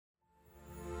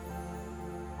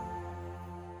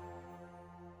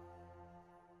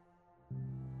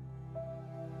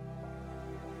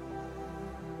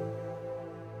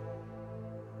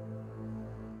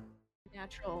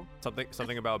natural.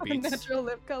 Something about A beats. natural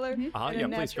lip color. Mhm. Uh-huh, and a yeah,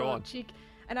 please go natural on. cheek.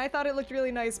 And I thought it looked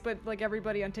really nice, but like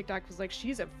everybody on TikTok was like,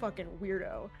 she's a fucking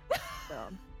weirdo. So,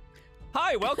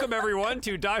 Hi, welcome everyone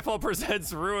to Diefall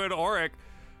Presents Ruin Auric.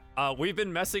 We've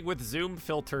been messing with Zoom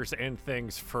filters and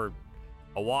things for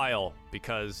a while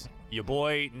because your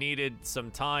boy needed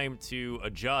some time to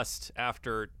adjust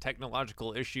after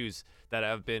technological issues that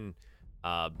have been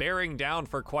bearing down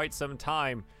for quite some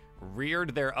time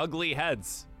reared their ugly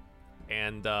heads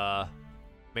and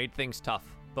made things tough.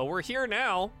 But we're here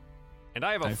now, and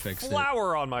I have a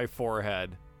flower on my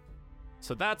forehead,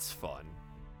 so that's fun.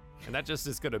 And that just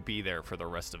is gonna be there for the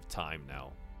rest of time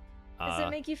now. does it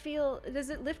make you feel, does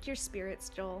it lift your spirits,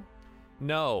 Joel?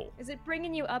 No. Is it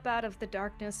bringing you up out of the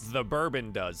darkness? The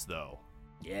bourbon does, though.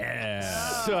 Yeah.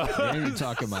 So, Now you're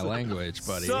talking my language,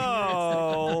 buddy.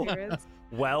 so Spirits.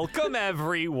 welcome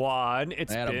everyone.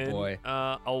 It's been Attaboy.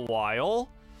 A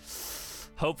while.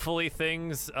 Hopefully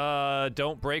things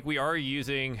don't break. We are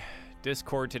using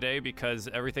Discord today because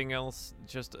everything else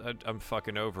just I'm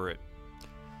fucking over it.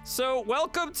 So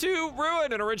welcome to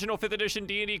Ruin, an original 5th edition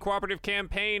D&D cooperative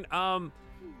campaign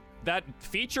that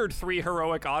featured 3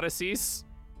 heroic odysseys.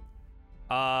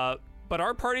 But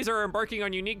our parties are embarking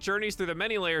on unique journeys through the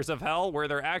many layers of hell where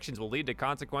their actions will lead to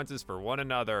consequences for one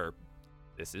another.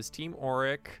 This is Team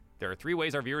Auric. There are 3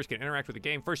 ways our viewers can interact with the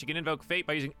game. First, you can invoke Fate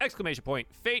by using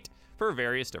 !Fate for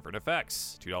various different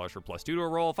effects. $2 for +2 to a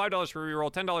roll, $5 for a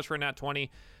reroll, $10 for a nat 20,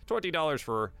 $20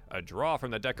 for a draw from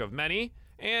the deck of many,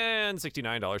 and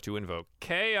 $69 to invoke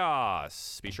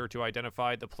Chaos. Be sure to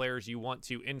identify the players you want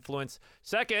to influence.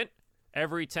 Second,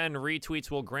 every 10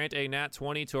 retweets will grant a nat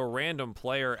 20 to a random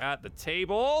player at the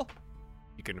table.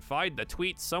 You can find the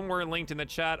tweet somewhere linked in the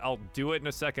chat. I'll do it in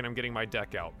a second. I'm getting my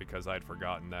deck out because I'd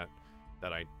forgotten that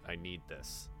I need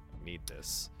this. I need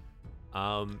this.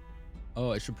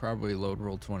 Oh, I should probably load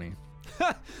Roll20.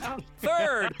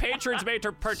 Third, patrons may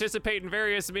participate in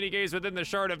various minigames within the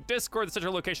Shard of Discord, the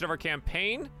central location of our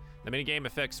campaign. The minigame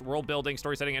affects world building,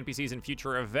 story setting, NPCs, and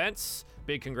future events.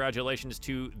 Big congratulations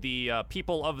to the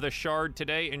people of the Shard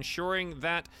today, ensuring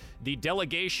that the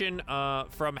delegation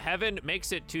from heaven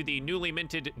makes it to the newly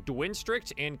minted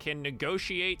Dwinstrict and can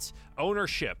negotiate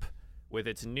ownership with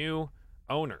its new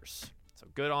owners. So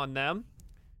good on them.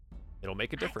 It'll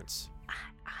make a difference.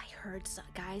 I heard,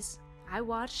 guys, I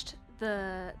watched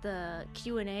the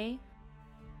Q&A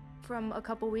from a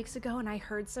couple weeks ago, and I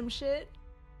heard some shit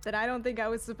that I don't think I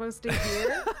was supposed to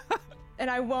hear. And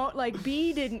I won't, like,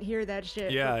 B didn't hear that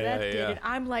shit. Yeah, but Beth yeah, did, yeah. and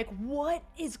I'm like, what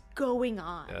is going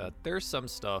on? Yeah, there's some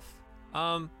stuff.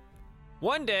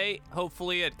 One day,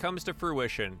 hopefully it comes to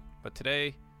fruition. But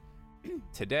today,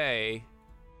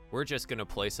 we're just gonna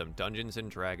play some Dungeons and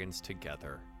Dragons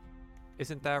together.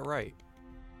 Isn't that right?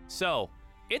 So,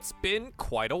 it's been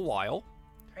quite a while.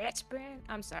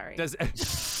 I'm sorry. Does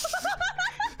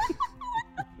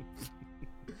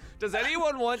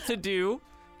anyone want to do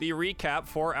the recap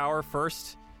for our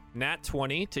first Nat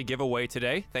 20 to give away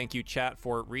today? Thank you, chat,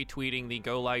 for retweeting the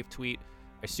Go Live tweet.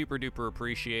 I super duper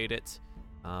appreciate it.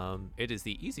 It is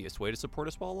the easiest way to support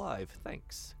us while live.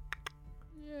 Thanks.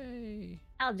 Yay.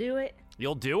 I'll do it.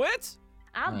 You'll do it?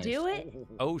 I'll Nice. do it.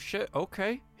 Oh shit.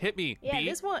 Okay. Hit me. Yeah, B.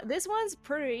 this one's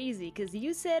pretty easy because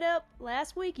you set up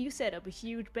last week. You set up a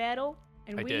huge battle,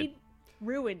 and I we did.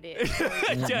 ruined it.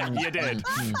 Yeah, you did.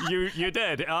 You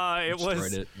did. It was.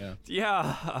 Destroyed it, yeah.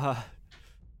 Yeah.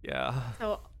 Yeah.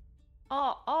 So,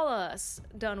 all of us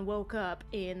done woke up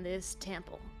in this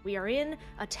temple. We are in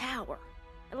a tower,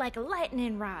 like a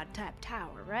lightning rod type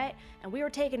tower, right? And we were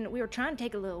trying to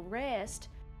take a little rest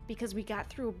because we got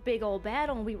through a big old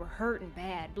battle and we were hurting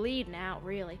bad, bleeding out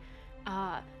really.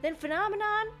 Then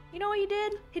Phenomenon, you know what he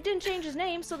did? He didn't change his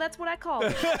name, so that's what I call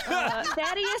him.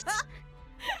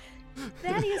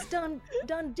 Thaddeus done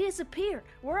disappeared.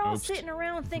 We're all Oops. sitting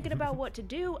around thinking about what to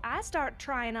do. I start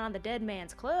trying on the dead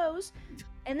man's clothes,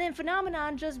 and then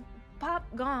Phenomenon just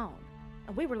popped gone.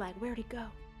 And we were like, where'd he go?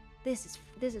 This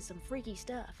is some freaky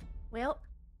stuff. Well,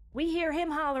 we hear him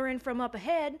hollering from up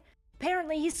ahead.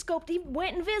 Apparently he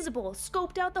went invisible,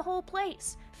 scoped out the whole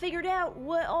place, figured out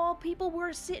what all people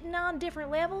were sitting on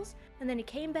different levels, and then he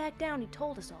came back down, he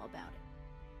told us all about it.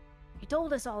 He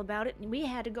told us all about it, and we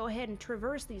had to go ahead and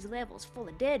traverse these levels full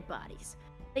of dead bodies.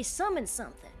 They summoned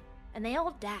something, and they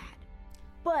all died.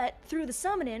 But through the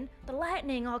summoning, the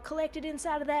lightning all collected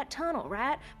inside of that tunnel,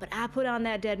 right? But I put on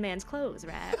that dead man's clothes,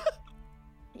 right?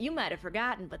 You might have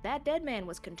forgotten, but that dead man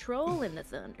was controlling the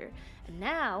thunder. And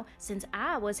now, since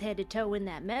I was head to toe in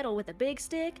that metal with a big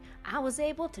stick, I was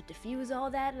able to diffuse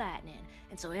all that lightning.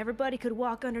 And so everybody could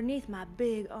walk underneath my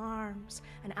big arms,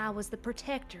 and I was the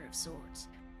protector of sorts.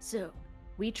 So,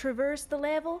 We traversed the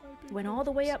level, went all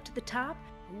the way up to the top.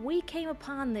 We came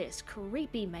upon this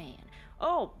creepy man.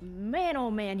 Oh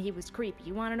man, he was creepy.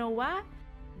 You wanna know why?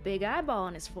 Big eyeball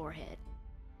on his forehead.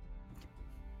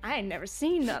 I ain't never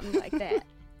seen nothing like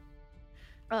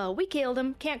that. We killed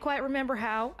him. Can't quite remember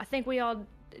how. I think we all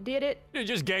did it. You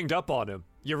just ganged up on him.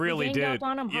 You really ganged did. up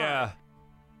on him hard.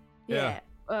 Yeah.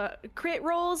 Crit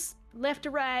rolls, left to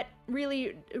right,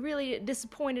 really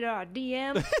disappointed our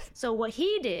DM. So what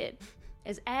he did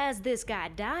is, as this guy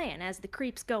dying, as the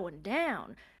creep's going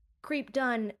down, Creep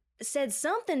done said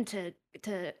something to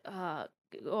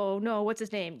oh no, what's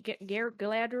his name?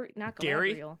 Galadriel? Not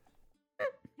Gary? Galadriel.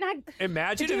 Not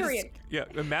Imagine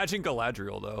Gadarian. imagine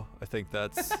Galadriel though. I think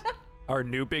that's our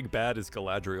new big bad is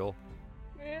Galadriel.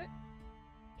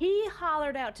 He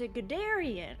hollered out to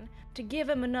Gadarian to give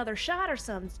him another shot or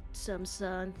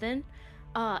something.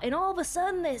 And all of a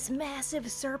sudden, this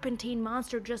massive serpentine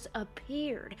monster just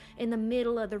appeared in the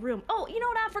middle of the room. Oh, you know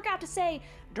what I forgot to say?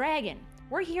 Dragon.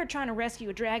 We're here trying to rescue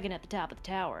a dragon at the top of the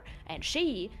tower, and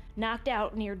she knocked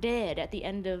out near dead at the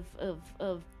end of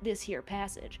this here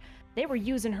passage. They were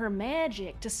using her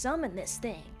magic to summon this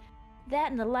thing.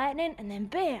 That and the lightning, and then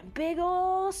bam, big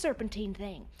ol' serpentine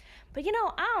thing. But you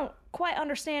know, I don't quite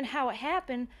understand how it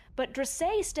happened, but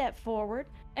Dressay stepped forward,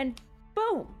 and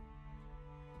boom!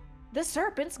 The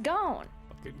serpent's gone.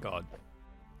 Fucking God.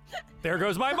 There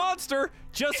goes my monster!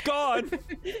 Just gone!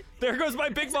 There goes my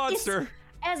big monster!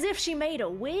 As if she made a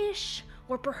wish,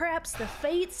 or perhaps the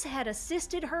fates had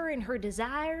assisted her in her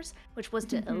desires, which was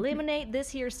to eliminate this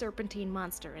here serpentine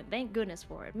monster, and thank goodness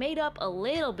for it. Made up a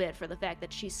little bit for the fact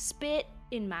that she spit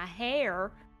in my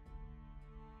hair.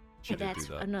 She But did that's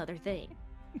do that. another thing.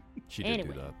 She did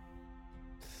Anyway. do that.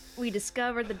 We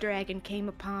discovered the dragon came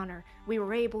upon her. We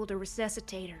were able to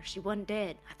resuscitate her. She wasn't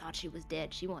dead. I thought she was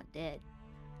dead. She wasn't dead.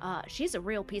 She's a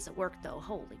real piece of work, though.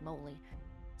 Holy moly.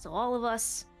 So all of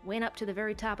us went up to the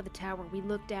very top of the tower. We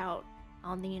looked out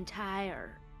on the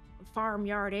entire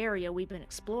farmyard area we've been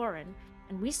exploring,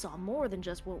 and we saw more than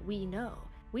just what we know.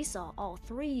 We saw all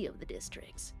 3 of the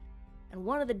districts. And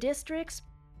one of the districts,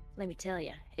 let me tell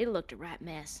you, it looked a right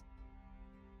mess.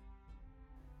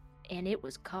 And it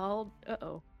was called,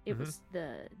 it was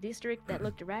the district that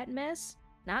looked a right mess.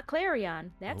 Not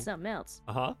Clarion, that's Nope. something else.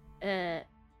 Uh-huh. The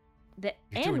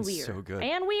You're doing Anweir. so good.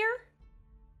 Anweir?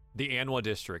 The Anwa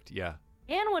district, yeah.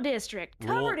 Anwa district,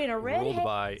 covered in a red Ruled haze.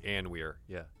 by Anweir.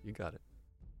 Yeah, you got it.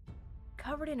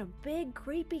 Covered in a big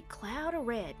creepy cloud of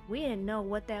red. We didn't know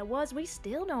what that was. We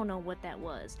still don't know what that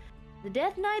was. The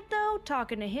Death Knight, though,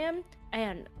 talking to him,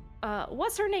 and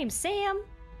what's her name? Sam?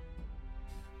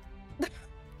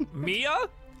 Mia?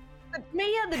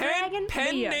 Mia the dragon?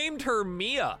 Penn Mia. named her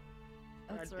Mia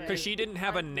That's right. because she didn't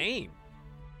have a name.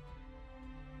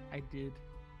 I did.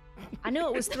 I knew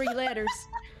it was 3 letters.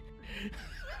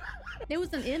 There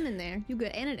was an M in there. You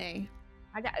got an A.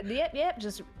 I got yep.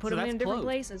 Just put So them in that's different close.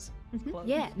 places. Close.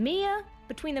 Yeah, Mia.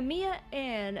 Between the Mia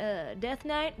and Death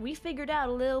Knight, we figured out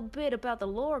a little bit about the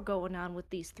lore going on with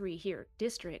these 3 here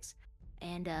districts,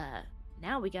 and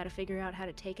now we got to figure out how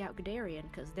to take out Gadarian,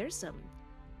 because there's some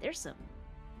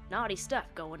naughty stuff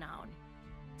going on.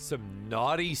 Some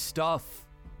naughty stuff.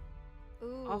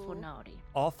 Ooh. Awful naughty.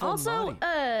 Awful Also,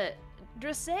 naughty.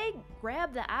 Dressay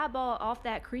grabbed the eyeball off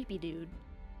that creepy dude.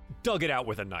 Dug it out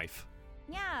with a knife.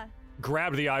 Yeah.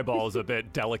 Grabbed the eyeball is a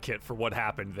bit delicate for what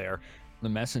happened there. The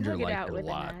messenger Dug it liked out it a with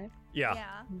lot. a knife. Yeah. Yeah.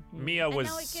 Mia And was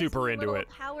now it gives super me a into little it.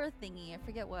 power thingy. I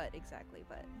forget what exactly,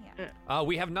 but yeah.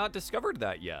 We have not discovered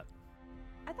that yet.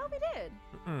 I thought we did.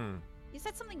 Hmm. You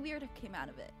said something weird came out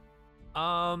of it,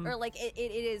 Um, or like it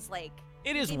is like.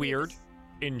 it is maybe weird it's-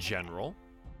 in general.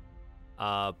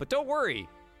 But don't worry,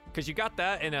 because you got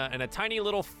that in a tiny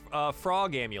little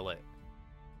frog amulet.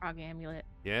 Frog amulet.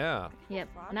 Yeah.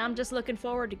 Yep. Frog And I'm just looking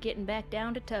forward to getting back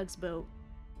down to Tug's boat.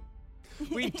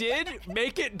 We did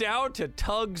make it down to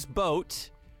Tug's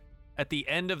boat at the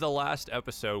end of the last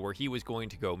episode where he was going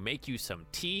to go make you some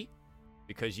tea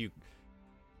because you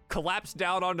collapsed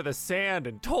down onto the sand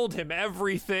and told him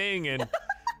everything, and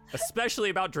especially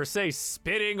about Dressay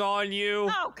spitting on you.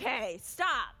 Okay,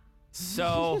 stop.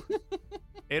 So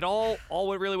it all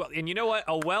went really well. And you know what?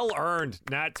 A well-earned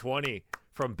nat 20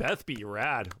 from Beth B.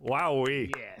 Rad.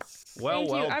 Wowee. Yes. Well, Thank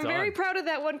you. well I'm done. very proud of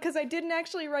that one because I didn't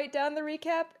actually write down the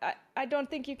recap. I don't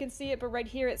think you can see it, but right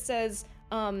here it says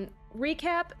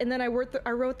recap, and then I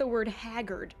wrote the word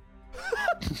haggard.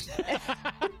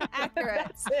 Accurate.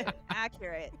 That's it.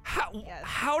 Accurate. Yes.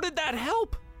 How did that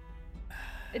help?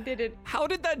 It didn't. How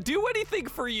did that do anything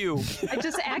for you? I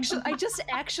just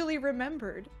actually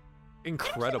remembered. It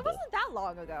Incredible. wasn't that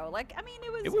long ago. Like, I mean,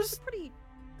 it It was was a pretty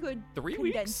good 3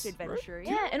 condensed weeks, right? adventure.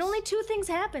 Yeah, and only 2 things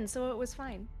happened, so it was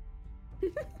fine.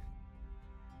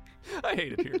 I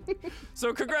hate it here.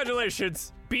 So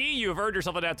congratulations, B, you have earned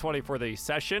yourself a nat 20 for the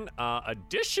session.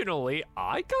 Additionally,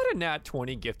 I got a nat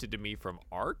 20 gifted to me from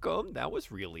Arkham. That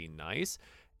was really nice.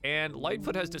 And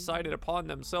Lightfoot has decided upon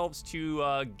themselves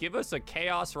to give us a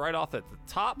chaos right off at the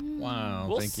top. Wow,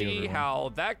 We'll thank you, see everyone.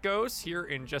 how that goes here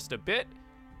in just a bit.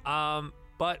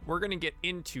 But we're gonna get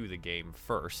into the game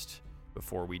first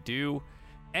before we do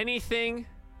anything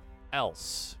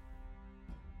else.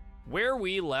 Where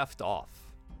we left off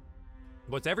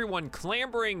was everyone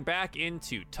clambering back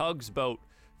into Tug's boat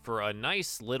for a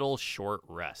nice little short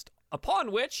rest,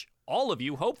 upon which all of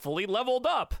you hopefully leveled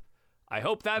up. I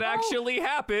hope that actually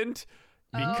happened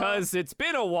because it's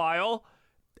been a while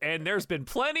and there's been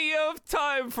plenty of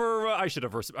time for I should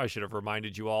have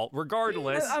reminded you all.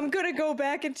 Regardless, I'm gonna go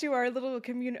back into our little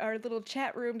our little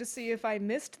chat room to see if I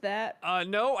missed that.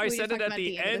 no, I We said just it talked at about the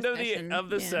the end of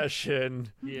the yeah.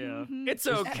 session. Yeah. It's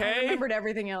I okay. remembered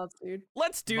everything else, dude.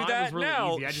 Let's do Mine that was really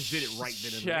now. easy. I just did it right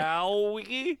then and there. Shall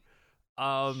we?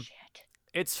 Shit.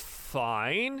 It's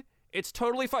fine. It's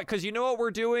totally fine. Because you know what we're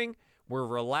doing? We're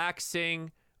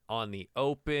relaxing on the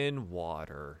open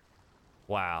water.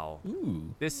 Wow.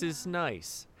 Ooh. This is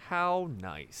nice. How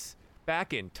nice.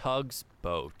 Back in Tug's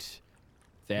boat.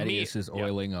 Thaddeus is yeah.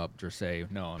 oiling up Dressay.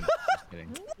 No, I'm just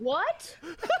kidding. What?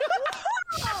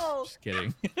 Oh, Just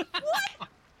kidding.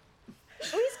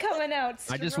 He's coming out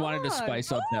I just wanted to strong.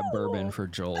 spice up that bourbon for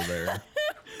Joel there.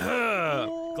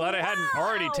 Glad I hadn't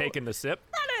already Wow. taken the sip.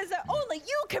 that is only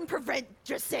you can prevent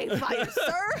Dressay fire,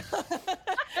 sir.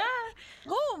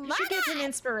 Oh You my! should get some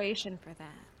inspiration for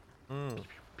that.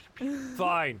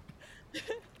 Fine.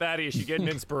 Thaddeus, you get an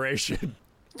inspiration.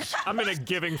 I'm in a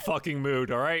giving fucking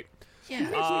mood, all right?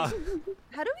 Yeah.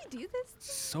 How do we do this?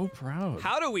 So proud.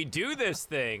 How do we do this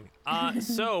thing?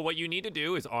 So what you need to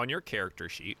do is on your character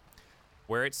sheet,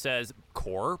 where it says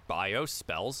core bio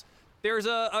spells, there's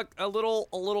a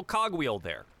little cogwheel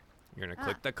there. You're gonna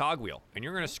click the cogwheel, and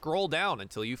you're gonna scroll down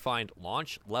until you find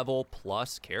launch level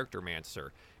plus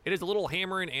Charactermancer. It is a little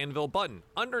hammer and anvil button.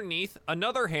 Underneath,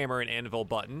 another hammer and anvil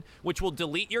button, which will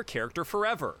delete your character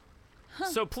forever.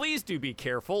 So please do be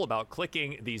careful about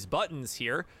clicking these buttons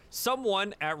here.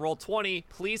 Someone at Roll20,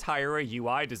 please hire a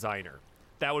UI designer.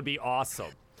 That would be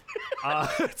awesome.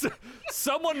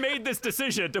 Someone made this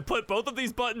decision to put both of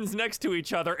these buttons next to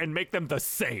each other and make them the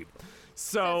same.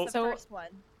 So That's the first one.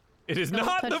 it is Don't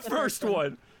not touch the the first first one.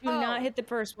 one. Do Oh. not hit the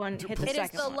first one. Hit the It is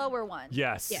second the one. lower one.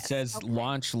 Yes. It says Okay.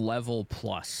 launch level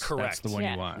plus. That's Correct. the one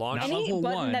Yeah. you want. Launch- Not Any level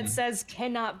button one. that says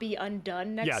cannot be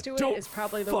undone next Yeah, to don't it is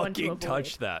probably the one to fucking avoid.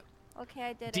 touch that. Okay,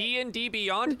 I did it. D&D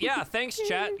Beyond? Yeah, thanks,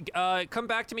 chat. Come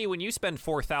back to me when you spend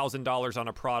 $4,000 on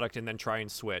a product and then try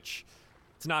and switch.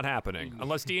 It's not happening.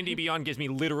 Unless D&D Beyond gives me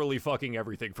literally fucking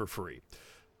everything for free.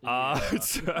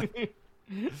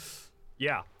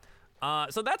 Yeah.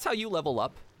 So that's how you level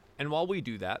up. And while we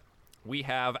do that, we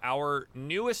have our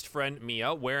newest friend,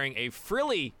 Mia, wearing a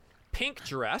frilly pink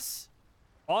dress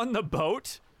on the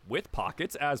boat with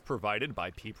pockets as provided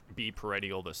by B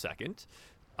Perennial II.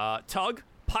 Tug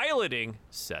piloting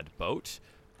said boat.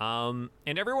 And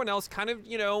everyone else kind of,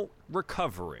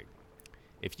 recovering.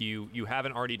 If you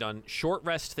haven't already done short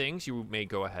rest things, you may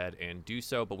go ahead and do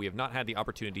so, but we have not had the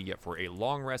opportunity yet for a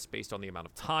long rest based on the amount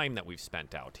of time that we've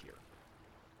spent out here.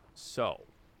 So,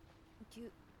 Do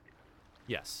you,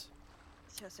 yes.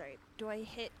 so sorry. Do I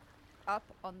hit up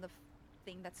on the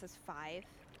thing that says 5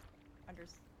 under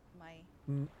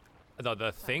my?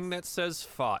 The thing that says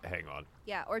hang on.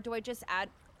 Yeah, or do I just add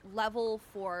level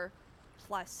 4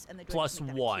 plus and then do I Plus just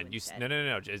make that a 1. 2 You instead?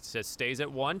 no. It says stays at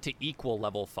 1 to equal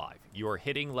level 5. You are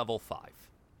hitting level 5.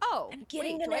 Oh, I'm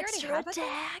getting wait, an do I already extra have it then?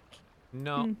 attack.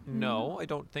 No, I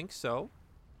don't think so.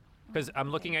 Because I'm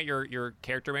looking at your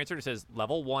character answer. It says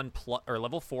level 1 plus or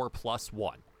level 4 plus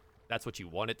 1. That's what you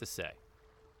want it to say.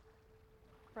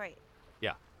 Right.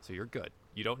 Yeah, so you're good.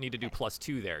 You don't need to do plus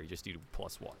 2 there. You just do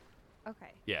plus 1.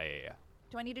 Okay. Yeah.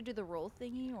 Do I need to do the roll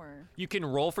thingy or? You can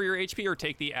roll for your HP or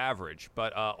take the average,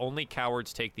 but only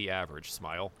cowards take the average.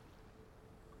 Smile.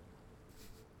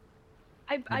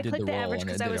 I did clicked the the roll average and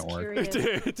it because I was didn't work.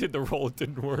 curious. Did the roll? It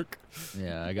didn't work.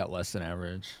 Yeah, I got less than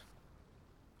average.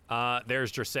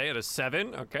 There's Dressay at a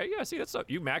 7. Okay, yeah, see, that's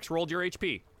you max rolled your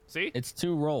HP. See? It's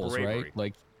 2 rolls, Bravery. right?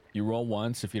 Like, you roll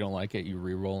once. If you don't like it, you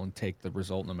re-roll and take the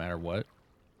result no matter what.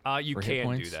 You for hit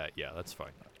can do points? that. Yeah, that's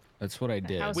fine. That's what I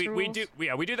did. house- We rules?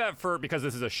 do that because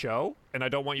this is a show, and I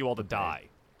don't want you all to die.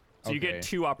 So you Okay. get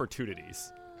 2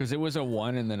 opportunities. Because it was a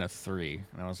 1 and then a 3.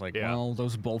 And I was like, Yeah. well,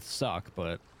 those both suck,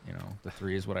 but, the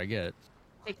 3 is what I get.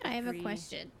 Take the I have a three.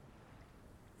 question.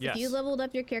 Yes. If you leveled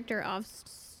up your character off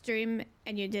stream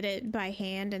and you did it by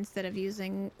hand instead of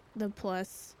using the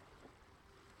plus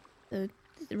the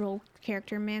roll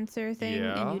character mancer thing,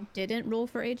 Yeah. and you didn't roll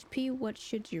for HP, what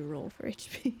should you roll for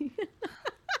HP?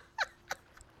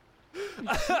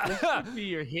 That should be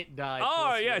your hit die. Oh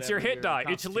plus yeah, it's your whatever hit die.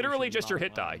 It's literally constitution just your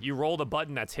hit die. modifier. You roll the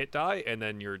button that's hit die, and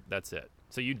then that's it.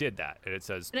 So you did that, and it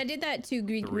says. But I did that to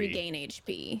Three. regain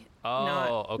HP. Oh,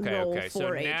 not okay, roll okay. So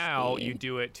for now HP. you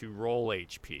do it to roll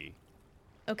HP.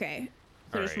 Okay.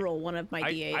 So All just right. roll one of my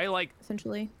D8, I like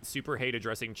essentially. super hate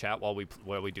addressing chat while we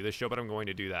do this show, but I'm going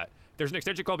to do that. There's an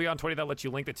extension called Beyond 20 that lets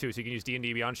you link the two, so you can use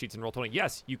D&D Beyond sheets and Roll 20.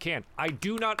 Yes, you can. I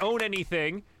do not own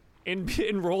anything in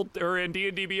Roll or in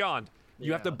D&D Beyond.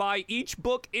 You have to Yeah. buy each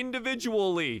book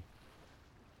individually.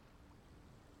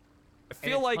 I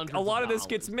feel it's like a hundreds of lot of this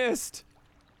gets dollars. missed.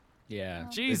 Yeah.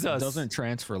 Jesus. It doesn't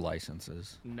transfer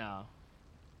licenses. No.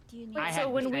 Do you need Wait, I so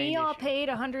had when the we same all issue. paid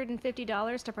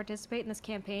 $150 to participate in this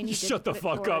campaign, you Shut didn't the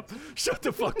put it fuck up. towards- Shut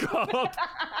the fuck up.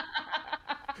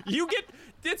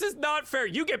 This is not fair.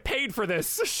 You get paid for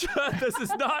this. This is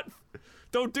not,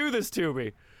 don't do this to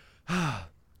me.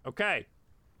 Okay.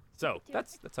 So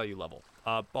that's how you level.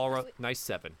 Balra, nice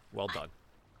 7. Well done.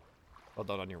 Well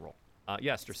done on your roll.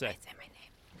 Yes, Dressay. Say my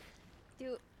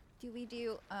name. Do we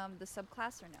do the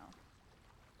subclass or no?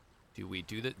 Do we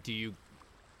do that? Do you?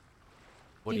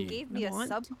 What Do do You you? gave me a want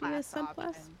to be a subclass. subclass?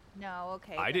 option. No,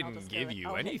 okay. I then I'll didn't just go give with- you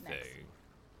I'll hit anything. next.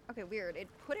 Okay, weird. It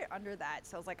put it under that,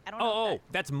 so I was like, I don't know. Oh, if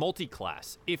that's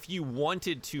multi-class. If you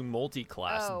wanted to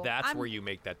multi-class, Oh, that's I'm- where you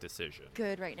make that decision. that's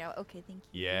good right now. Okay, thank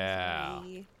you. Yeah.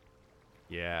 Sorry.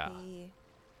 Yeah. Okay,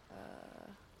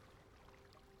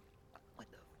 what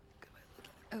the fuck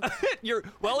am I looking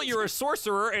at? You're a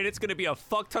sorcerer, and it's gonna be a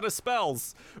fuck ton of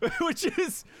spells, which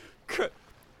is,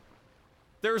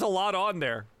 there's a lot on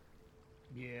there.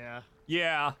 Yeah.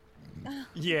 Yeah.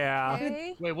 Yeah.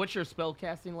 Okay. Wait, what's your spell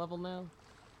casting level now?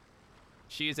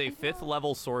 She is a 5th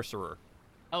level sorcerer.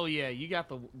 Oh yeah, you got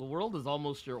the world is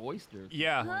almost your oyster.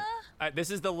 Yeah.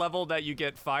 This is the level that you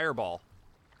get fireball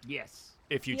Yes.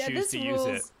 if you Yeah, choose this to use it.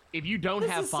 rules. If you don't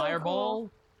This have is so fireball,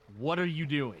 cool. what are you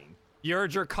doing? You're a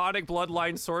draconic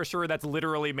bloodline sorcerer that's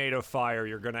literally made of fire.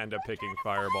 You're gonna end up picking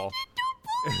fireball.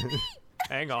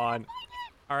 Hang on.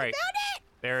 All right.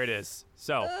 There it is.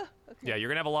 So, yeah, you're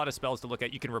gonna have a lot of spells to look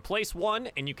at. You can replace one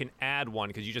and you can add one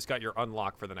because you just got your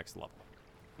unlock for the next level.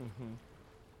 Mm-hmm.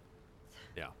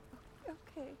 Yeah.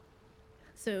 Okay.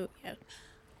 So, yeah.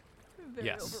 I'm very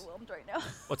Yes. overwhelmed right now.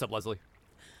 What's up, Leslie?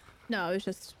 No, it was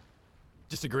just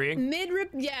Just agreeing? mid-rip.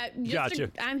 Yeah, just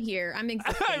Gotcha. I'm here. I'm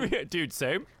existing. I mean, dude,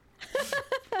 same.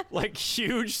 Like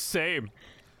huge same.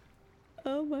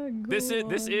 Oh my god. This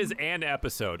is an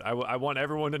episode. I want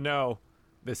everyone to know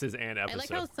this is an I episode. like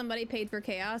how somebody paid for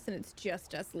chaos and it's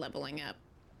just us leveling up.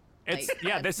 It's like,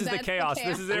 yeah, this is the that's the chaos.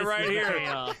 This is it right here.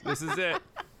 Chaos. This is it.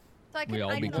 So I can, We all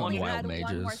I can become only wild add one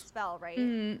more mages. spell, right?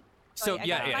 Mm, So I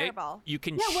yeah, got it- fireball. you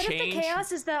can Yeah, what if change. the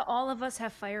chaos is that all of us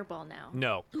have fireball now?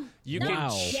 No, you Wow.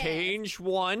 can change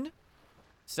one.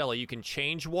 Stella, you can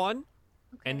change one,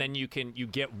 and then you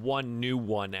get one new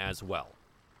one as well.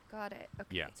 Got it.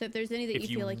 Okay. Yeah, so if there's any that If you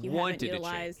you feel like you wanted haven't to change,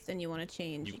 utilized and you want to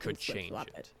change, you you could can flip change swap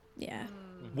it. it. Yeah.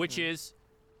 Which is,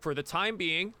 for the time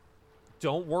being,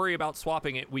 don't worry about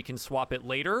swapping it. We can swap it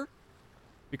later,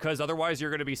 because otherwise you're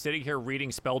going to be sitting here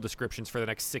reading spell descriptions for the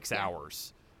next 6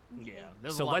 hours. Yeah.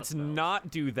 there's a So lot of let's spells.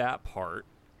 not do that part.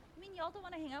 I mean, y'all don't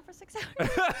want to hang out for 6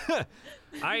 hours?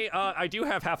 I do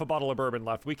have half a bottle of bourbon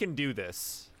left. We can do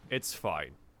this. It's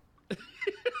fine.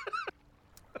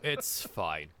 It's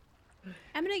fine.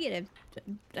 I'm gonna get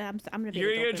I'm gonna.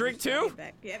 You're gonna get a drink too?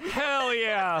 Yeah. Hell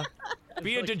yeah.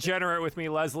 Be a degenerate with me,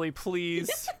 Leslie,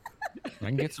 please. I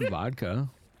can get some vodka.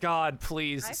 God,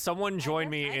 please. Someone join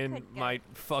guess me I in could get my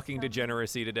fucking some-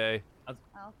 degeneracy today.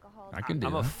 Alcohol. I can do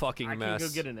I'm a that. fucking I can mess. go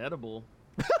get an edible.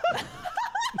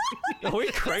 Oh,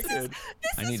 we cranked it.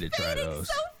 I need to try those.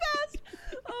 So fast.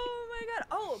 Oh my god.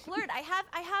 Oh, Blurred, I have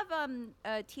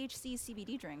THC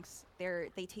CBD drinks.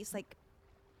 They taste like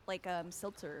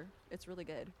seltzer. It's really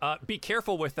good. Be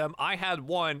careful with them. I had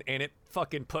one and it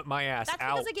fucking put my ass That's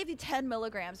out. because I gave you 10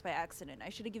 milligrams by accident. I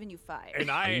should have given you 5. And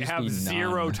I I used have the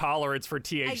zero non- tolerance for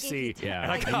gave you THC. 10. Yeah,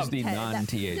 And I I got, use the 10. non-THC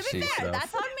To be fair, stuff.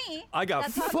 that's on me. I got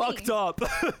That's on fucked me. up.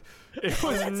 It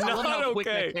was I love not how quick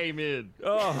okay. that came in. I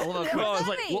Oh, love how quick- I was on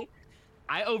like, me. well,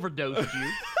 I overdosed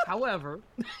you. However,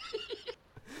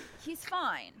 He's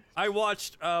fine. I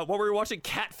watched, what were we watching?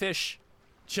 Catfish.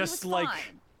 He Just was like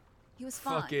fine. He was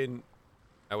fine. fucking.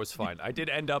 I was fine. I did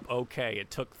end up okay. It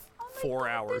took Oh my 4 God,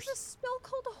 hours. There's a spell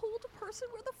called Hold a Person.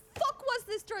 Where the fuck was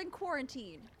this during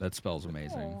quarantine? That spell's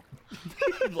amazing.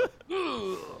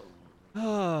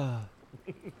 Oh.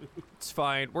 It's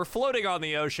fine. We're floating on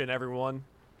the ocean, everyone.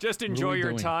 Just are enjoy we your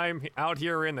doing? time out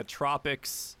here in the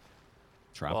tropics.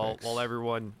 Tropics. While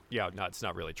everyone, yeah, no, it's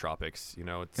not really tropics. You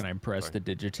know, it's. Can I press sorry. the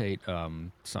digitate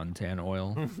suntan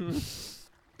oil?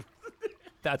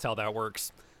 That's how that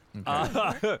works.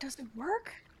 Does it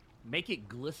work? Make it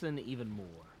glisten even more.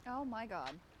 Oh my god.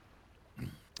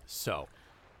 So,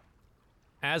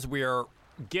 as we are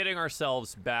getting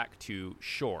ourselves back to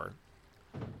shore,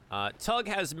 Tug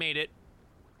has made it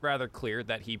rather clear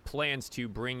that he plans to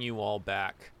bring you all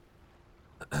back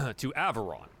to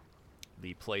Averon,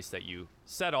 the place that you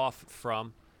set off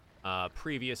from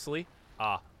previously.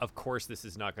 Of course, this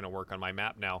is not going to work on my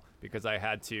map now because I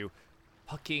had to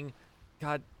fucking...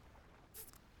 God.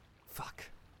 Fuck.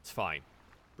 It's fine.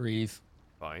 Breathe.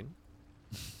 Fine.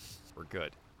 We're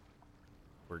good.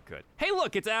 We're good. Hey,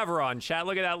 look, it's Averon, chat.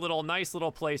 Look at that nice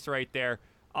little place right there.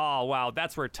 Oh, wow.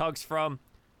 That's where Tug's from.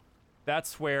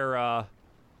 That's where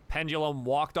Pendulum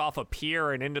walked off a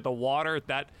pier and into the water.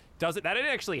 That didn't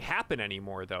actually happen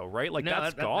anymore, though, right? Like, No,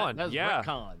 that's gone. That's yeah.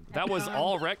 retcon. That was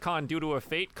all retcon due to a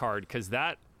fate card, because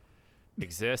that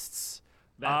exists.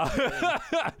 Oh,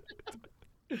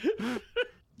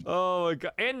 my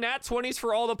God. And nat 20s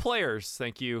for all the players.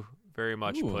 Thank you very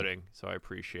much, Ooh. Pudding. So I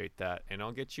appreciate that. And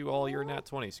I'll get you all your nat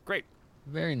 20s. Great.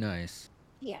 Very nice.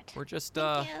 Yeah. We're just,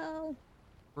 Thank you.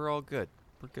 we're all good.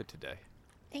 We're good today.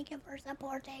 Thank you for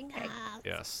supporting us.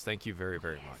 Yes, thank you very,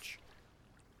 very much.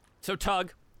 So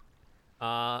Tug,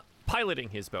 piloting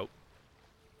his boat,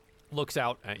 looks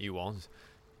out at you all.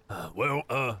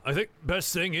 I think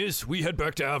best thing is we head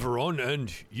back to Averon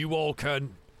and you all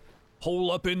can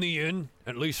hole up in the inn,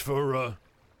 at least for a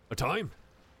time.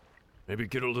 Maybe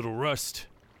get a little rest.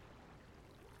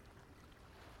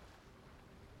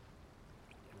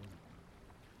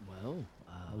 Well,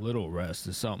 A little rest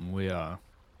is something we are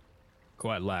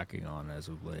quite lacking on as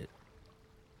of late.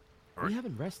 we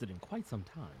haven't rested in quite some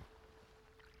time.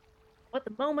 But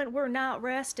the moment we're not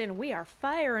resting, we are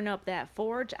firing up that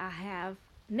forge. I have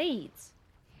needs.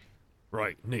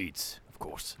 Right, needs, of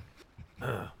course.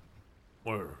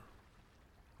 Well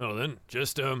then,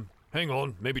 just hang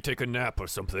on, maybe take a nap or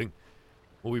something.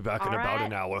 We'll be back in All about right.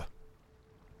 an hour.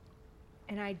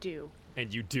 And I do.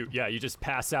 And you do, yeah, you just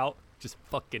pass out, just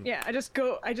fucking. Yeah, I just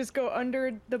go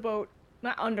under the boat.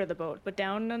 Not under the boat, but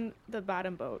down on the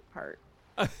bottom boat part.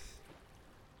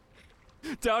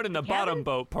 Down in the bottom cabin?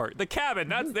 boat part. The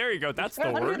cabin, there you go, that's the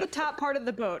Under word. the top part of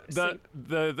the boat. The,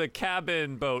 sleep. the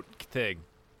cabin boat thing.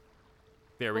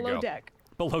 There we Below go. deck.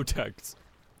 Below decks.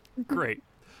 Great.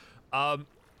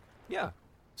 Yeah.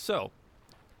 So,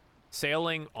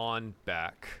 sailing on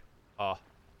back.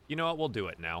 You know what? We'll do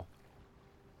it now.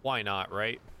 Why not,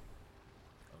 right?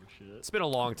 Oh shit. It's been a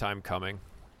long time coming.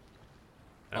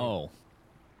 I'm Oh,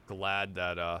 glad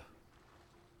that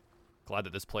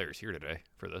this player's here today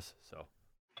for this, so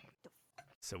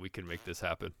we can make this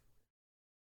happen.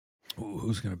 ooh,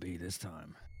 who's gonna be this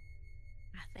time?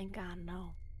 I think I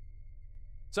know.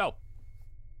 So,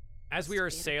 as we are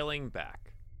Scared. sailing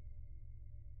back,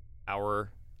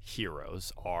 our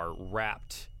heroes are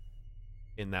wrapped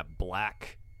in that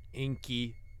black,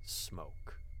 inky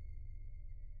smoke.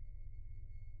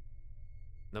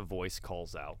 The voice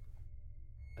calls out,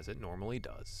 as it normally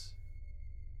does.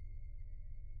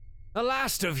 The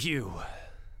last of you!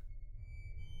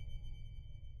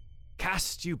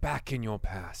 Cast you back in your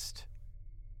past.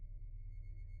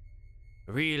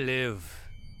 Relive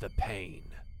the pain.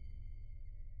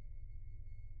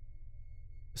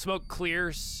 The smoke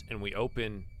clears, and we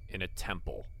open in a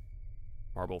temple.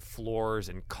 Marble floors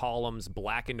and columns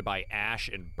blackened by ash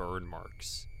and burn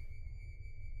marks.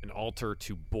 An altar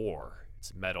to Boar,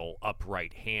 its metal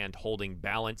upright hand holding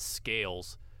balanced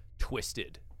scales,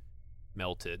 twisted,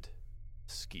 melted,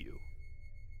 askew.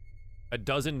 A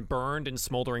dozen burned and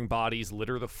smoldering bodies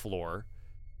litter the floor,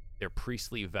 their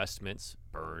priestly vestments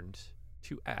burned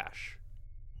to ash.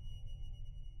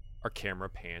 Our camera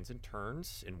pans and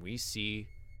turns, and we see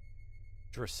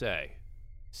Dressé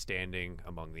standing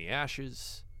among the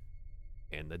ashes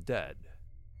and the dead.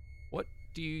 What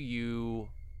do you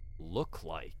look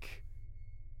like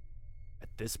at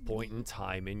this point in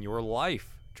time in your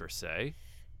life, Dressé?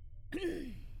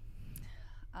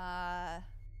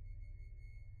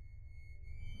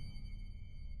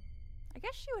 I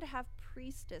guess she would have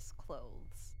priestess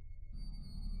clothes.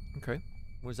 Okay.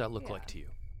 What does that look like Yeah. to you?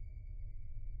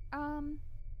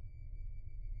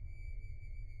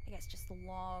 I guess just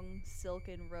long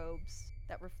silken robes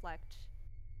that reflect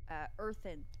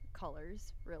earthen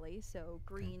colors, really. So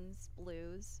greens,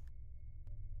 blues.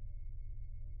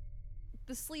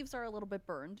 The sleeves are a little bit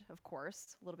burned, of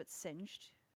course, a little bit singed.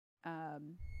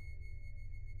 I'm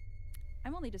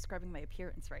only describing my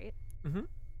appearance, right?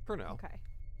 For now. Okay.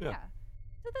 Yeah.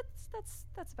 So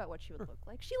that's about what she would look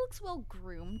like. She looks well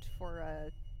groomed for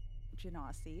a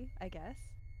Genasi, I guess.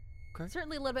 Okay.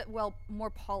 Certainly a little bit more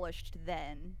polished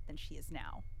then than she is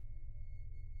now.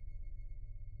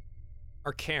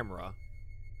 Our camera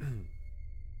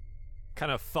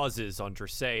kind of fuzzes on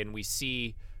Dressay, and we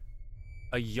see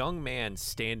a young man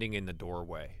standing in the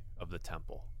doorway of the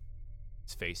temple.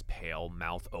 His face pale,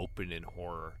 mouth open in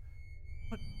horror.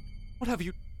 What have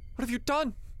you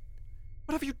done?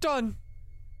 What have you done?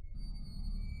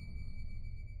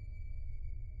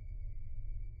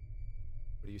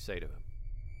 What do you say to him?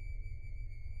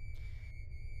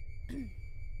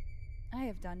 I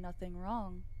have done nothing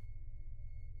wrong.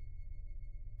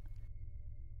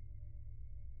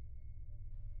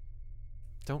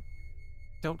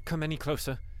 Don't come any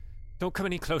closer. Don't come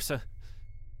any closer.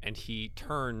 And he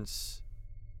turns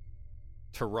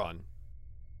to run.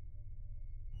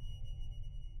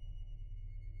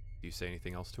 Do you say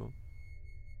anything else to him?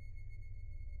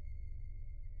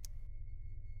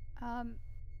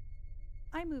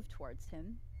 I move towards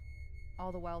him,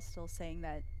 all the while still saying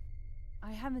that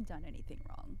I haven't done anything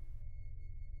wrong.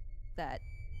 That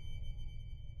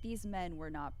these men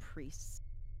were not priests.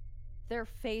 Their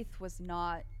faith was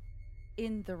not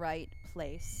in the right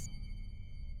place.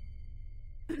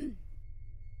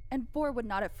 And Bor would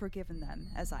not have forgiven them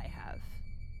as I have.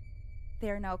 They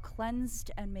are now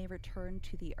cleansed and may return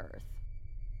to the earth.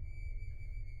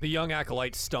 The young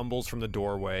acolyte stumbles from the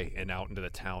doorway and out into the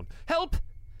town. Help!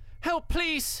 Help,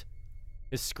 please!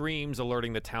 His screams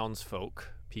alerting the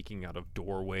townsfolk, peeking out of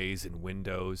doorways and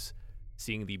windows,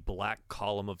 seeing the black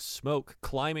column of smoke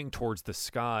climbing towards the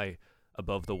sky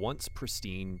above the once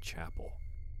pristine chapel.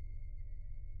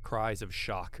 Cries of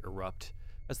shock erupt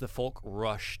as the folk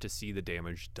rush to see the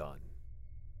damage done.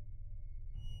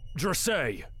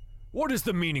 Dressay, what is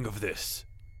the meaning of this?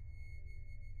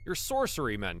 Your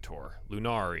sorcery mentor,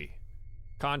 Lunari,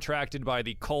 contracted by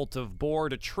the cult of Bor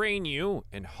to train you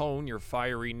and hone your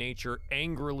fiery nature,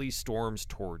 angrily storms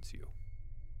towards you.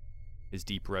 His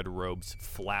deep red robes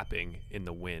flapping in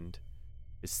the wind,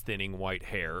 his thinning white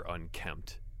hair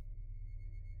unkempt.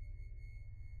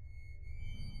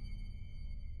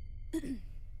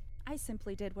 I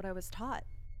simply did what I was taught.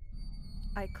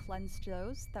 I cleansed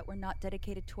those that were not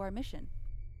dedicated to our mission.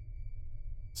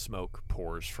 Smoke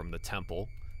pours from the temple.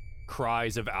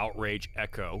 Cries of outrage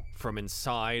echo from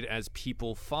inside as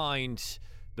people find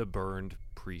the burned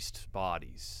priest's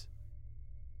bodies.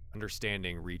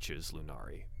 Understanding reaches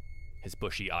Lunari, his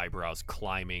bushy eyebrows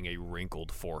climbing a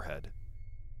wrinkled forehead.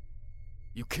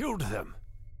 You killed them.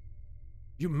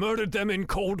 You murdered them in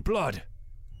cold blood.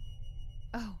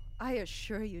 Oh, I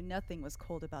assure you nothing was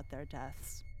cold about their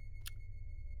deaths.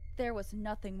 There was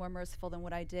nothing more merciful than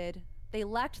what I did. They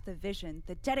lacked the vision,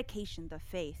 the dedication, the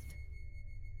faith.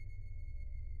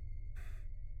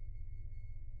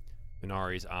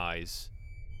 Lunari's eyes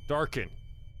darken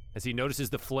as he notices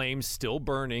the flames still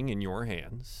burning in your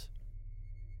hands.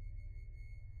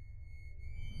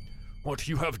 What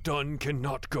you have done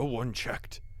cannot go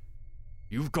unchecked.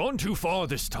 You've gone too far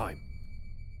this time.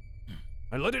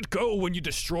 I let it go when you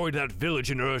destroyed that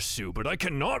village in Ursu, but I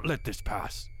cannot let this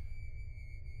pass.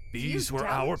 These were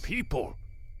our people.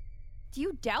 Do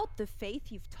you doubt the faith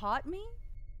you've taught me?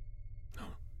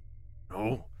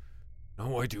 No,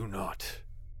 I do not.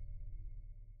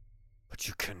 But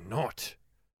you cannot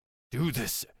do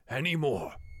this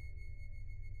anymore.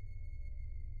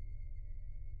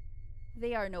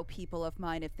 They are no people of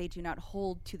mine if they do not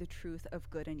hold to the truth of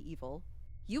good and evil.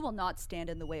 You will not stand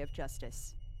in the way of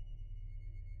justice.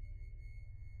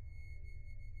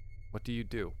 What do you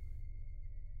do?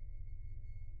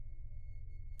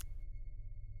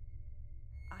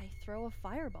 I throw a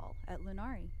fireball at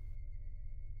Lunari.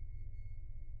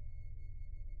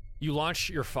 You launch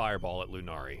your fireball at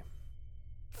Lunari.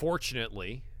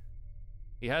 Fortunately,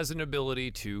 he has an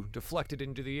ability to deflect it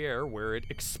into the air where it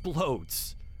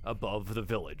explodes above the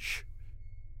village.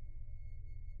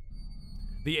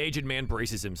 The aged man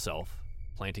braces himself,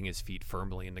 planting his feet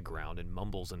firmly in the ground, and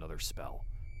mumbles another spell.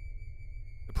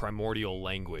 The primordial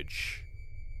language,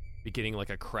 beginning like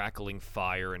a crackling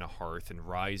fire in a hearth and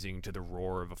rising to the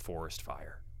roar of a forest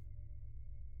fire.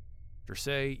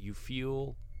 Dressay, you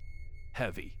feel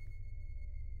heavy.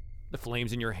 The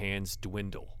flames in your hands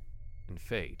dwindle and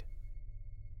fade.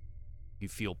 You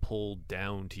feel pulled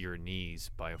down to your knees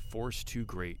by a force too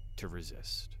great to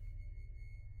resist.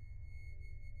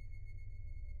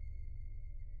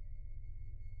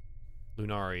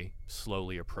 Lunari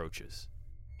slowly approaches,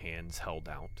 hands held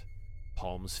out,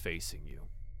 palms facing you,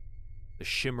 the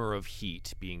shimmer of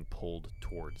heat being pulled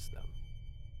towards them.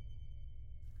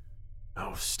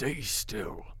 Now stay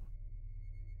still.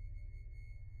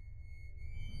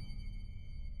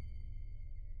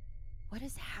 What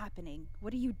is happening?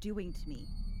 What are you doing to me?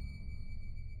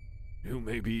 You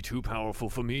may be too powerful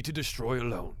for me to destroy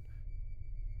alone.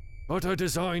 But I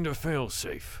designed a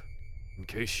failsafe, in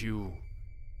case you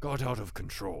got out of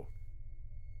control.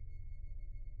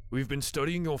 We've been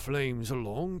studying your flames a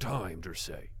long time,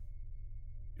 Dursey.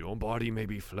 Your body may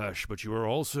be flesh, but you are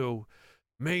also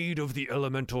made of the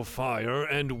elemental fire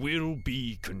and will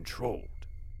be controlled.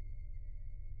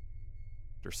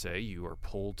 Dursey, you are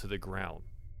pulled to the ground.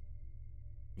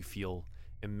 You feel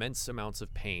immense amounts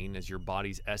of pain as your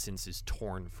body's essence is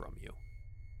torn from you.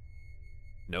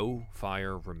 No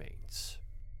fire remains.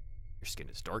 Your skin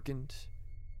is darkened,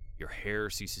 your hair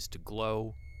ceases to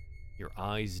glow, your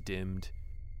eyes dimmed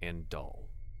and dull.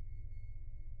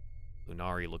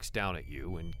 Lunari looks down at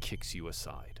you and kicks you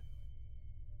aside.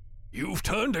 You've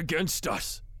turned against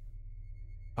us.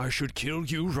 I should kill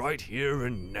you right here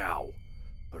and now,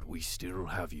 but we still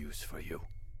have use for you.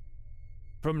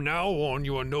 From now on,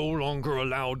 you are no longer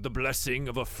allowed the blessing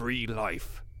of a free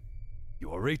life. You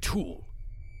are a tool,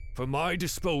 for my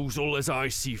disposal as I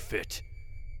see fit.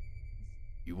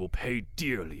 You will pay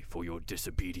dearly for your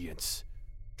disobedience,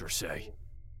 Dursey.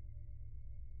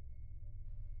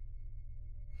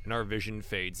 And our vision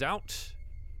fades out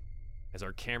as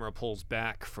our camera pulls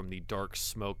back from the dark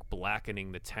smoke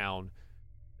blackening the town,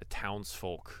 the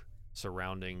townsfolk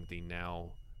surrounding the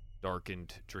now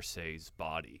darkened Dursey's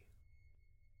body.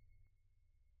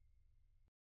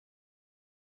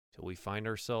 Till we find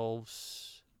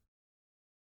ourselves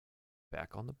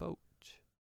back on the boat,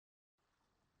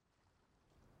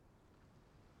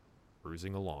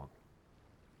 cruising along.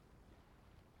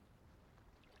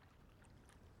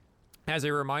 As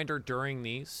a reminder, during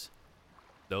these,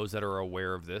 those that are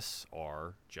aware of this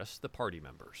are just the party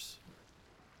members.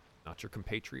 Not your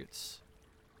compatriots,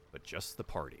 but just the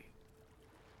party.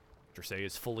 Dursey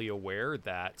is fully aware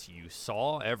that you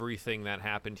saw everything that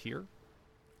happened here,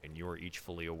 and you are each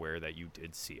fully aware that you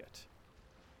did see it.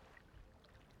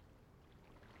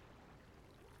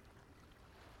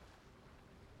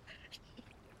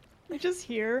 I just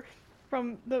hear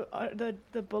from the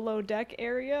below deck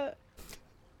area,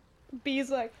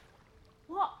 B's like,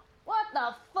 what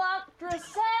the fuck,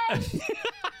 Dursey?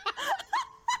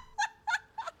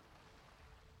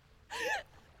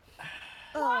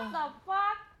 What the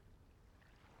fuck?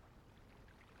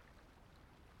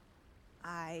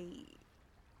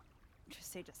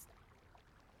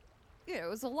 It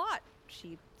was a lot.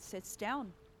 She sits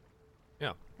down.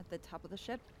 Yeah. At the top of the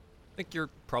ship. I think you're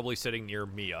probably sitting near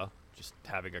Mia, just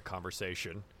having a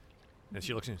conversation. And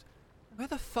she looks at you, where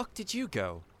the fuck did you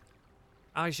go?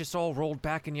 Eyes just all rolled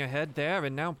back in your head there,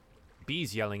 and now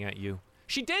B's yelling at you.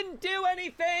 She didn't do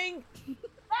anything!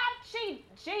 She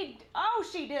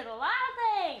did a lot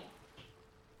of things.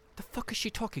 The fuck is she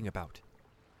talking about?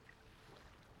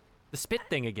 The spit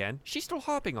thing again? She's still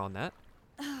harping on that.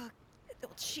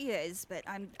 Well, she is, but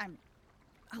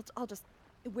I'll just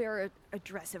wear a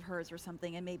dress of hers or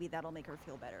something, and maybe that'll make her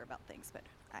feel better about things. But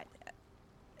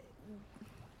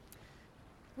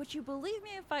would you believe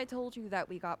me if I told you that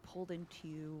we got pulled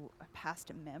into a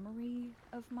past memory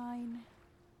of mine?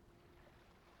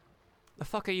 The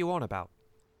fuck are you on about?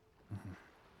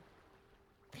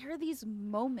 There are these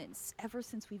moments ever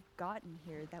since we've gotten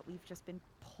here that we've just been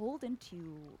pulled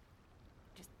into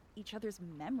just each other's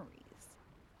memories.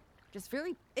 Just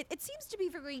very, it seems to be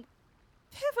very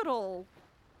pivotal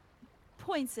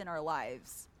points in our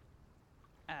lives.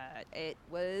 It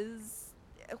was,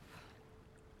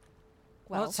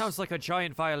 Well, it sounds like a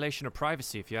giant violation of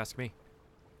privacy, if you ask me.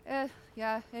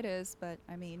 Yeah, it is, but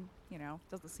I mean,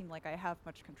 doesn't seem like I have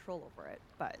much control over it,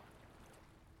 but...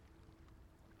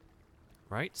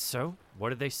 Right, so, what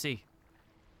did they see?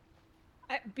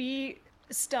 B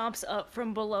stomps up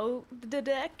from below the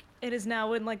deck and is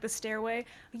now in, the stairway.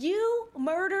 You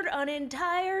murdered an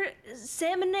entire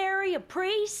seminary of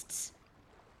priests?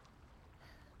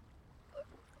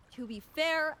 To be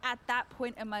fair, at that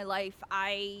point in my life,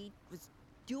 I was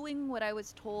doing what I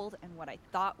was told and what I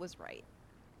thought was right.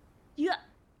 Who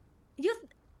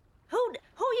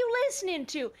you listening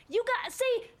to?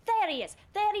 See, Thaddeus,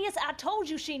 I told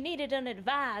you she needed an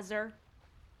advisor.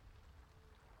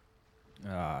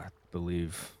 I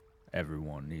believe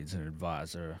everyone needs an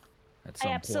advisor at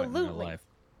some point in their Absolutely. life.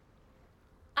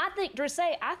 I think,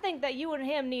 Dursey, that you and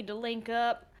him need to link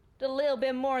up a little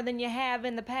bit more than you have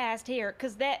in the past here,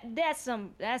 cause that's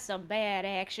some bad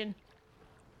action.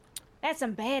 That's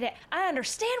some bad. I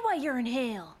understand why you're in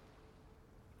hell.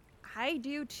 I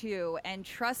do too, and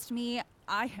trust me,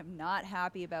 I am not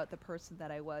happy about the person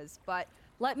that I was, but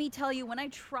let me tell you, when I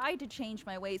tried to change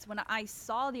my ways, when I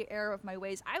saw the error of my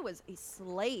ways, I was a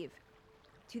slave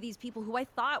to these people who I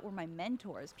thought were my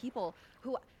mentors, people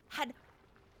who had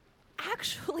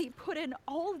actually put in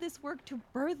all of this work to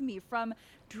birth me from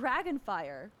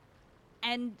Dragonfire.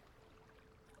 And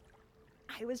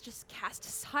I was just cast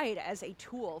aside as a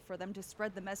tool for them to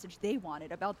spread the message they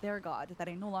wanted about their god that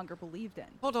I no longer believed in.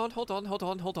 Hold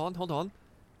on.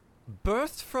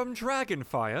 Birthed from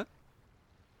Dragonfire?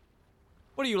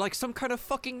 What are you, like some kind of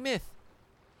fucking myth?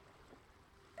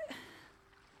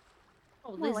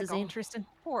 Oh, More this like is a interesting.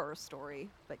 horror story,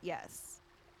 but yes.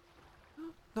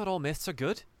 Not all myths are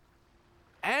good.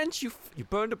 And you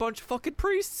burned a bunch of fucking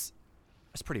priests.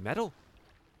 That's pretty metal.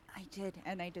 I did,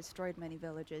 and I destroyed many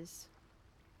villages.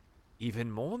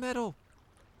 Even more metal.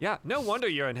 Yeah, no wonder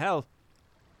you're in hell.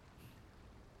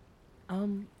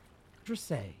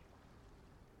 Dressay,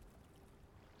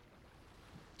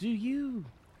 do you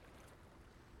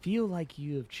feel like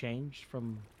you have changed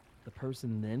from the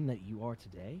person then that you are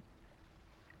today?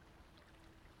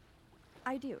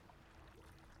 I do.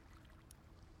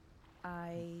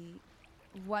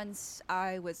 Once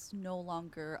I was no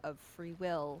longer of free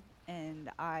will, and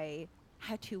I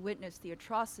had to witness the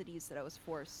atrocities that I was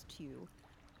forced to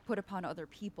put upon other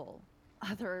people.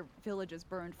 Other villages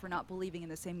burned for not believing in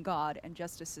the same god and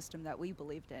justice system that we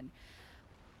believed in.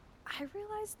 I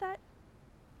realized that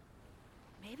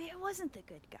maybe I wasn't the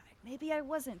good guy. Maybe I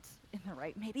wasn't in the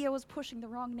right. Maybe I was pushing the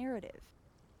wrong narrative.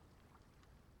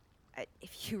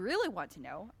 If you really want to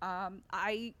know,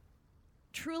 I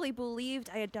truly believed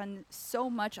I had done so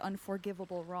much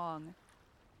unforgivable wrong.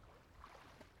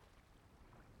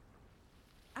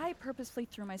 I purposefully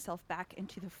threw myself back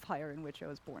into the fire in which I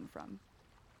was born from.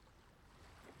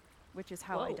 Which is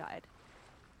how I Whoa. died.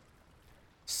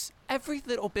 Every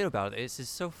little bit about this is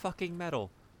so fucking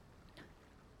metal.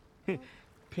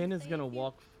 Pin is gonna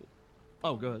walk.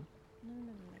 Oh, go ahead. No,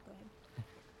 go ahead.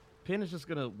 Pin is just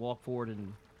gonna walk forward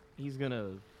and he's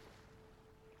gonna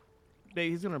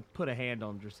put a hand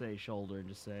on Dressay's shoulder and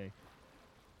just say,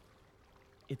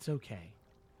 "It's okay.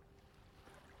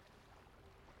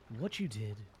 What you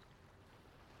did,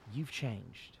 you've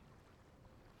changed.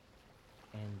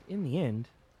 And in the end,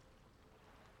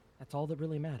 that's all that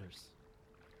really matters."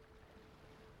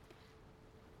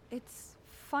 It's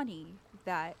funny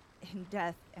that in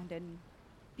death and in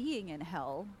being in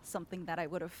hell, something that I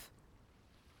would have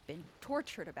been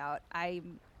tortured about,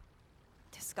 I'm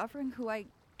discovering who I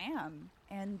am.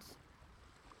 And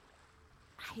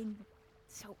I'm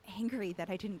so angry that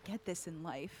I didn't get this in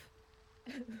life.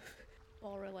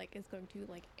 Balra like is going to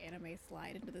like anime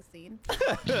slide into the scene.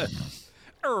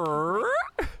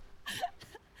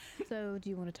 So, do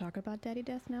you want to talk about Daddy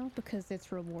Death now? Because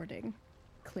it's rewarding,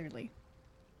 clearly.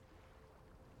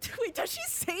 Wait, does she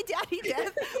say Daddy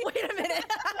Death? Wait a minute.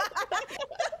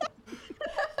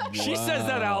 She says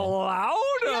that out loud?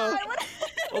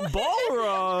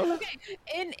 Balra!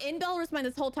 In Balra's mind,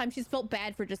 this whole time she's felt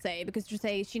bad for Dressay because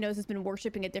Dressay, she knows, has been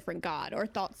worshipping a different god or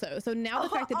thought so. So now the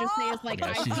fact that Dressay is like, Yeah,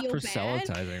 I she's feel bad.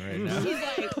 proselytizing right now. She's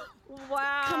like,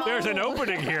 Wow. Come on. There's an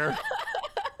opening here.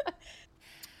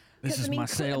 This 'Cause, is I mean, my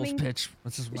sales I mean, pitch.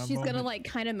 This is my she's gonna moment. like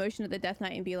kind of motion to the Death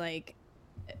Knight and be like,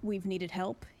 we've needed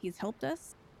help. He's helped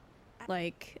us.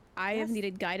 Like, I have Yes.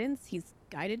 needed guidance. He's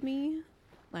guided me.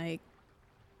 Like,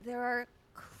 There are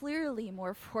clearly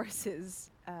more forces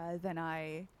than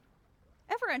I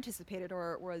ever anticipated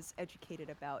or was educated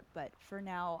about, but for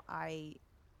now, I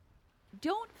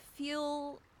don't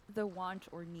feel the want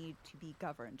or need to be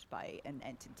governed by an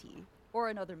entity or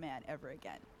another man ever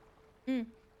again.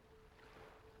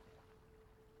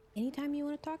 anytime you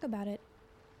want to talk about it,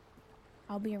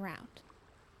 I'll be around.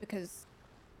 Because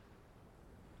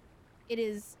it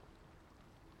is.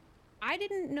 I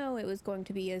didn't know it was going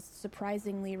to be as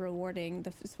surprisingly rewarding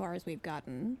as far as we've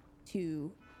gotten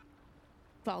to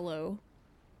follow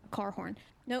a car horn.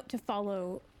 No, to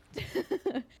follow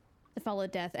to follow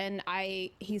death. And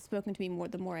he's spoken to me more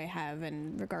the more I have,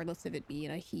 and regardless of it being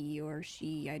a he or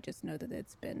she, I just know that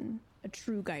it's been a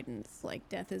true guidance. Like,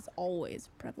 death is always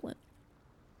prevalent.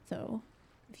 So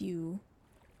if you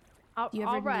you ever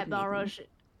All right, need Balra. anything.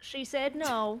 She said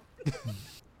no.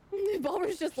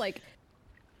 Balra's just like,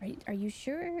 are you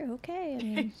sure? Okay. I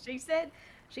mean, she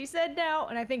said no,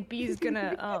 and I think Bee's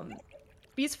gonna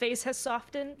Bee's face has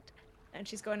softened, and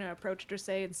she's going to approach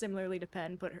Dressay and similarly to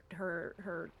Pen, put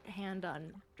her hand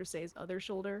on Dressay's other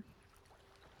shoulder,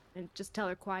 and just tell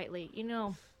her quietly, you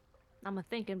know, I'm a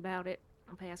thinking about it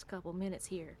the past couple minutes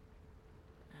here.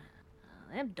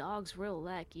 Them dogs real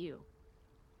like you,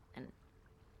 and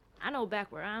I know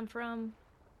back where I'm from,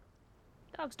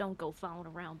 dogs don't go following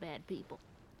around bad people.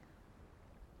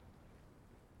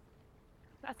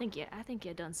 I think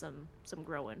you done some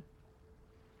growing,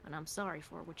 and I'm sorry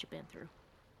for what you've been through.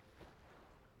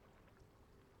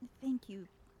 Thank you,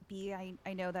 B.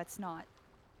 I know that's not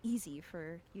easy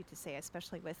for you to say,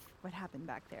 especially with what happened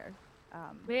back there.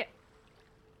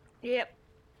 Yep.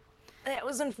 That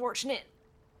was unfortunate.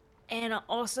 And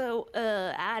also,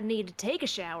 I need to take a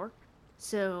shower.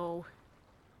 So,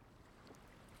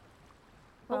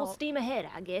 full Well- steam ahead,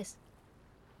 I guess.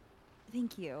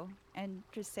 Thank you. And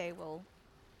just say we'll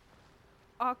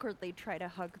awkwardly try to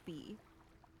hug B.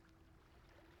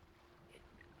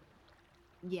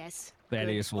 Yes.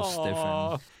 Thaddeus will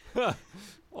stiffen.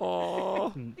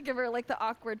 Oh, Give her like the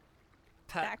awkward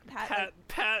back pat.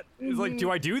 Pat is like,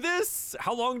 do I do this?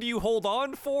 How long do you hold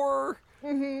on for?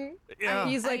 Mm-hmm. Yeah.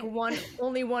 He's like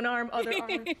only one arm, other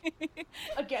arm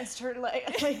against her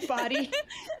like body.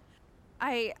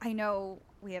 I know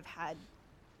we have had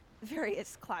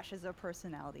various clashes of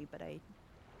personality, but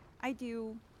I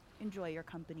do enjoy your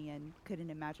company and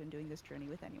couldn't imagine doing this journey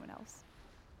with anyone else.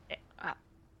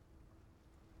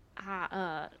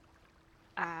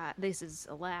 This is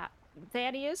a lot.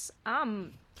 Thaddeus,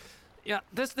 Yeah,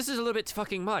 this is a little bit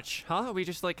fucking much, huh? Are we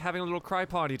just like having a little cry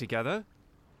party together?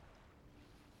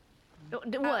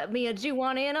 what, Mia, do you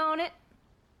want in on it?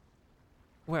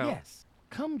 Well, Yes.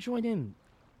 Come join in.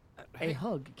 A hey,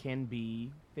 hug can be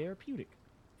therapeutic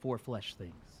for flesh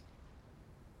things.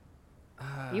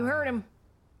 You heard him.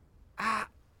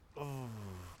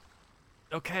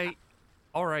 okay.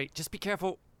 All right, just be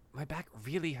careful. My back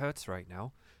really hurts right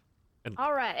now.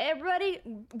 All right, everybody,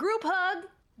 group hug.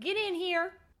 Get in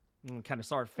here. And kind of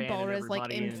start fanning Balra's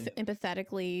like everybody in.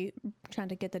 empathetically trying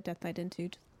to get the Death Knight into.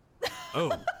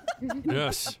 Oh,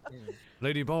 yes.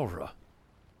 Lady Balra.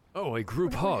 Oh, a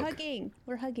group We're hug. hugging.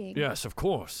 We're hugging. Yes, of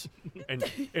course. And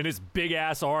in his big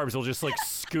ass arms, he'll just like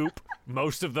scoop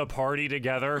most of the party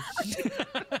together.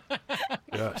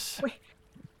 Yes.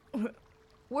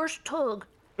 Where's Tug?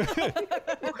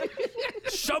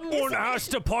 Someone has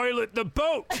to pilot the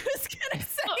boat.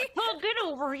 Tug, get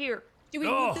over here. Do we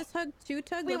Oh. move this hug to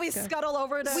Tug? We Let's go. scuttle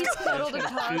over to We scuttled a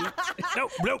Tug.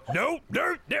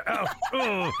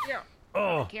 No.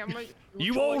 Oh,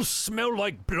 you all smell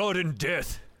like blood and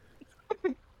death.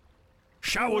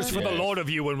 Showers for the Yes. lot of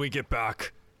you when we get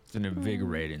back. It's an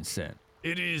invigorating scent.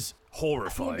 It is I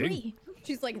horrifying. agree.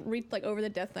 She's like reached like over the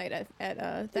Death Knight at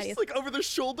Thaddeus. Just like over the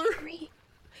shoulder. Agree.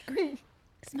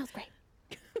 It smells great.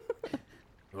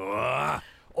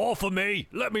 Off of me.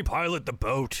 Let me pilot the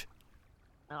boat.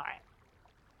 All right.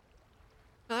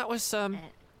 That was something.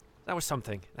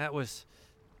 That was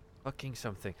fucking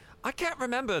something. I can't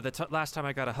remember the last time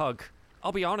I got a hug.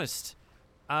 I'll be honest.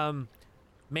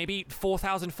 Maybe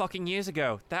 4,000 fucking years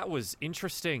ago. That was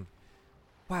interesting.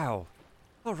 Wow.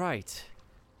 All right.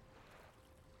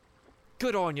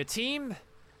 Good on your team.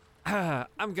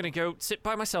 I'm gonna go sit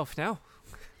by myself now.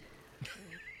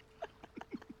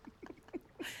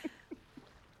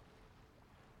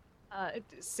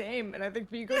 Same, and I think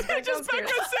B goes back Just back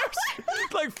downstairs.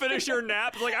 upstairs. Like finish your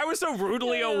nap. Like I was so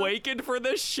rudely awakened for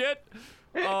this shit.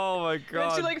 Oh my And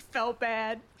god. she like felt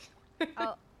bad.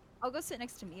 I'll go sit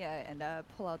next to Mia and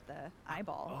pull out the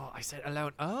eyeball. Oh, I said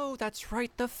alone. Oh, that's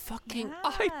right, the fucking Yeah.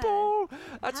 eyeball.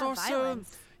 That's Yeah, awesome.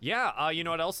 violence. Yeah, you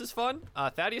know what else is fun?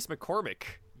 Thaddeus McCormick,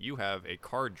 you have a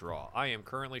card draw. I am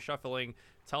currently shuffling.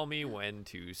 Tell me when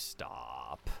to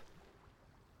stop.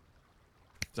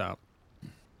 Stop.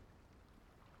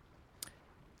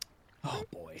 Oh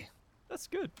boy. That's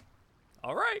good.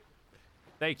 All right.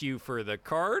 Thank you for the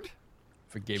card.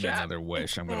 If it gave me another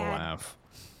wish, I'm gonna Bad. laugh.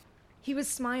 He was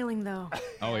smiling though.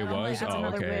 Oh, he was? That's Oh,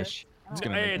 another okay. wish. It's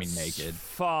gonna make me It's naked.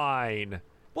 fine.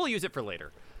 We'll use it for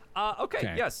later. Okay,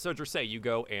 Okay. yes, so Dressay, you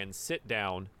go and sit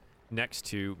down next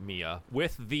to Mia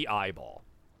with the eyeball.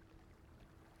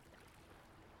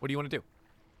 What do you want to do?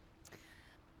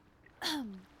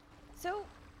 So,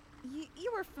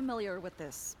 you were familiar with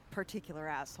this particular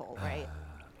asshole, right?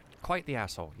 Quite the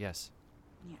asshole, yes.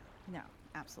 Yeah, no,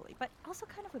 absolutely. But also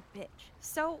kind of a bitch.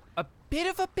 So, A bit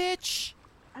of a bitch.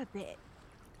 a bit.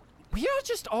 We are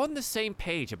just on the same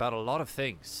page about a lot of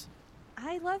things.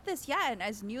 I love this, yeah, and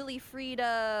as newly freed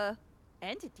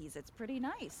entities, it's pretty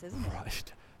nice, isn't it?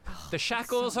 Right. The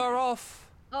shackles are off.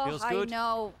 Oh, Feels I good.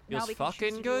 know. Now Feels we can choose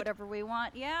fucking to good. do whatever we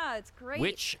want. Yeah, it's great.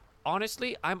 Which,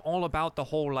 honestly, I'm all about the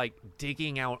whole, like,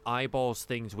 digging out eyeballs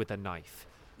things with a knife.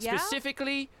 Yeah?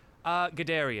 Specifically,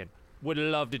 Gadarian. Would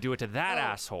love to do it to that Oh,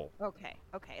 asshole. Okay.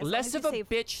 As long Less as you of a save-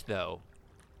 bitch, though.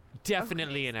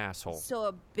 Definitely an asshole. So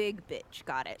a big bitch.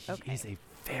 Got it. She Okay. is a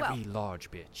very Well- large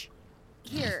bitch.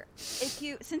 Here,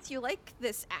 since you like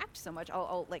this act so much,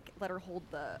 I'll like let her hold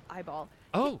the eyeball.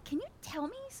 Oh. Can you tell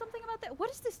me something about that? What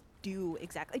does this do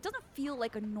exactly? It doesn't feel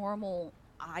like a normal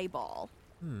eyeball.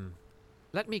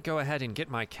 Let me go ahead and get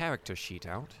my character sheet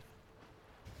out.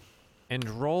 And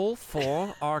roll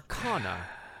for Arcana.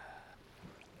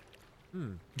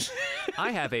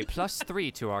 I have a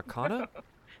 +3 to Arcana.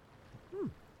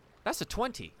 That's a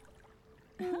 20.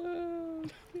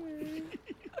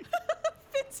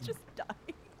 Fitz just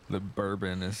died. The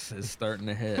bourbon is starting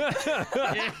to hit.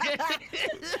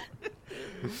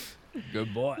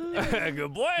 Good boy.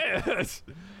 Good boy.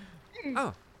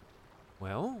 Oh.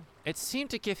 Well, it seemed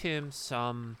to give him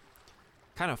some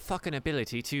kind of fucking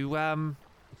ability to,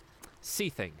 see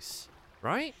things,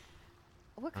 right?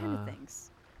 What kind of things?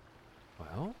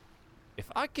 Well, if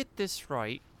I get this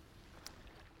right,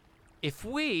 if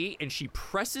we, and she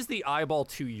presses the eyeball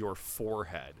to your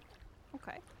forehead,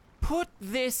 Okay. put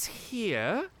this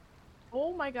here,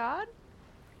 Oh my god.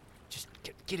 just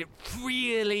get it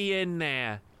really in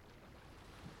there,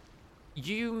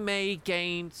 you may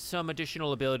gain some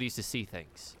additional abilities to see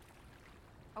things.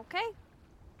 Okay.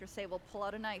 Dressay will pull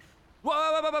out a knife.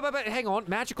 Whoa, hang on,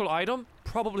 magical item?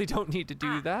 Probably don't need to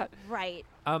do that. Right.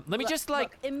 Let me just, like,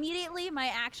 Look, immediately my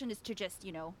action is to just,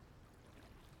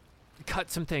 cut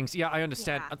some things. Yeah, I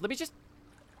understand. Yeah. Let me just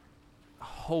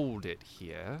hold it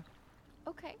here.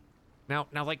 Okay. Now,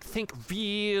 like, think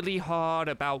really hard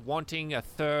about wanting a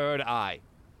third eye.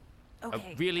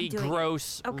 Okay. A really I'm doing it.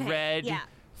 gross Okay, red yeah,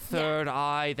 third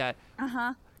eye that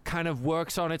Uh-huh. kind of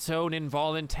works on its own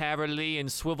involuntarily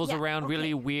and swivels Yeah, around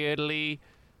really okay. weirdly.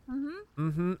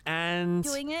 And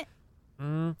Doing it.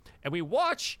 and we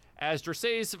watch as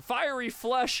Dressay's fiery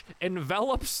flesh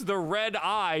envelops the red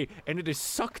eye and it is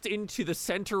sucked into the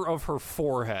center of her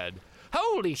forehead.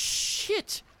 Holy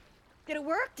shit! Did it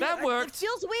work? That worked. It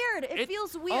feels weird. It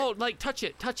feels weird. Oh, like touch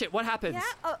it. What happens?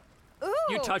 Yeah. Ooh.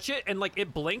 You touch it and like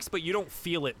it blinks, but you don't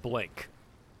feel it blink.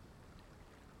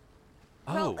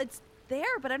 Well, it's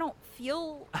there, but I don't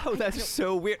feel. Oh, that's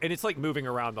so weird. And it's like moving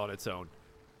around on its own.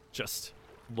 Just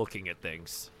looking at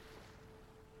things.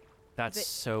 That's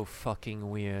so fucking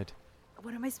weird.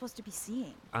 What am I supposed to be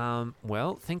seeing?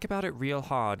 Well, think about it real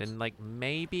hard and like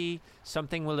maybe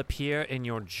something will appear in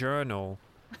your journal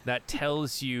that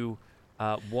tells you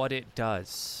what it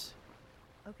does.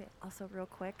 Okay, also real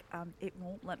quick, it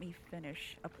won't let me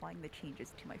finish applying the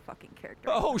changes to my fucking character.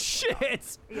 Oh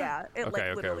shit! Yeah, it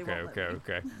like literally won't let me.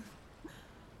 Okay.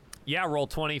 Yeah, roll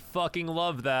 20. Fucking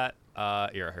love that.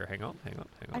 Here, hang on.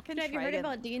 I can Have you try heard to-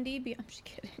 about D&D? I'm just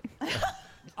kidding.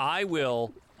 I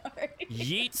will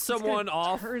yeet someone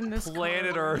off turn this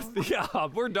planet car Earth. Yeah,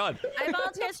 we're done. I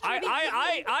volunteer to be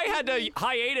I had to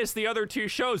hiatus the other 2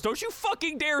 shows. Don't you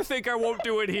fucking dare think I won't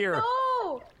do it here.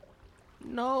 Oh!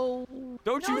 No.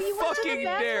 Don't No, you you went to the fucking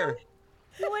bathroom? dare.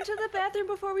 You went to the bathroom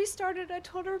before we started. I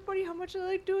told everybody how much I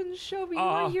like doing the show, but you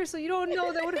Uh-huh. weren't here, so you don't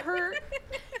know that would hurt.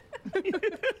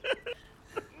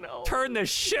 No. Turn this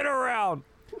shit around.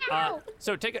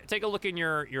 So take a look in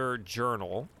your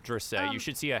journal, Dressay. You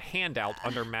should see a handout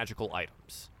under magical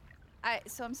items.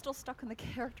 So I'm still stuck on the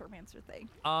character mancer thing.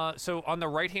 So on the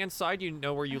right-hand side, you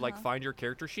know where you like find your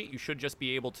character sheet. You should just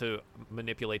be able to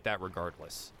manipulate that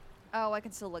regardless. Oh, I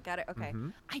can still look at it. Okay. Mm-hmm.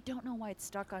 I don't know why it's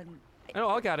stuck on. Oh,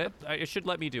 I got it. It should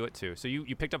let me do it too. So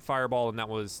you picked up Fireball, and that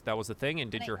was the thing, and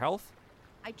did And I- your health?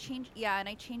 I changed. Yeah, and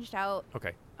I changed out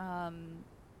Okay.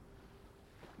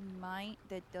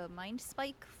 the mind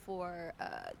spike for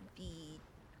the.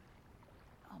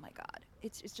 Oh my god!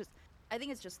 It's just. I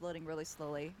think it's just loading really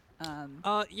slowly.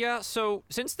 Yeah, so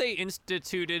since they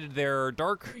instituted their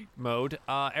dark mode,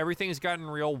 everything's gotten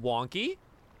real wonky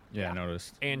Yeah, I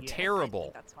noticed. and I terrible.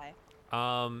 think that's why.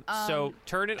 So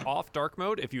turn it off dark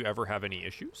mode if you ever have any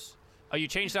issues. You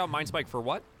changed out Mind Spike for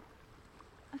what?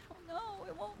 I don't know.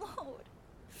 It won't load.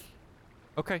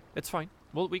 Okay, it's fine.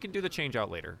 Well, we can do the change out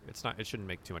later. It shouldn't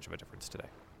make too much of a difference today.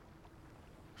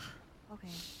 Okay.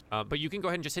 But you can go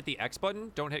ahead and just hit the X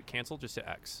button. Don't hit cancel, just hit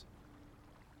X.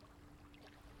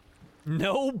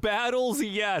 No battles,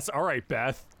 yes. All right,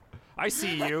 Beth. I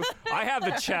see you. I have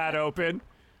the chat open.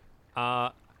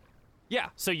 Yeah,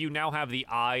 so you now have the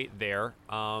eye there.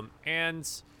 And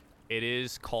it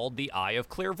is called the Eye of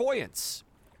Clairvoyance.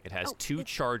 It has 2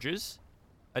 charges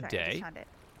a Sorry, I day. just found it.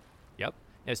 Yep.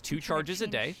 It has 2 charges a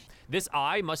day. This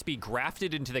eye must be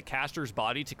grafted into the caster's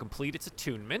body to complete its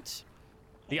attunement.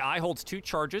 The eye holds 2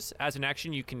 charges. As an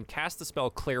action, you can cast the spell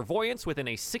Clairvoyance within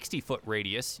a 60-foot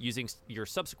radius using your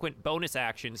subsequent bonus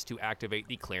actions to activate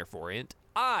the Clairvoyant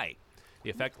Eye. The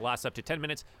effect lasts up to 10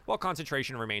 minutes while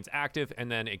concentration remains active,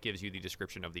 and then it gives you the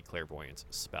description of the Clairvoyance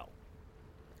spell.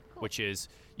 Which is,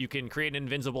 you can create an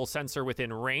invisible sensor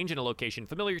within range in a location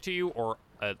familiar to you or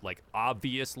a, like,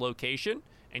 obvious location,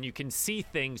 and you can see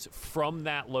things from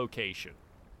that location.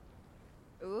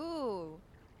 Ooh.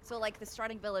 So like the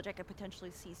starting village, I could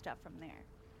potentially see stuff from there.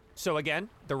 So again,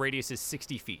 the radius is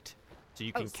 60 feet. So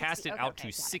you Oh, can 60, cast it okay, out okay, to got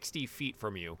it. 60 feet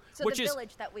from you, So which the is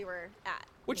village that we were at.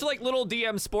 which, like, little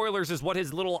DM spoilers is what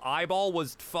his little eyeball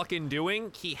was fucking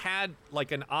doing. He had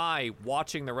like an eye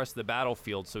watching the rest of the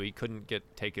battlefield, so he couldn't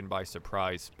get taken by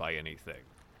surprise by anything.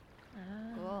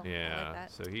 Cool. I like Yeah,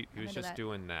 that. so he I'm was into just that.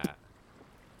 doing that.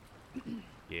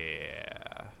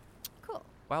 Yeah. Cool.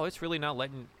 Wow, it's really not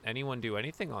letting anyone do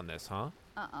anything on this, huh?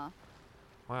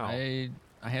 Wow. I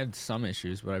had some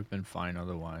issues, but I've been fine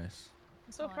otherwise.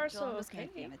 So Hold on, far, Joel, so I'm just gonna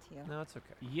okay. DM it to you. No, it's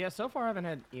okay. Yeah, so far I haven't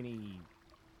had any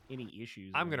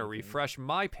issues. I'm or gonna anything. refresh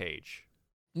my page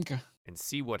Okay. and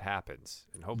see what happens,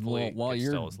 and hopefully while get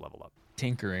you're- Stella's level up.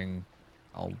 Tinkering,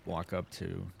 I'll walk up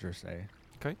to Jersey.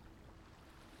 Okay.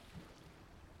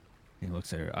 He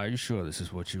looks at her. Are you sure this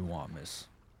is what you want, miss?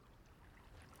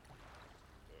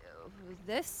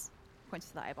 This points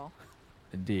to the eyeball.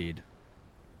 Indeed.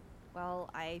 Well,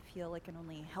 I feel it can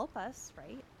only help us,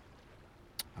 right?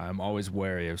 I'm always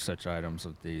wary of such items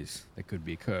as these. They could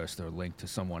be cursed or linked to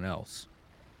someone else.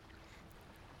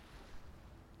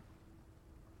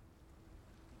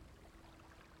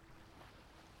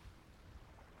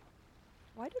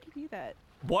 Why did he do that?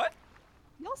 What?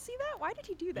 Y'all see that? Why did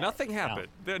he do that? Nothing happened.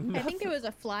 I think there was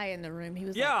a fly in the room. He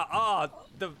was Yeah,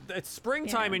 like, it's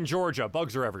springtime Yeah. in Georgia.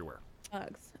 Bugs are everywhere.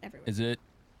 bugs everywhere.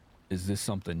 Is this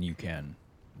something you can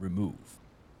remove?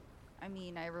 I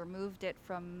mean, I removed it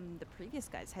from the previous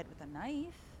guy's head with a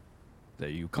knife. Are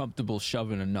you comfortable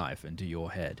shoving a knife into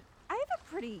your head? I have a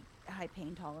pretty high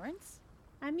pain tolerance.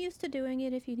 I'm used to doing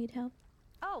it if you need help.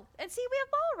 Oh, and see, we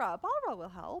have Balra. Balra will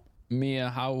help.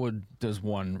 Mia, does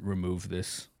one remove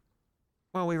this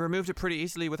Well, we removed it pretty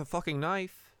easily with a fucking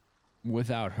knife.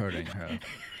 without hurting her?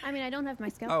 I mean, I don't have my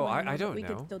scalpel. Oh, I anymore, but don't we know.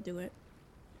 could still do it.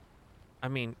 I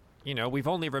mean, you know, we've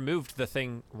only removed the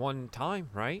thing one time,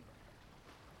 right?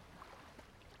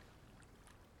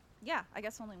 Yeah, I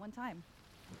guess only one time.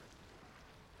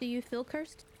 Do you feel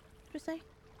cursed, just say?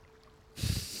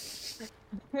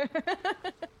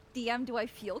 DM, do I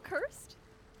feel cursed?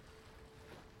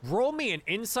 Roll me an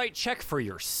insight check for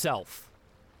yourself.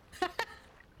 How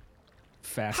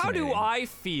Fascinating. do I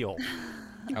feel?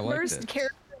 I like First this.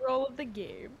 character roll of the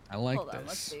game. I like Hold on, let's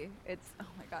this. see. It's, oh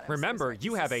my god. I'm so Remember, sorry.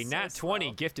 you This have a is nat so 20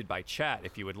 slow. gifted by chat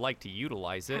if you would like to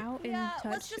utilize it. How in Yeah,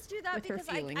 touch let's just do that with her because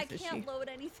feelings I is can't she? load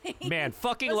anything. Man,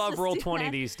 fucking Let's love just roll do 20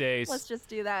 that. these days. Let's just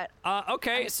do that.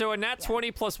 Okay, so a nat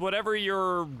 20 plus whatever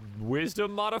your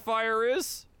wisdom modifier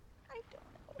is. I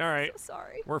don't know. All right, I'm so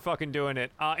sorry. we're fucking doing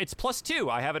it. It's +2.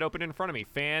 I have it open in front of me.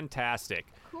 Fantastic.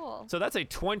 Cool. So that's a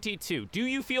 22. Do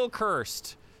you feel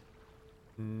cursed?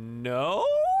 No?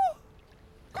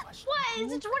 What?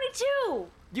 It's a 22!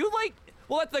 You like,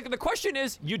 well, the question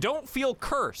is, you don't feel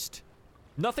cursed.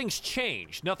 Nothing's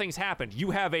changed. Nothing's happened.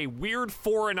 You have a weird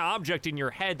foreign object in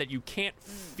your head that you can't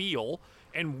feel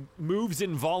and moves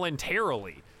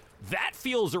involuntarily. That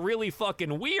feels really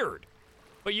fucking weird.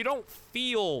 But you don't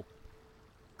feel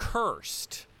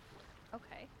cursed.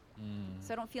 Okay.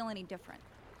 So I don't feel any different.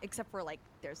 Except for, like,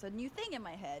 there's a new thing in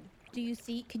my head. Do you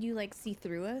see? Can you like see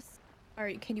through us?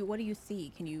 Or can you? What do you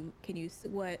see? Can you?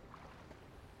 What?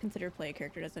 Consider play a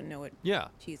character doesn't know what Yeah.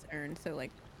 she's earned. So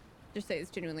like, just say it's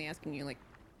genuinely asking you like,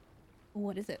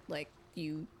 what is it like?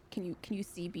 Can you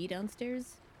see B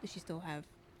downstairs? Does she still have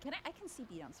I can see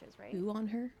B downstairs, right? goo on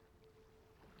her?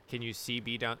 Can you see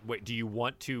B down? Wait, do you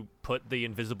want to put the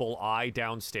invisible eye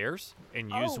downstairs and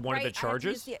use one of the right, I have to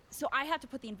use charges? so I have to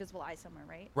put the invisible eye somewhere,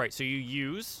 right? Right, so you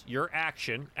use your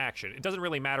action. It doesn't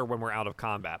really matter when we're out of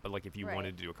combat, but like if you Right.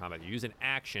 wanted to do a combat, you use an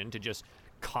action to just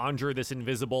conjure this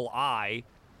invisible eye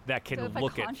that can So if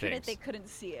look I at conjured things. it, they couldn't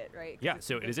see it, right? 'Cause Yeah, it's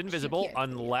so it is invisible. invisible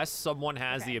can't see it. unless someone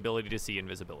has Okay. the ability to see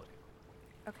invisibility.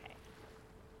 Okay.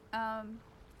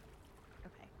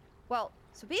 Okay. Well,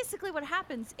 so basically what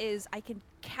happens is I can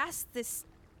cast this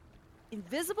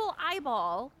invisible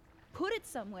eyeball, put it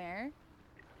somewhere,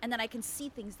 and then I can see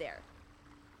things there.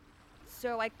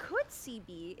 So I could see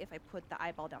B if I put the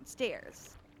eyeball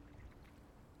downstairs.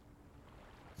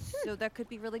 So that could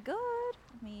be really good.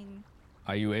 I mean,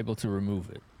 Are you able to remove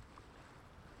it?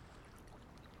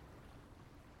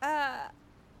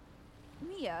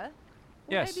 Mia,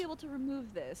 would Yes. I be able to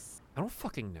remove this? I don't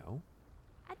fucking know.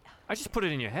 I, I just put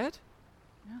it in your head.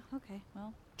 oh, okay,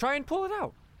 well. Try and pull it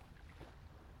out.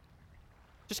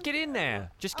 Just get in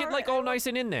there. Just get Alright, like all nice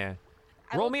and in there.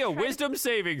 I Roll will me a try to- wisdom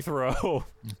saving throw.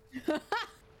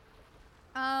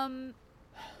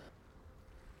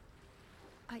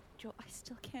 I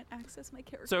still can't access my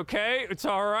character. It's okay. It's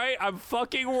all right. I'm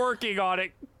fucking working on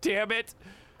it. Damn it.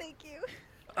 Thank you.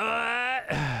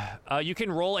 You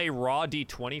can roll a raw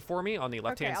d20 for me on the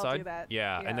left-hand I'll side. do that.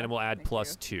 Yeah, and Yeah, then we'll add thank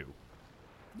 +2.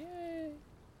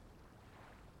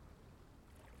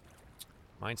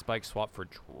 Mind Spike swap for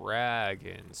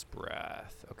Dragon's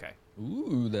Breath. Okay.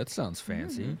 Ooh, that sounds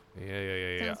fancy.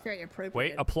 Yeah. Sounds very appropriate.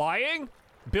 Wait, applying?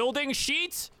 Building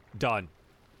sheets? Done.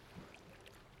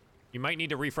 You might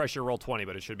need to refresh your roll 20,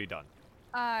 but it should be done.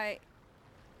 But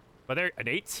there, an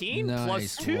 18 plus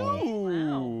Nice 2.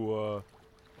 Wow.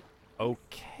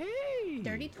 Okay.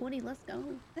 Dirty 20, let's go.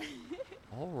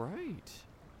 All right.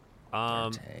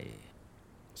 Darte.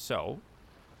 So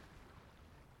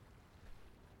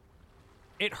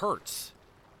it hurts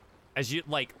as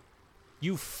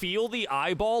you feel the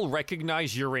eyeball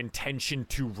recognize your intention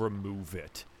to remove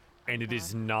it, and it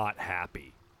is not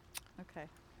happy. Okay.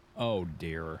 Oh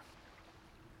dear.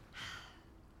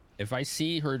 If I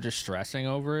see her distressing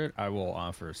over it, I will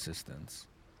offer assistance.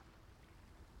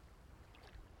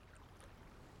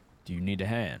 Do you need a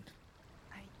hand?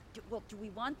 Well, do we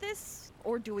want this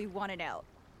or do we want it out?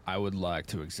 I would like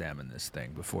to examine this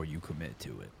thing before you commit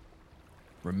to it.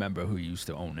 Remember who used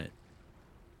to own it.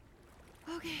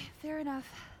 Okay, fair enough.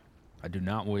 I do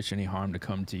not wish any harm to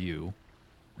come to you,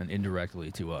 and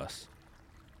indirectly to us.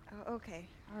 Oh, okay,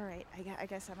 all right. I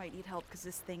guess I might need help because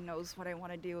this thing knows what I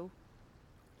want to do.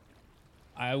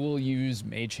 I will use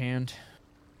Mage Hand.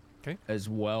 Okay. As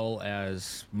well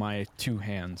as my 2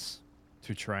 hands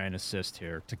to try and assist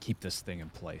here to keep this thing in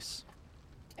place.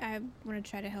 I want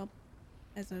to try to help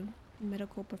as a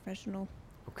medical professional.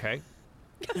 Okay.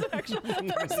 As an actual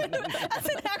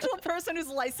person who's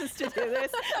licensed to do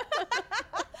this.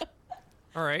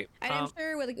 All right. And I'm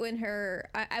sure when her,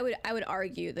 I would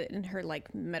argue that in her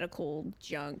like medical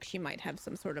junk, she might have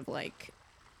some sort of like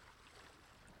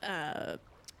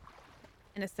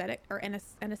anesthetic or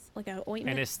like a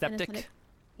ointment. Anesthetic?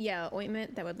 Yeah,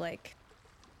 ointment that would like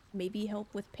maybe help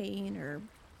with pain or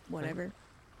whatever.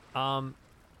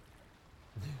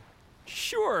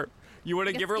 Sure. You want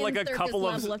to give her like a couple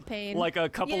of pain. like a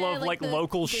couple of like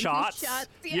local shots?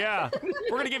 Yeah.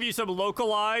 We're gonna give you some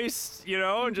localized,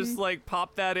 and just like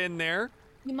pop that in there.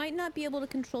 You might not be able to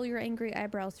control your angry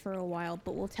eyebrows for a while,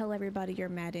 but we'll tell everybody you're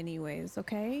mad anyways,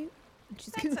 okay?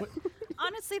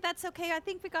 Honestly, that's okay. I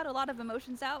think we got a lot of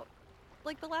emotions out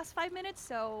like the last 5 minutes,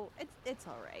 so it's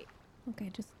all right.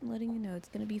 Okay, just letting you know it's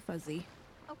gonna be fuzzy.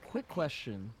 Okay. Quick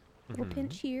question. Little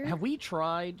pinch here. Have we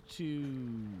tried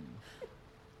to...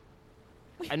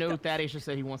 I know Thaddeus just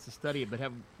said he wants to study it, but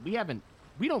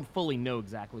we don't fully know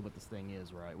exactly what this thing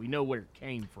is, right? We know where it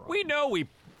came from. We know we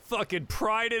fucking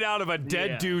pried it out of a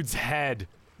dead dude's head.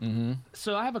 Mm-hmm.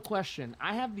 So I have a question.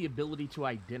 I have the ability to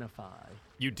identify.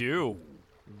 You do.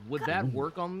 Would that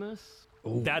work on this?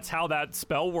 That's how that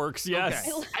spell works,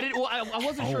 yes. Okay. I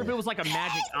wasn't sure if it was like a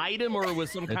magic item or it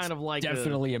was some kind of like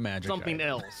definitely a magic something item.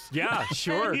 else. Yeah,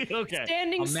 sure. Okay.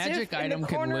 Standing A magic stiff item in the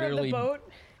can corner literally- of the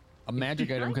boat. A magic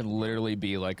item can literally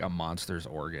be like a monster's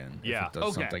organ. Yeah. If it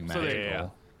does Okay, something so magical.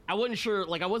 there- I wasn't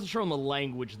sure on the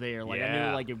language there. Like I Yeah.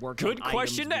 knew like it worked. Good on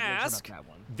question items, to but it wasn't ask. about that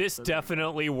one. This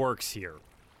definitely works here.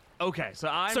 Okay, so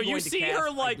I'm So you going to see cast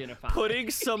her like identify. putting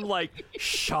some like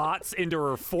shots into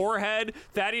her forehead.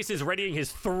 Thaddeus is readying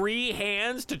his 3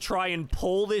 hands to try and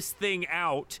pull this thing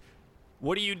out.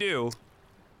 What do you do?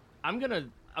 I'm gonna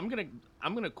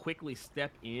quickly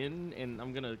step in and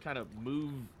I'm gonna kind of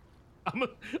move. I'm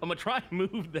gonna try and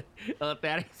move the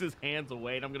Thaddeus's hands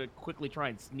away, and I'm gonna quickly try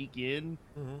and sneak in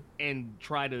and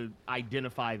try to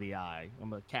identify the eye.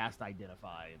 I'm gonna cast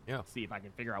identify and see if I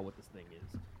can figure out what this thing is.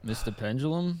 Mr.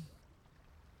 Pendulum,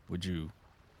 would you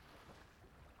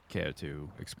care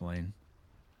to explain?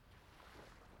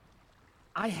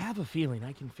 I have a feeling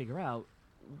I can figure out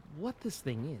what this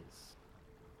thing is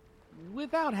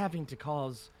without having to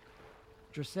cause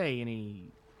Dressay any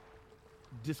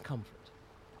discomfort.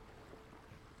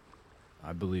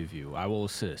 I believe you. I will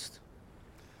assist.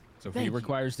 So if Thank he you.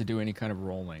 requires to do any kind of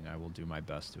rolling, I will do my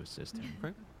best to assist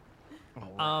him.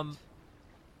 All right.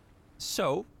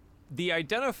 So, the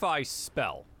identify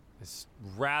spell is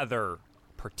rather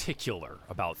particular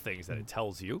about things that it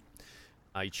tells you.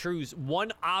 You choose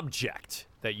one object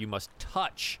that you must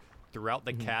touch throughout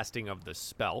the casting of the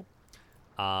spell.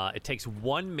 It takes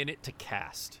 1 minute to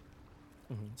cast.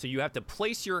 So you have to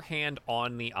place your hand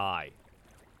on the eye.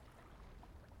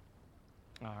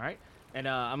 All right,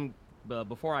 and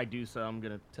before I do so, I'm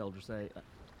gonna tell Dressay,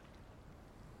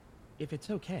 if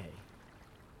it's okay,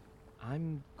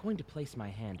 I'm going to place my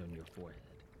hand on your forehead.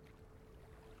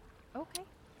 Okay.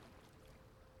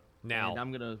 Now, And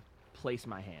I'm gonna place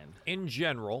my hand. in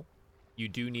general, you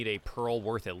do need a pearl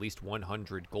worth at least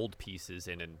 100 gold pieces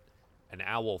and an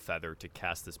owl feather to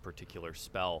cast this particular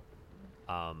spell.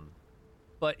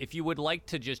 But if you would like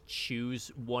to just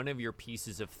choose one of your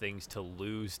pieces of things to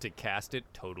lose to cast it,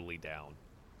 totally down.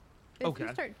 If Okay.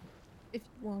 you start,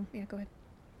 go ahead.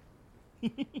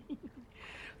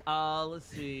 Let's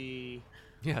see.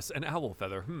 Yes, an owl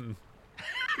feather.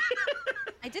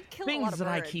 I did kill a Things lot of that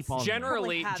I birds. keep on me.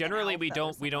 Generally, have an generally owl we feather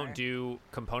don't somewhere. do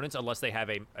components unless they have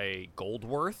a gold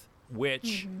worth,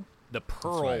 which the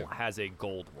pearl right. has a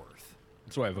gold worth.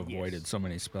 That's why I've avoided Yes. so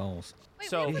many spells. Wait,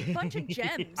 So- we have a bunch of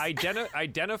gems.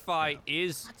 Identify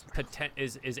is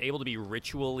able to be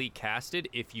ritually casted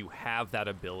if you have that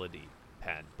ability,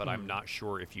 Pen, but I'm not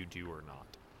sure if you do or not.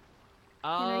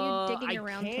 are you digging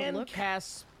around I to can look?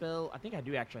 cast spell. I think I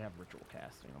do actually have ritual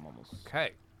casting. I'm almost.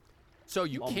 Okay. So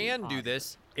you Almost can do positive.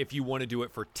 this if you want to do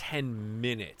it for 10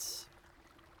 minutes.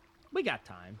 We got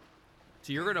time.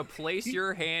 So you're going to place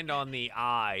your hand on the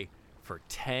eye for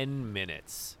 10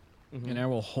 minutes. And I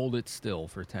will hold it still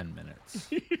for 10 minutes.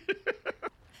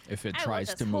 If it I will tries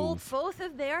just to hold move. both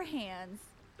of their hands.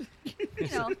 You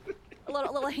know, a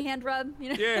little hand rub.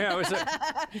 You know.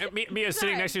 Yeah, Mia's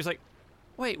sitting Sorry. next to you. She's like,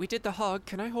 wait, we did the hug.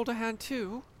 Can I hold a hand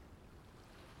too?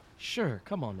 Sure,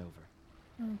 come on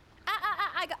over.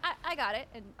 I got it,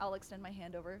 and I'll extend my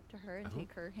hand over to her and Oh.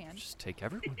 take her hand. Just take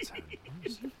everyone's hand.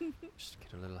 Just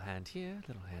get a little hand here, a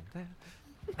little hand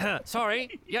there.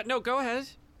 Sorry. Yeah, no, go ahead.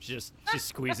 She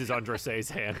squeezes Andrese's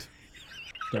hand.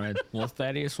 All right. Well,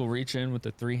 Thaddeus will reach in with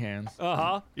the 3 hands.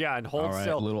 Uh-huh. Yeah, and hold All right,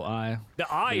 still. little eye. The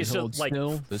eye Please is hold just like,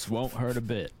 still. This won't hurt a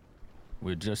bit.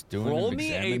 We're just doing roll an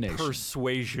me a examination.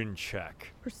 persuasion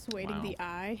check. Persuading Wow. the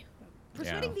eye.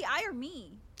 Persuading the eye or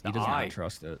me? He The does eye. not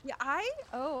trust it. The eye?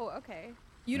 Oh, okay.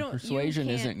 You don't. Persuasion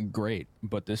you can't- isn't great,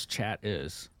 but this chat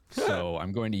is. So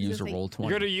I'm going to use a like- roll 20.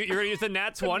 You're gonna use the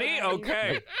nat 20? Yeah,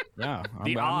 Okay. Yeah,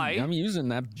 The eye. I'm using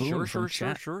that boon from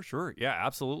chat. Sure. Yeah,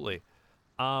 absolutely.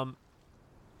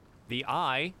 The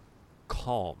eye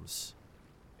calms.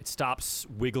 It stops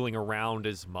wiggling around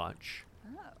as much.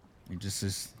 He just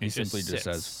is, he It just simply just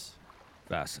says, sits.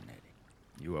 fascinating.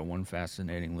 You are one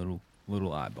fascinating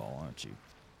little eyeball, aren't you?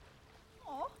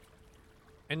 Aw.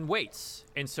 And waits.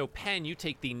 And so, Pen, you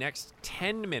take the next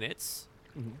 10 minutes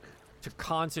to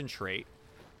concentrate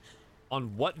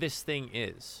on what this thing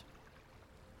is.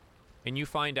 And you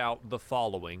find out the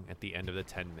following at the end of the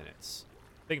 10 minutes.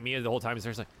 I think Mia the whole time is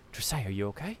there, like, Trisay, are you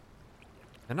okay?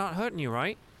 They're not hurting you,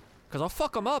 right? Because I'll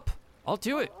fuck them up. I'll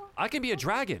do it. I can be a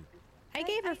dragon. I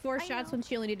gave her 4 I shots know. when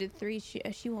she only needed 3.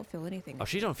 She won't feel anything. Oh,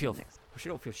 she don't feel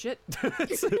shit. I'm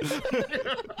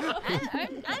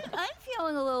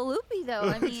feeling a little loopy though.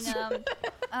 I mean,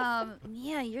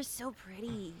 yeah, you're so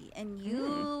pretty, and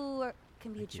you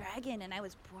can be a dragon, and I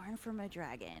was born from a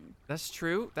dragon. That's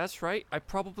true. That's right. I'm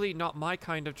probably not my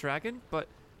kind of dragon, but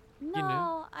No,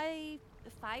 know.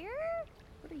 fire.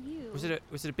 What are you? was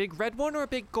it a big red one or a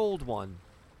big gold one?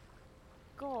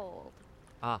 Gold.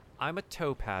 Ah, I'm a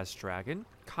topaz dragon,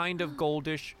 kind of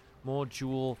goldish, more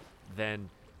jewel than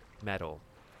metal.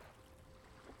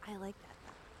 I like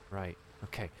that. Right.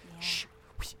 Okay. Yeah. Shh.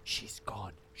 She's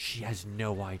gone. She has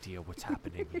no idea what's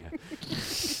happening here.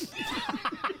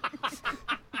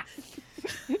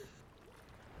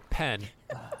 Pen.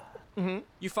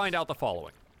 You find out the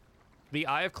following. The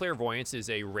Eye of Clairvoyance is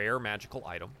a rare magical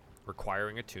item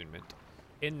requiring attunement,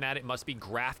 in that it must be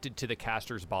grafted to the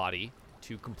caster's body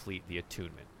to complete the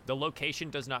attunement. The location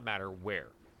does not matter where.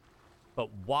 But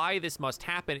why this must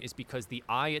happen is because the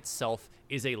eye itself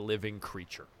is a living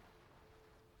creature.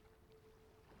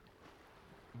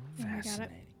 Oh my God,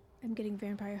 Fascinating. I'm getting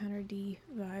Vampire Hunter D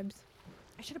vibes.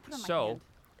 I should have put on my So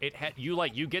hand. it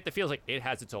you get the feels like it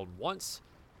has its own wants,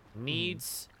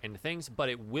 needs, and things, but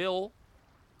it will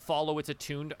follow its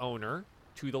attuned owner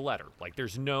to the letter. Like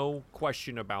there's no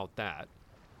question about that.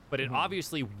 But it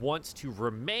obviously wants to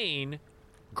remain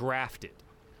grafted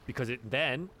because it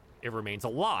remains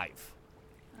alive.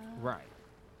 Right.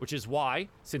 Which is why,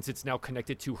 since it's now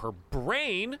connected to her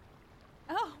brain,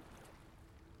 Oh,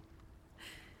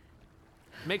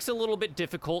 makes it a little bit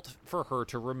difficult for her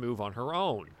to remove on her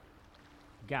own.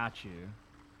 Got you.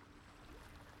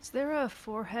 Is there a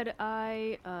forehead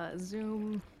eye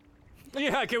zoom?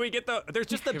 Yeah, can we get there's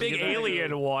just the Can we big get that?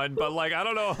 alien one, but like, I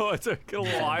don't know, it's a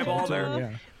little eyeball there.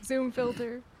 Yeah. Zoom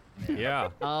filter. Yeah.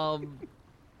 Um,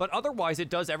 But otherwise, it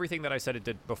does everything that I said it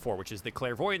did before, which is the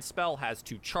clairvoyance spell has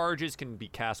 2 charges, can be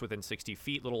cast within 60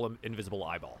 feet, little invisible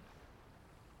eyeball.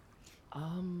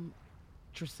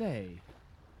 Trisay,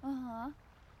 uh-huh.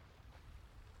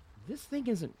 this thing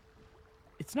isn't.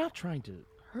 It's not trying to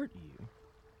hurt you.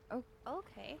 Oh,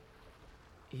 okay.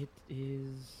 It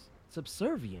is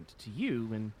subservient to you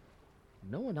and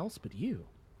no one else but you.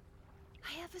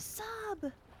 I have a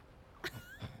sub.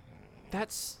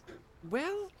 That's,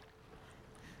 well...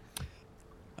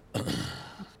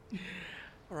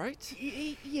 All right.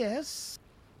 Yes.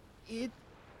 It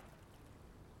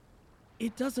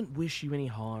doesn't wish you any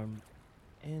harm,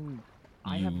 And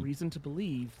I have You- reason to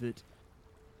believe that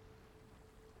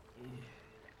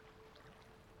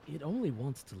it only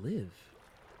wants to live.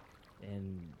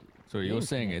 And So you're things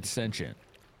saying want it's to- sentient?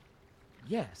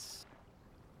 Yes.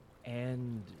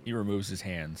 And He removes his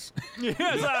hands. Yes.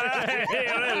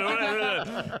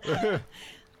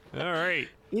 All right.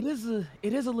 it is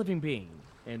a living being,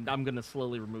 and I'm gonna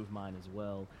slowly remove mine as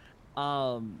well.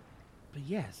 But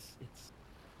yes,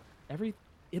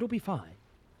 it'll be fine.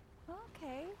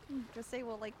 Okay. Just say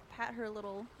we'll like pat her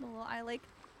little eye, like,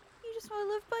 you just want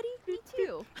to live, buddy? Me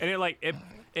too.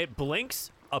 And it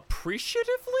blinks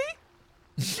appreciatively.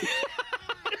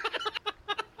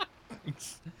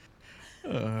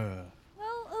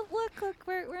 Well, look,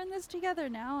 we're in this together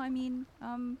now. I mean,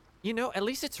 You know, at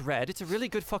least it's red. It's a really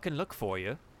good fucking look for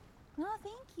you. oh,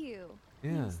 thank you.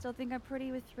 Yeah. You still think I'm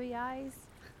pretty with 3 eyes?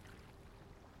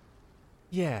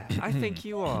 Yeah, I think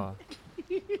you are.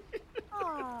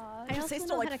 Aww. I also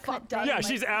know how to cut down Yeah, my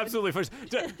she's food. absolutely first.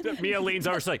 Mia leans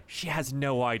over. She's like, she has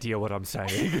no idea what I'm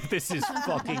saying. This is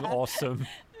fucking awesome.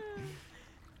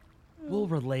 We'll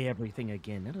relay everything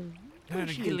again. No,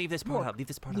 you can leave this part out. Leave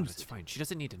this part out. It's lucid. fine. She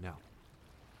doesn't need to know.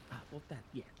 Well, that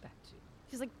too.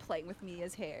 She's like playing with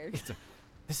Mia's hair.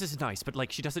 This is nice, but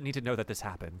like, she doesn't need to know that this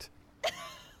happened.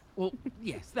 Well,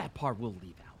 yes, that part we'll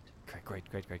leave out. Great.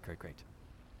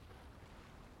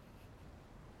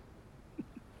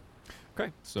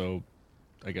 Okay. So,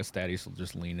 I guess Thaddeus will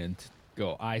just lean in,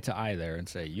 go eye to eye there, and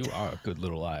say, "You are a good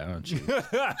little eye, aren't you?" Oh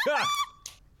my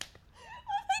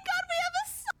god, we have a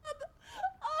sub!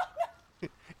 Oh,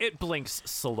 It blinks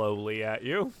slowly at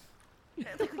you. no.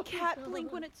 Like a cat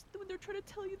blink when they're trying to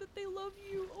tell you that they love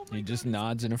you. Oh my He god. just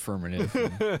nods in affirmative,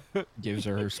 and gives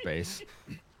her space.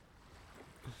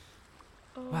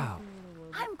 Wow.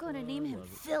 I'm gonna name him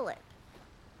Philip.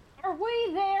 Are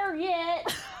we there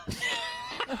yet?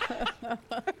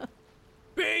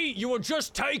 B, you were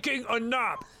just taking a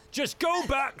nap. Just go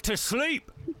back to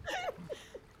sleep.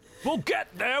 We'll get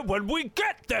there when we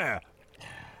get there.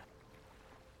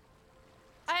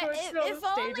 If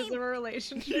only of a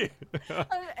relationship.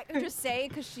 I'm just saying,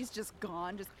 because she's just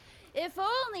gone. Just if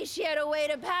only she had a way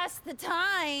to pass the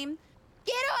time.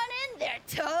 Get on in there,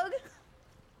 Tug.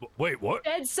 Wait, what?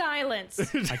 Dead silence.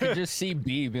 I could just see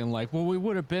B being like, "Well, we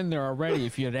would have been there already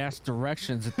if you had asked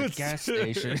directions at the gas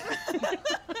station."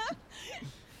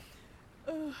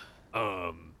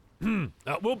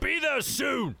 We'll be there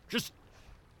soon. Just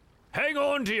hang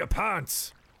on to your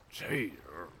pants. Gee.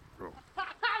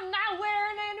 I'm not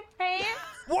wearing any pants.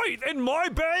 Wait, in my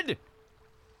bed?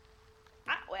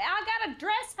 I got a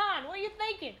dress on. What are you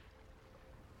thinking?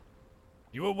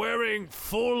 You were wearing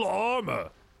full armor.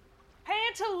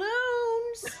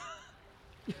 Pantaloons.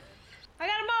 I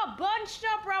got them all bunched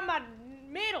up around my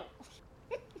middle.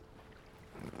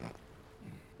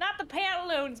 Not the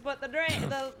pantaloons, but the dress,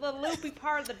 the loopy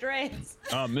part of the dress.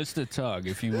 Mr. Tug,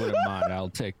 if you wouldn't mind, I'll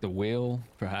take the wheel.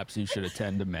 Perhaps you should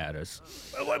attend to matters.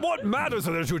 What matters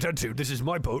are there to attend to? This is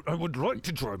my boat. I would like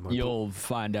to drive my boat. You'll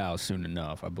find out soon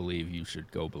enough. I believe you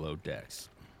should go below decks.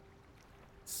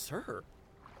 Sir.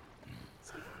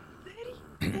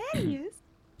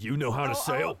 You know how to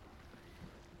sail?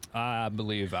 I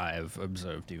believe I have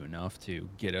observed you enough to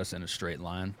get us in a straight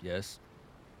line, yes?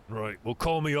 Right. Well,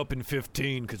 call me up in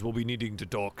 15, because we'll be needing to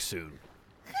dock soon.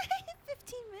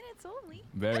 15 minutes only.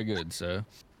 Very good, sir.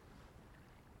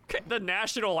 Okay, the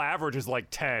national average is like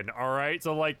 10, all right?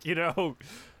 So, like, you know,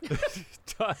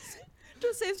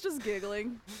 Just say's just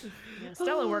giggling. Yeah,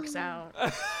 Stella works out.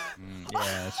 Yeah,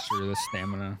 that's true. The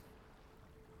stamina.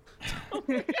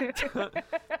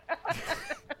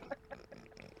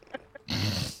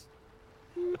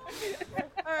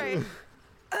 All right.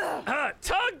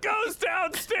 Tug goes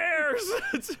downstairs.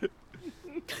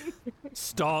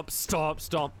 Stomp, stomp,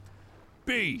 stomp.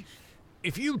 B,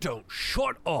 if you don't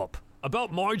shut up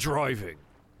about my driving,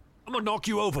 I'm gonna knock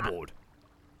you overboard.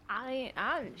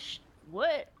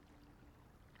 What?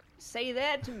 Say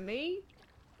that to me?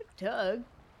 Tug?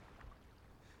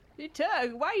 Hey,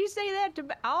 Tug, why you say that to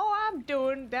me? All I'm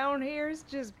doing down here is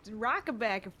just rocking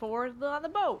back and forth on the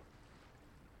boat.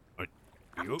 Are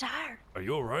I'm you, tired. are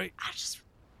you all right?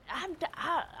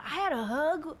 I had a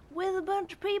hug with a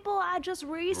bunch of people I just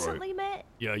recently met.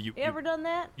 Yeah, You ever done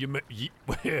that?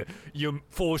 you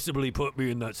forcibly put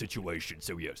me in that situation,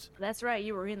 so yes, That's right,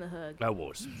 you were in the hug. that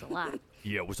was. It's a lot.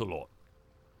 Yeah, it was a lot.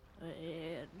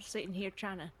 Sitting here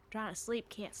trying to sleep,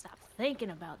 can't stop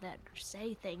thinking about that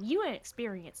Say thing. You ain't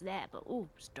experienced that, but ooh,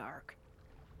 it's dark.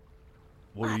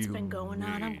 What do Lots you been going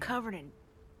on. I'm mean? covered in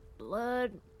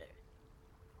blood.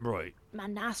 Right. My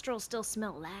nostrils still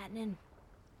smell lightning.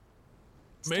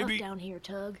 It's Maybe- tough down here,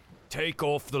 Tug. Take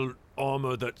off the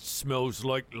armor that smells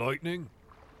like lightning?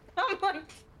 I'm like,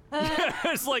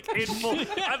 It's like in full.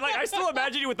 I still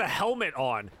imagine you with the helmet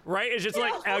on, right? It's just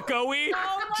like echoey,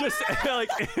 just like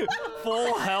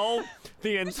full hell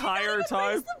the entire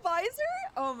time. The visor?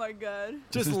 Oh my god.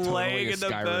 Just This is laying totally in the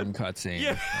a Skyrim bed. cutscene.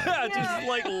 Yeah, just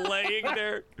like laying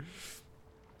there.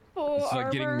 full It's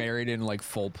like getting armor. married in like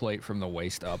full plate from the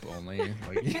waist up only.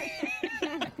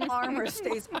 Like, Armor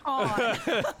stays on.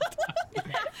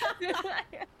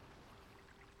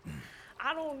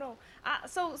 I don't know.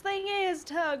 So the thing is,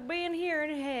 Tug, being here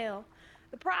in hell,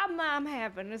 the problem I'm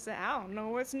having is that I don't know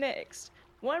what's next.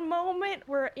 One moment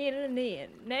we're in an inn.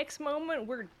 Next moment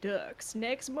we're ducks.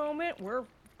 Next moment we're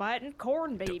fighting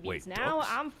corn babies. wait, Now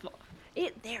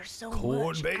ducks? there's so Corn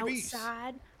much babies?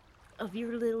 outside of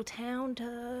your little town,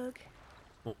 Tug.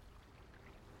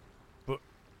 But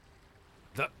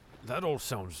that all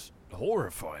sounds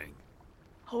horrifying.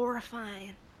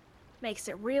 Horrifying. Makes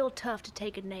it real tough to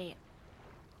take a nap.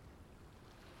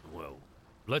 Well,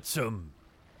 let's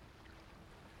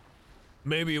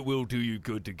maybe it will do you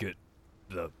good to get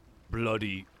the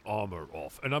bloody armor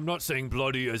off. And I'm not saying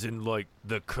bloody as in like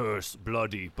the curse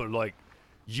bloody, but like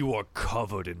you are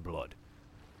covered in blood.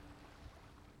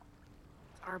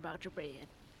 Sorry about your bed.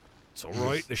 It's all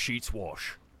right. The sheets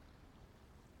wash.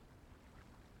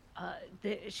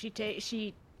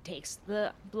 She takes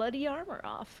the bloody armor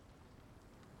off.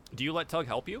 Do you let Tug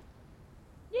help you?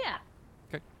 Yeah.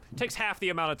 Okay. It takes half the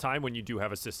amount of time when you do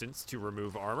have assistance to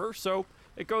remove armor, so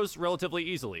it goes relatively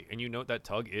easily. And you note that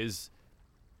Tug is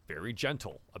very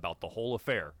gentle about the whole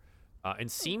affair,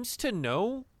 and seems to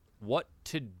know what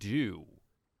to do.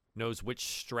 Knows which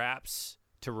straps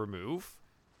to remove,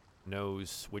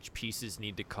 knows which pieces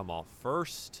need to come off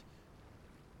first.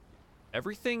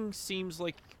 Everything seems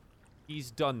like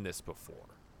he's done this before.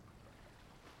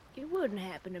 You wouldn't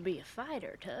happen to be a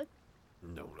fighter, Tug.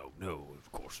 No,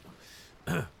 of course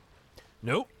not.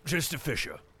 Nope, just a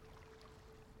fisher.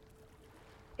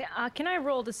 Yeah, can I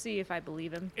roll to see if I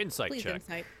believe him? Insight Please check.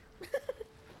 insight.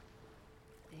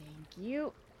 Thank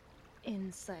you.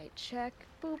 Insight check.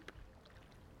 Boop.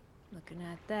 Looking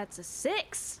at that's a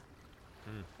 6.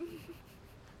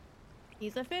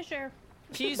 He's a fisher.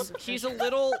 He's a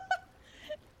little.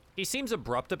 He seems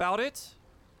abrupt about it,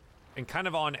 and kind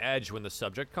of on edge when the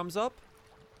subject comes up,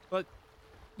 but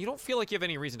you don't feel like you have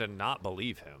any reason to not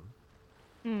believe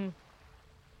him.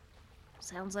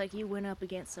 Sounds like you went up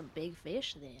against some big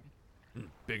fish then.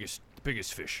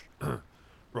 Biggest fish.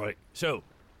 Right, so,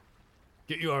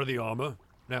 get you out of the armor.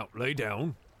 Now, lay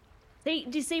down. See,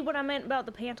 do you see what I meant about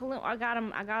the pantaloon? I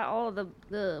got all of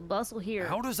the bustle here.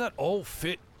 How does that all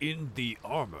fit in the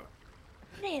armor?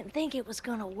 I didn't think it was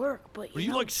gonna work, but Well,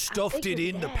 you know, like I stuffed it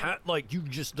figured in the out. pant, like you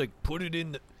just like put it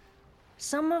in the.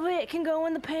 Some of it can go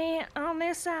in the pant on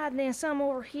this side, and then some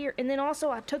over here, and then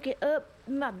also I took it up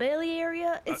in my belly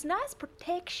area. It's nice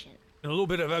protection. And a little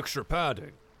bit of extra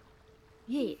padding.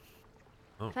 Yeah.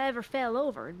 Oh. If I ever fell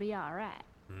over, it'd be all right.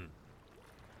 That's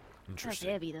Interesting.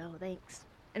 heavy though. Thanks.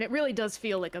 And it really does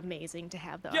feel like amazing to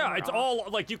have the Yeah, armor it's off. all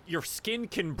like your skin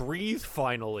can breathe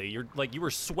finally. You're like you were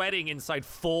sweating inside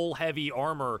full heavy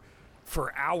armor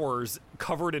for hours,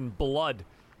 covered in blood.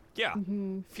 Yeah,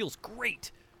 feels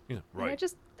great. Yeah, And I right.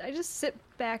 just sit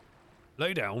back.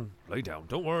 Lay down.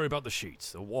 Don't worry about the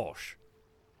sheets. They'll wash.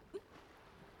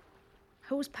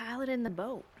 Who's piloting the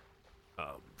boat?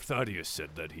 Thaddeus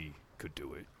said that he could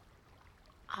do it.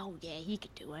 Oh yeah, he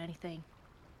could do anything.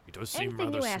 He does seem Anything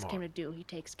rather you ask smart. him to do, he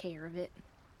takes care of it.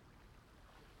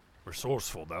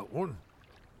 Resourceful, that one.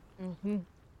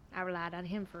 I relied on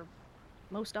him for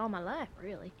most all my life,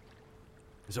 really.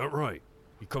 Is that right?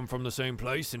 You come from the same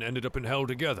place and ended up in hell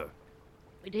together.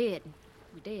 We did.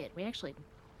 We actually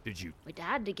Did you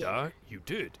died together. die? You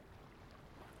did.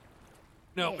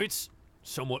 Now, Yeah. it's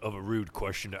somewhat of a rude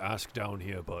question to ask down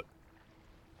here, but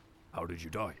how did you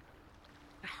die?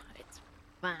 It's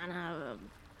fine.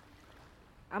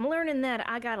 I'm learning that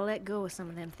I gotta let go of some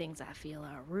of them things I feel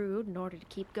are rude in order to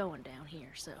keep going down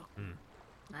here, so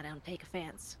I don't take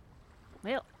offense.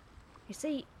 Well, you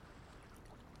see,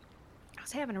 I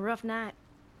was having a rough night,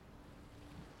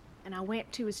 and I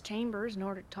went to his chambers in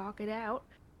order to talk it out.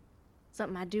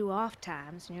 Something I do oft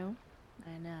times, you know.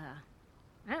 And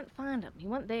I didn't find him. He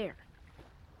wasn't there.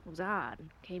 It was odd.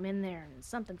 Came in there and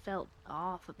something felt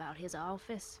off about his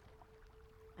office.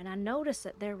 And I noticed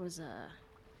that there was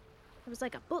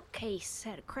like a bookcase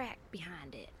had a crack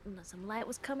behind it, and some light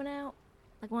was coming out,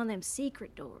 like one of them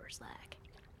secret doors, like.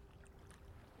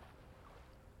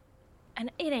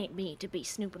 And it ain't me to be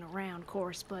snooping around,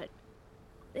 course, but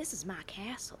this is my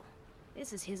castle.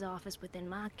 This is his office within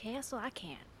my castle. I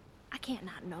can't I can't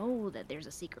not know that there's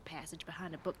a secret passage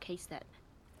behind a bookcase that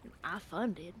I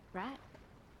funded, right?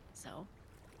 So,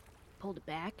 pulled it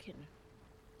back and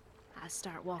I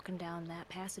start walking down that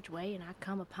passageway and I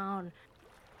come upon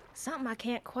something I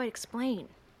can't quite explain.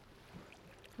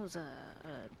 It was a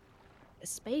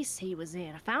space he was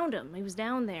in. I found him. He was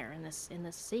down there in this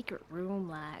secret room,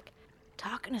 like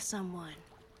talking to someone.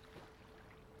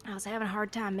 I was having a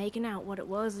hard time making out what it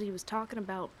was that he was talking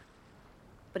about,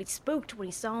 but he spooked when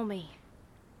he saw me.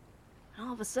 And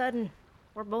all of a sudden,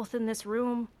 we're both in this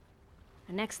room.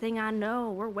 The next thing I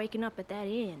know, we're waking up at that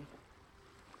inn.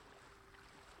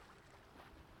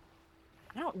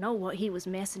 I don't know what he was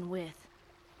messing with.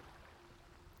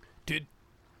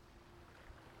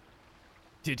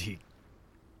 Did he?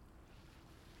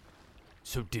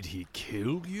 So did he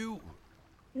kill you?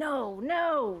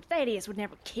 No, Thaddeus would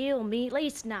never kill me, at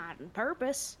least not on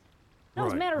purpose. No,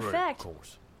 as a matter of fact, Of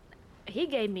course. he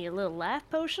gave me a little life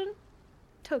potion.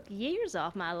 Took years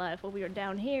off my life while we were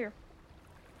down here.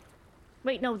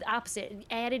 Wait, no, the opposite. It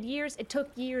added years. It took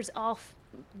years off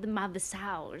my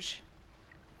visage.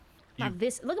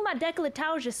 Look at my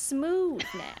décolletage is smooth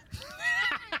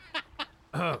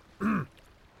now.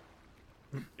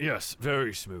 Yes,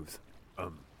 very smooth. I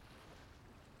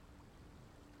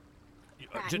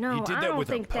know, he did I that don't with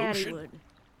think a Daddy potion. would.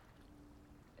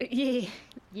 Yeah,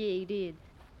 he did.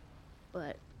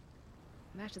 But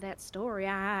after that story,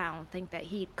 I don't think that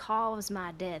he'd cause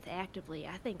my death actively.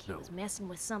 I think he No. was messing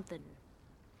with something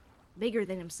bigger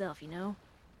than himself, you know?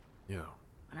 Yeah.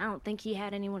 And I don't think he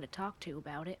had anyone to talk to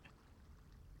about it.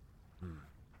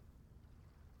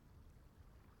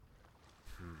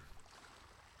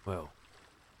 Well,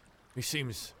 he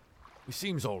seems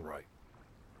all right.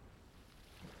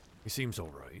 He seems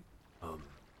all right.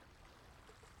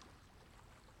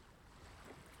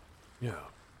 Yeah.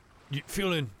 You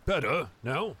feeling better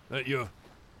now that you're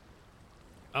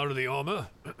out of the armor?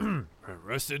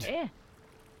 Rested? Yeah.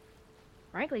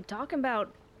 Frankly, talking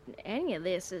about any of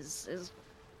this is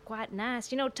quite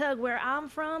nice. You know, Tug, where I'm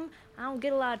from, I don't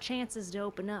get a lot of chances to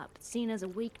open up. It's seen as a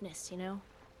weakness, you know?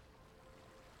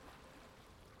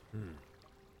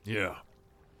 Yeah.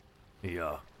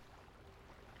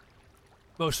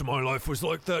 Most of my life was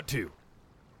like that too.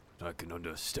 I can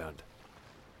understand.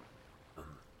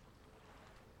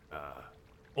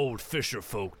 Old fisher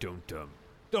folk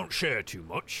don't share too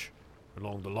much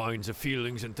along the lines of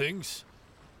feelings and things.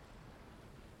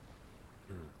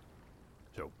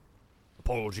 So,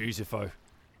 apologies if I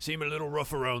seem a little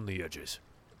rough around the edges.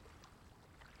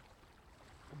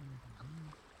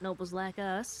 Nobles like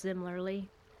us, similarly,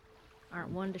 aren't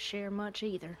one to share much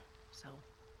either. So,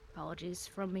 apologies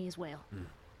from me as well.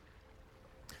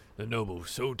 The noble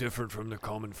so different from the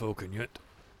common folk, and yet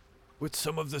with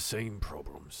some of the same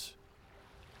problems.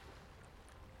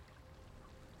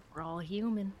 We're all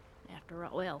human, after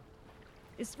all. Well,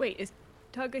 is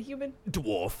Tug a human?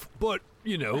 Dwarf, but,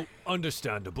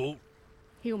 understandable.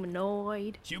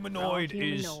 Humanoid. Humanoid We're all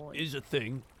humanoid. is a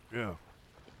thing. Yeah.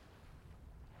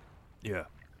 Yeah.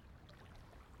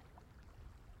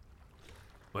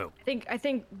 Well, I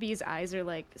think B's eyes are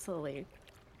like slowly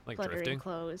Like fluttering drifting.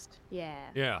 closed. Yeah.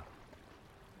 Yeah.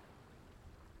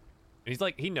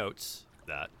 And he notes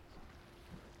that.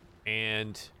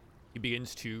 And he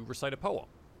begins to recite a poem.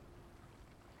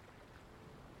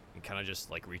 He kind of just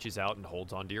reaches out and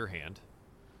holds onto your hand.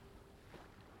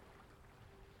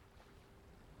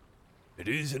 it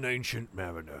is an ancient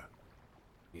mariner.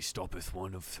 He stoppeth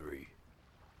one of three.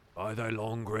 By thy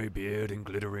long grey beard and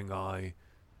glittering eye,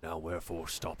 now wherefore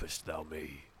stoppest thou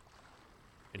me?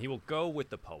 And he will go with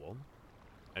the poem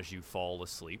as you fall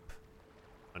asleep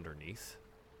underneath.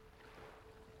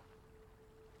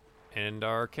 And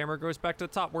our camera goes back to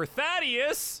the top where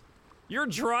Thaddeus, you're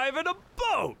driving a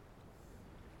boat.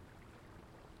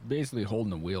 Basically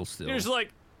holding the wheel still, You're just like,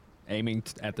 aiming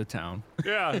at the town.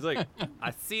 yeah, it's like,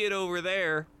 I see it over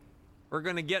there. We're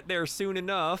gonna get there soon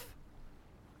enough.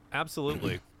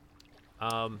 Absolutely.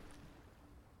 Is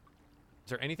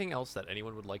there anything else that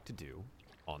anyone would like to do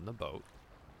on the boat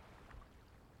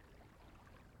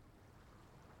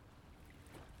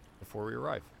before we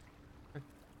arrive? Okay.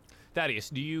 Thaddeus,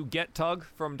 do you get Tug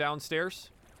from downstairs?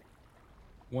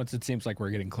 Once it seems like we're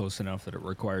getting close enough that it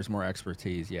requires more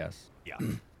expertise, yes. Yeah.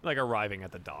 Arriving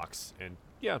at the docks, and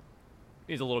yeah,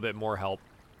 needs a little bit more help.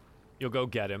 You'll go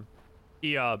get him.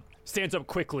 He stands up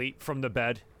quickly from the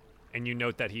bed, and you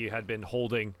note that he had been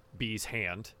holding B's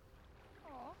hand.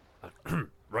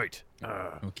 Right.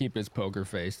 He'll keep his poker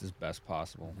face as best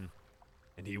possible.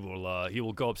 And he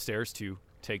will go upstairs to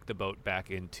take the boat back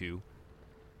into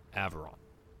Averon.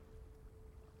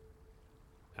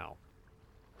 Now,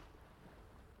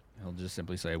 He'll just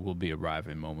simply say, "We'll be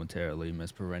arriving momentarily,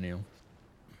 Miss Perennial."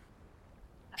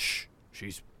 Shh,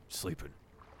 she's sleeping.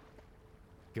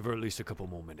 Give her at least a couple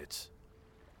more minutes.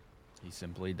 He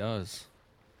simply does.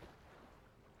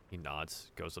 He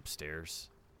nods, goes upstairs,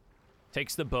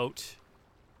 takes the boat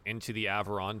into the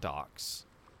Averon docks,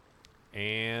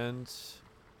 and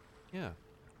yeah.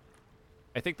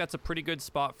 I think that's a pretty good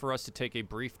spot for us to take a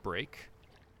brief break.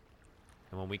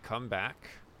 And when we come back,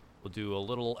 we'll do a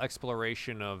little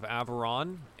exploration of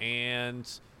Averon and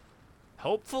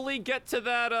hopefully get to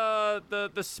that,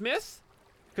 the smith.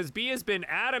 Because B has been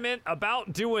adamant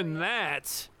about doing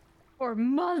that. For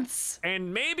months.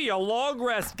 And maybe a long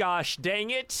rest, gosh dang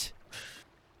it.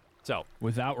 So,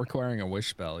 Without requiring a wish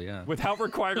spell, yeah. without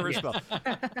requiring a spell.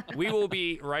 We will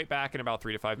be right back in about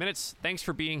 3 to 5 minutes. Thanks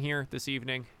for being here this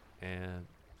evening, and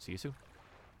see you soon.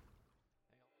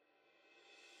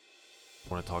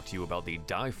 I want to talk to you about the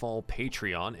Diefall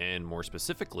Patreon, and more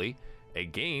specifically, a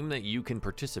game that you can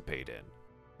participate in.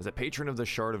 As a patron of the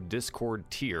Shard of Discord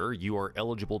tier, you are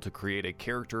eligible to create a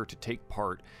character to take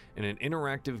part in an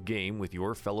interactive game with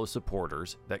your fellow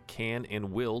supporters that can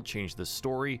and will change the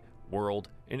story, world,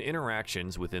 and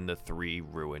interactions within the 3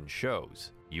 Ruin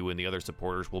shows. You and the other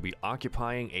supporters will be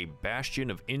occupying a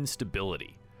bastion of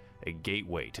instability, a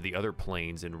gateway to the other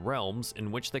planes and realms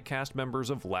in which the cast members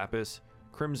of Lapis,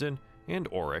 Crimson, and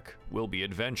Auric will be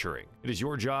adventuring. It is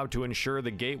your job to ensure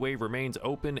the gateway remains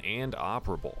open and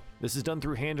operable. This is done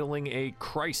through handling a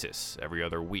crisis every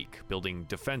other week, building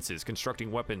defenses,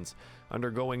 constructing weapons,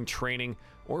 undergoing training,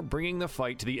 or bringing the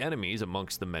fight to the enemies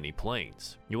amongst the many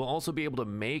planes. You will also be able to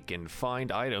make and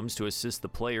find items to assist the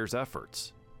player's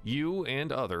efforts. You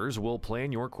and others will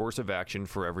plan your course of action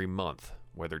for every month,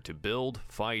 whether to build,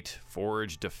 fight,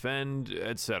 forage, defend,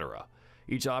 etc.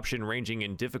 Each option ranging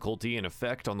in difficulty and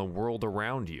effect on the world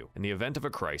around you. In the event of a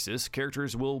crisis,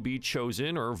 characters will be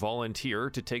chosen or volunteer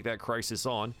to take that crisis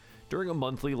on during a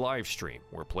monthly live stream,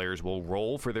 where players will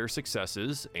roll for their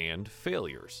successes and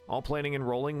failures. All planning and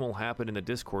rolling will happen in the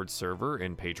Discord server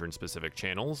and patron-specific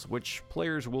channels, which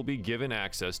players will be given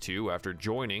access to after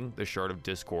joining the Shard of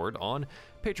Discord on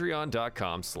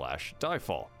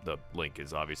patreon.com/Diefall. The link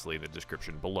is obviously in the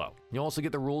description below. You'll also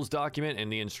get the rules document and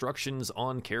the instructions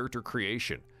on character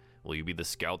creation. Will you be the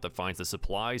scout that finds the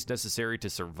supplies necessary to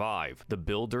survive, the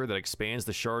builder that expands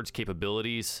the Shard's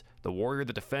capabilities, the warrior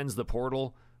that defends the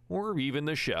portal, or even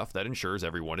the chef that ensures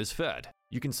everyone is fed?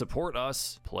 You can support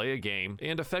us, play a game,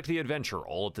 and affect the adventure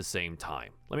all at the same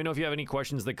time. Let me know if you have any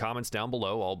questions in the comments down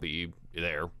below. I'll be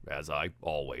there, as I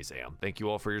always am. Thank you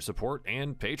all for your support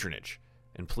and patronage.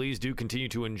 And please do continue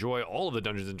to enjoy all of the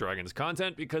Dungeons & Dragons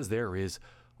content, because there is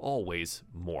always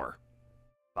more.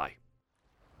 Bye.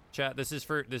 Chat, this is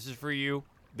for you.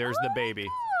 There's the baby.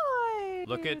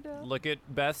 Look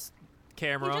at Beth's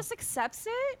camera. He just accepts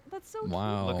it? That's so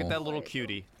Wow. Look at that little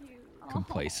cutie.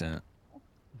 Complacent.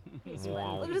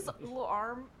 Wow. Look at his little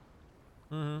arm.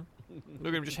 Look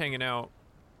at him just hanging out.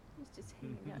 He's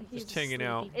just hanging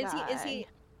out. Just hanging out.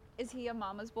 Is he a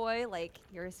mama's boy? Like,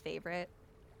 you're his favorite?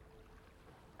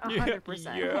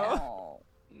 100%. Yeah. Oh.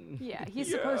 Yeah,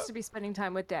 he's supposed to be spending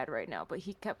time with Dad right now, but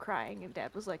he kept crying, and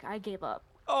Dad was like, I gave up.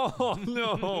 Oh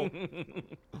no.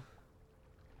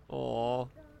 Aw.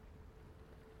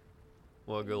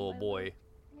 What a good little boy.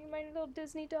 You my little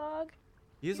Disney dog?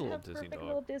 He is a You little have Disney perfect dog.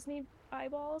 little Disney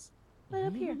eyeballs. Right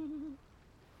up here.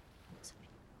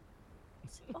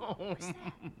 Oh, what's that?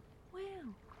 Wow.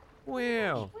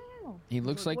 Wow. Wow. He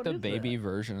looks What like the is baby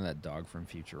version of that dog from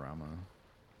Futurama.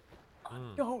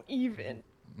 Don't even.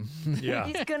 Yeah.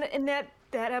 He's gonna, and that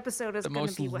episode is The gonna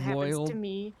most be what loyal- happens to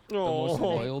me. The most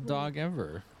Oh. loyal dog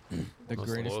ever. The Most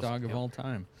greatest loyal- dog of yep. all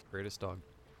time. Greatest dog.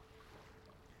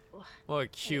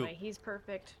 What cute. Anyway, he's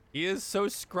perfect. He is so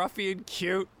scruffy and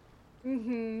cute.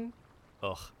 Mm-hmm.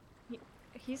 Ugh.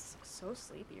 He's so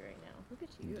sleepy right now. Look at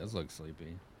He you. does look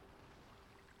sleepy.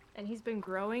 And he's been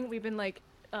growing. We've been like,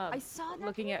 I saw that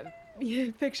looking at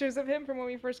pictures of him from when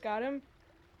we first got him,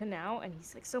 and now, and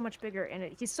he's like so much bigger,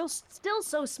 and he's still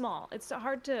so small. It's so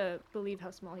hard to believe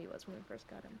how small he was when we first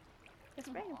got him. That's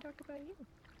right. We talked about you.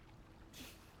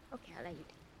 Okay, I'll let you.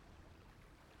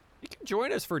 You can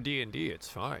join us for D&D. It's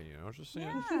fine, you know. Just,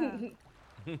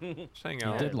 just hang He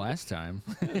out. did last time.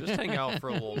 Yeah, just hang out for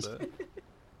a little bit.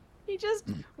 He just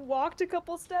walked a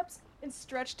couple steps and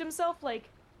stretched himself like,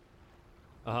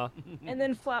 Uh-huh. and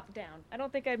then flopped down. I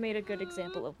don't think I made a good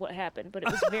example of what happened, but it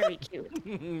was very cute.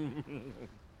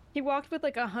 He walked with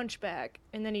like a hunchback,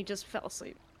 and then he just fell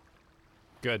asleep.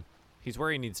 Good. He's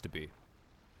where he needs to be.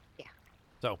 Yeah.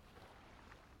 So,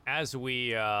 as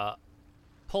we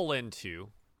pull into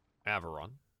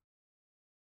Averon,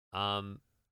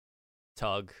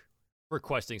 Tug,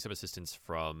 requesting some assistance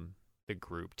from the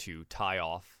group to tie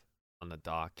off on the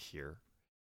dock here.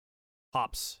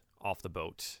 Hops off the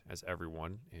boat as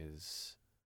everyone is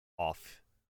off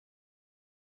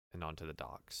and onto the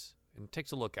docks, and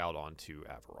takes a look out onto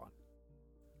Averon.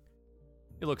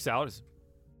 He looks out.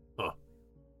 Huh.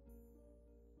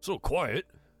 So quiet.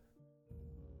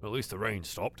 At least the rain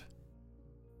stopped.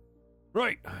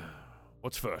 Right.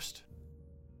 What's first?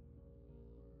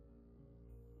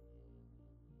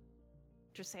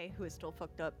 Just say who is still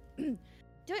fucked up.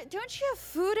 Don't you have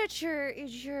food at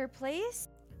your place?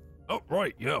 Oh,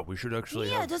 right. Yeah, we should actually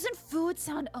Yeah, have... doesn't food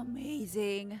sound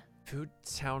amazing? Food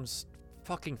sounds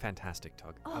fucking fantastic,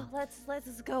 Tug. Oh,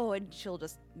 let's go, and she'll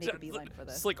just make a beeline for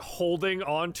this. It's like holding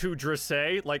on to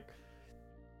Dressay. Like,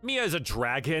 Mia is a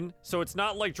dragon, so it's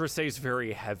not like Dressay's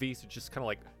very heavy, so it just kind of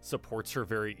like supports her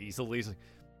very easily. It's like,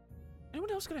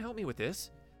 anyone else gonna help me with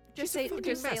this? Just She's a say, fucking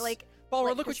just say mess. like, Balra,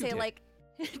 like, look what just you say did. like,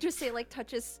 just say like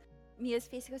touches Mia's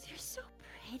face and goes, "You're so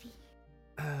pretty."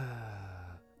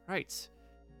 Right.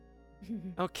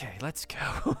 Okay, let's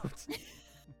go.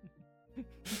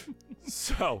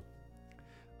 So,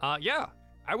 yeah,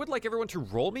 I would like everyone to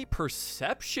roll me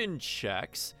perception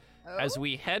checks as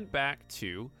we head back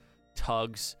to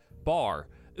Tug's bar.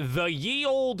 The ye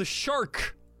old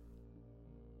shark.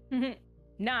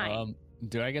 9.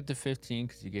 Do I get the 15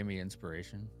 because you gave me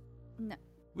inspiration? No.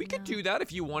 We could No. do that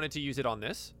if you wanted to use it on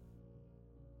this.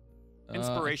 I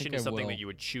Inspiration think is I something will. that you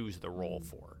would choose the roll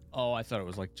for. Oh, I thought it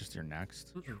was like just your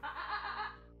next. Okay.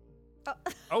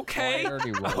 Oh, I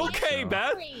already rolled, Okay, so-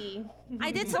 Beth.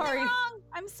 I did something wrong.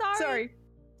 I'm sorry. Sorry.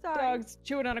 Sorry. Dogs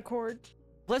chewing on a cord.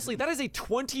 Leslie, that is a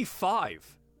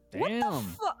 25. Damn.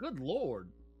 Fuck. Good lord.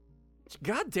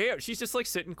 God damn. She's just like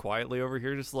sitting quietly over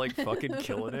here, just like fucking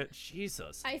killing it.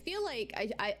 Jesus. I feel like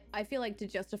I feel like to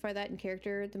justify that in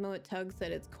character, the moment Tug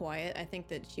said it's quiet, I think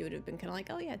that she would have been kind of like,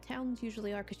 oh yeah, towns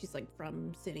usually are, because she's like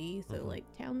from city, so like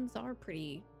towns are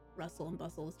pretty rustle and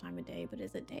bustle this time of day. But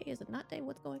is it day? Is it not day?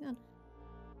 What's going on?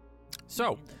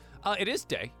 So, it is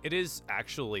day. It is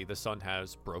actually, the sun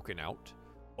has broken out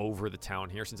over the town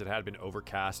here since it had been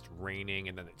overcast, raining,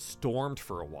 and then it stormed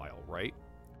for a while, right?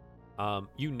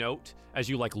 You note as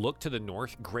you like look to the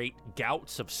north, great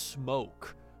gouts of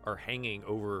smoke are hanging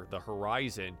over the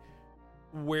horizon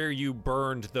where you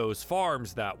burned those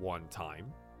farms that one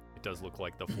time. It does look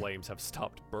like the flames have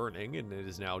stopped burning and it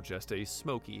is now just a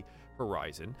smoky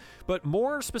horizon. But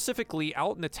more specifically,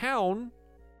 out in the town,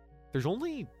 there's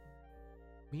only,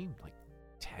 like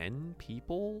 10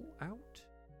 people out?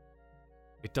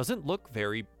 It doesn't look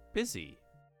very busy.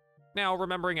 Now,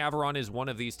 remembering Averon is one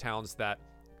of these towns that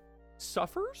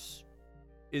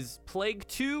is plagued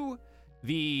to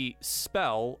the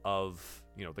spell of,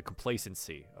 the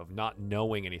complacency, of not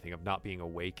knowing anything, of not being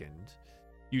awakened.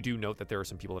 You do note that there are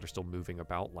some people that are still moving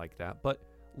about like that, but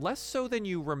less so than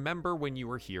you remember when you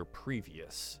were here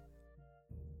previous.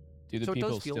 Do the So it people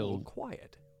does feel a little still?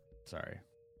 quiet. Sorry.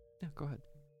 Yeah, go ahead.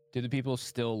 Do the people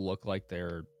still look like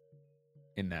they're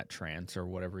in that trance or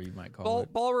whatever you might call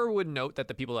it? Balra would note that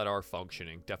the people that are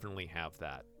functioning definitely have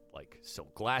that, like, still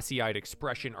glassy-eyed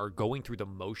expression, are going through the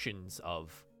motions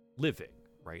of living,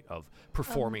 right? Of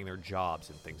performing their jobs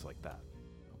and things like that.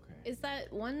 Okay. Is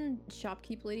that one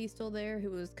shopkeep lady still there who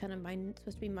was kind of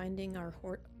supposed to be minding our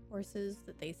horses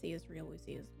that they see as real, we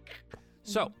see as...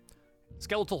 So,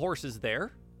 skeletal horse is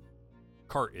there.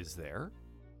 Cart is there.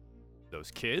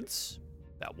 Those kids,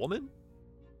 that woman,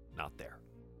 not there.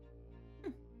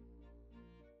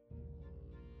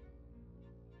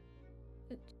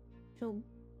 So,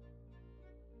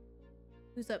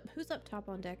 who's up top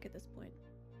on deck at this point?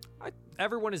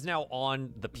 Everyone is now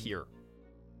on the pier.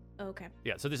 Oh, okay.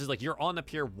 Yeah, so this is like you're on the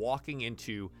pier walking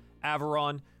into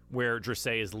Averon, where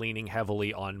Dressay is leaning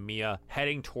heavily on Mia,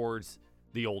 heading towards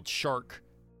the old shark,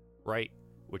 right?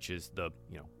 Which is the,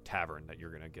 tavern that you're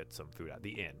going to get some food at, the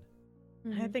inn.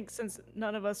 I think since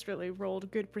none of us really rolled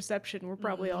good perception, we're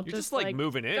probably all You're just like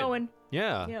moving in. going.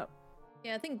 Yeah. Yep.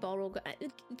 Yeah, I think Balra will go.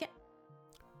 Yeah.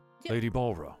 Lady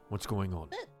Balra, what's going on?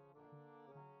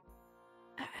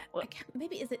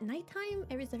 Maybe is it nighttime?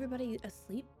 Or is everybody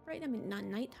asleep right now? I mean, not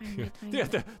nighttime. Nighttime. Yeah,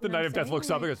 but the you know Knight what of Death I'm looks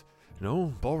up saying? and goes,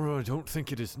 No, Balra, I don't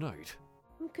think it is night.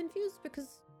 I'm confused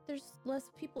because there's less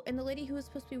people, and the lady who was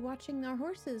supposed to be watching our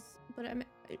horses, but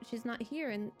she's not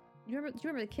here. And do you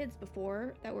remember the kids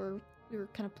before that we were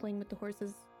kind of playing with the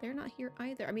horses? They're not here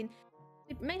either. I mean,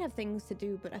 they might have things to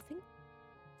do, but I think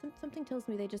something tells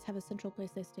me they just have a central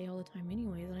place they stay all the time,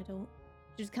 anyways. And I don't.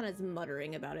 She's kind of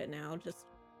muttering about it now. Just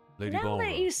Lady Now Balra.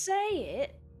 that you say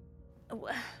it,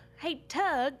 hey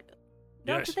Tug,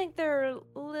 don't Yes. you think there are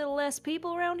a little less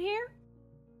people around here?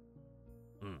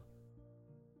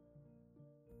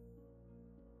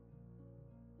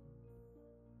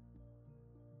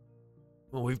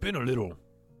 Well, we've been a little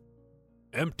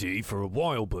empty for a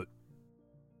while, but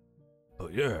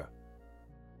yeah.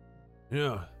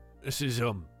 Yeah, this is,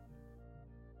 a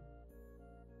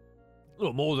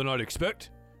little more than I'd expect.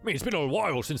 I mean, it's been a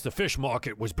while since the fish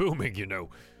market was booming, you know.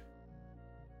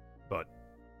 But,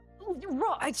 Oh, you're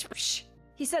right. Shh.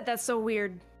 He said that's so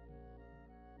weird.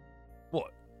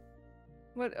 what?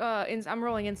 What? I'm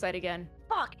rolling insight again.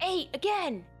 Fuck, 8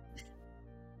 again.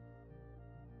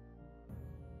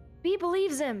 B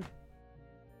believes him.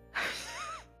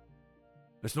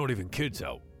 There's not even kids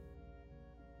out.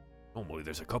 Normally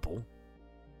there's a couple.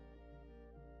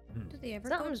 Do they ever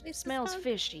go Something places smells fun?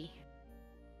 fishy.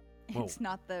 Whoa. It's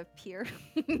not the pier.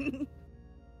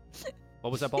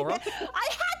 What was that, Balrog? I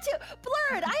had to!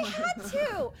 Blurred! I had to!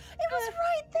 It was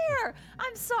right there!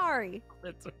 I'm sorry.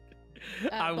 That's okay.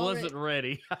 I Ball wasn't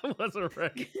ready. I wasn't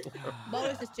ready. Ball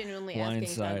was just genuinely asking,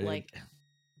 Blindsided. like,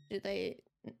 do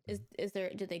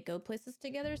they go places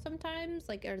together sometimes?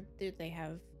 Like, or do they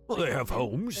have? Well, like, they have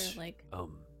events homes. or, like,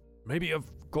 Maybe I've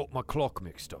got my clock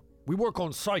mixed up. We work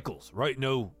on cycles, right?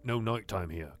 No nighttime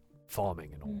here.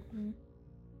 Farming and all. mhm.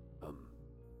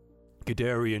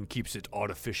 Gadarian keeps it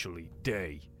artificially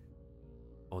day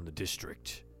on the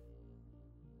district.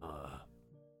 Do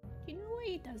you know why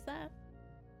he does that?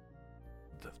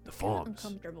 The Kinda farms,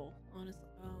 uncomfortable, honestly.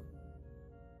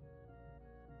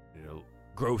 you know,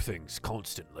 grow things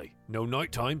constantly. No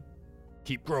nighttime,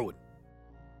 keep growing.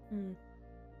 Mm.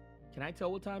 Can I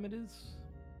tell what time it is?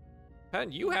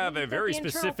 Pen, you Why have do a you very got the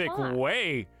intro specific font?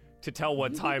 way to tell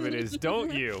what time it is,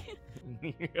 don't you?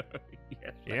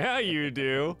 Yeah, you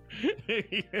do.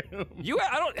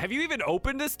 Have you even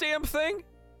opened this damn thing?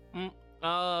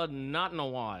 Not in a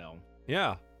while.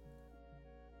 Yeah.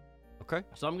 Okay.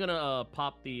 So I'm gonna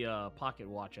pop the pocket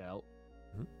watch out,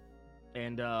 Mhm.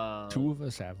 and 2 of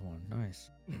us have one. Nice.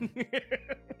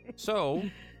 So,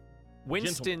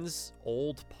 Winston's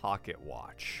old pocket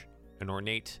watch, an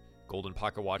ornate golden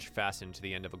pocket watch fastened to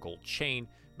the end of a gold chain,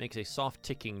 makes a soft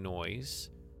ticking noise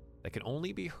that can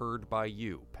only be heard by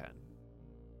you, Pen.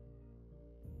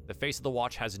 The face of the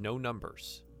watch has no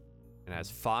numbers and has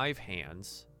 5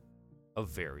 hands of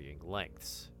varying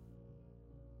lengths.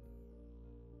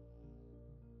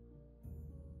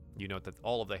 You note that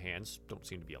all of the hands don't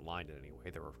seem to be aligned in any way.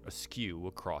 They're askew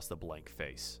across the blank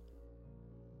face.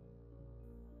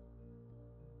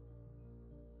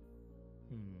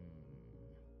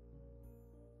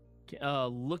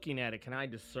 Looking at it, can I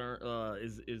discern?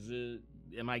 Is it?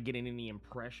 Am I getting any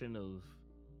impression of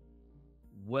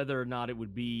whether or not it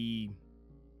would be?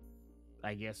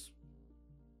 I guess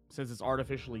since it's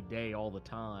artificially day all the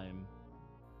time,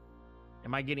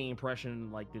 am I getting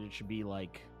impression like that it should be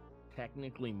like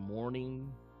technically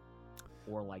morning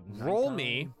or like Roll nighttime?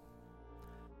 me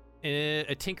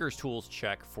a Tinker's Tools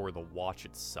check for the watch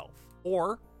itself,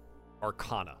 or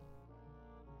Arcana.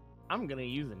 I'm gonna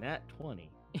use a nat 20.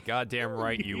 Goddamn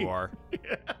right you are.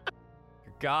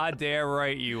 Goddamn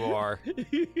right you are.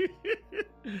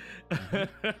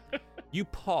 You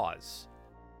pause,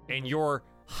 and your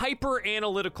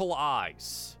hyper-analytical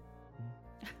eyes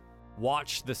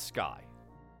watch the sky.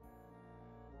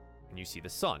 And you see the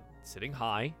sun sitting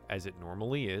high, as it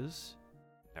normally is,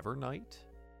 never night.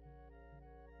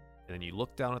 And then you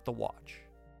look down at the watch.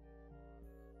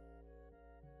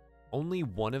 Only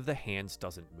one of the hands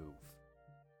doesn't move.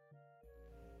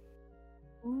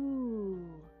 Ooh.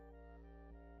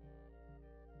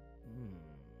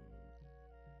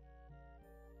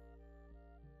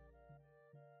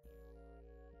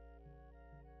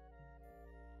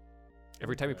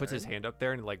 Every time he puts his hand up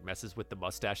there and like messes with the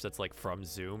mustache that's like from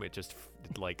Zoom, it just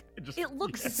like It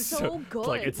looks It's so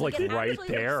good. it's like it right actually looks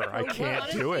there. so I good. can't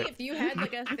Honestly, do it. if you had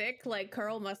like a thick, like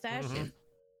curl mustache, Mhm.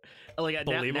 Like now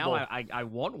Believable. I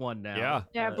want one now. Yeah.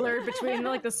 Yeah, blurred between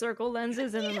like the circle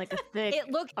lenses and then like a thick It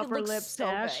upper looks lip so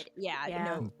stash. good. Yeah, Yeah.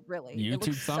 no, really. It YouTube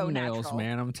looks so thumbnails, natural.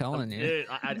 man. I'm telling you. Dude,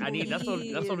 I need that's what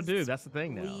I'm gonna do. Please. That's the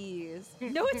thing now. Please.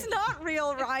 No, it's not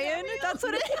real, Ryan. That's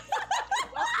what it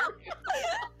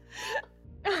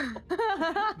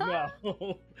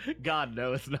No, God,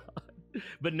 no, it's not.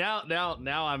 But now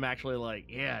I'm actually like,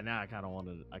 yeah, now I kind of want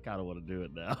to do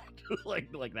it now,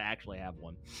 like to actually have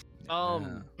one.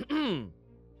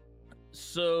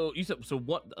 So you said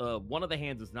what? One of the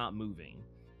hands is not moving.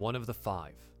 One of the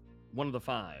 5. One of the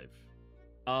 5.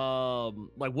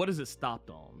 Like what is it stopped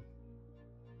on?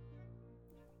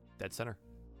 Dead center.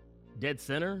 Dead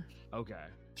center. Okay.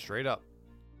 Straight up.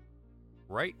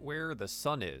 Right where the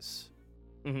sun is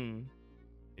Mm-hmm.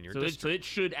 in your So district. it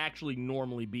should actually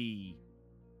normally be,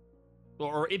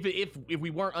 or if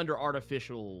we weren't under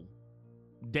artificial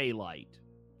daylight,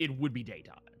 it would be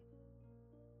daytime.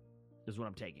 Is what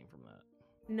I'm taking from that.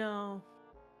 No.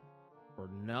 Or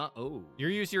not? Oh. You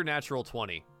use your natural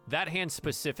 20. That hand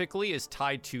specifically is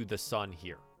tied to the sun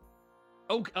here.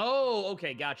 Okay. Oh,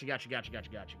 okay. Gotcha.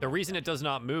 The reason it does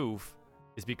not move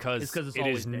is because It's 'cause it's it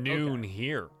always is there. noon Okay.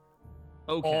 here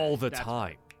Okay. all the that's-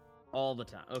 time. All the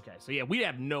time. Okay. So yeah, we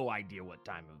have no idea what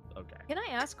time of. Okay. Can I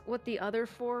ask what the other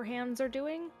 4 hands are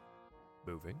doing?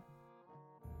 Moving.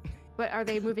 But are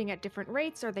they moving at different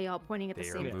rates? Are they all pointing at the They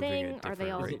are same moving thing? at Are they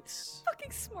different all rates.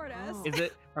 Fucking smartass. Oh. Is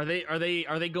it?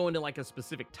 Are they going to like a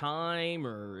specific time,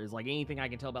 or is like anything I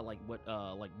can tell about like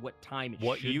what time it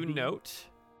What should you be? note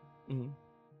Mhm.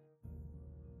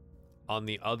 on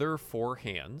the other 4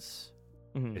 hands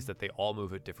Mhm. is that they all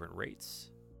move at different rates,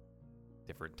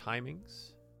 different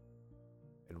timings,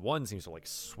 and one seems to like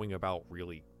swing about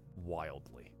really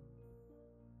wildly.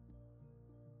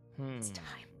 It's Hmm.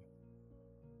 time.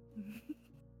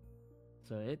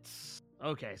 So it's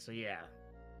okay. So yeah.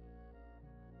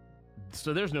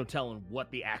 So there's no telling what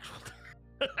the actual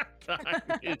time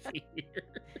is here.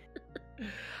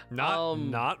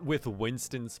 Not with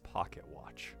Winston's pocket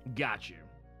watch. Got you.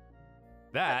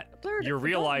 That Blurred, you're don't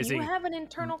realizing you have an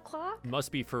internal clock?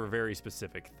 must be for a very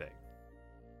specific thing.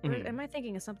 Or Mhm. am I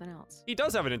thinking of something else? He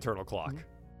does have an internal clock.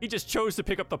 He just chose to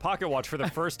pick up the pocket watch for the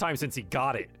first time since he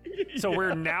got it. So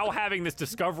we're now having this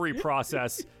discovery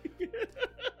process.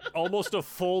 Almost a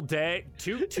full day,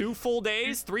 two full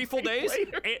days, 3 full days.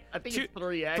 Later. And I think two- it's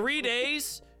 3. Actually. 3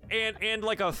 days, and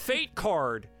like a fate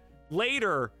card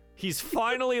later, he's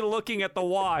finally looking at the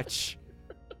watch,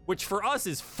 which for us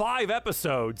is 5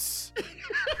 episodes.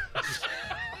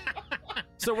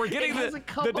 So we're getting It hasn't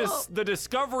come the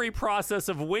discovery process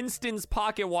of Winston's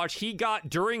pocket watch he got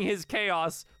during his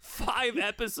chaos 5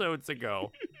 episodes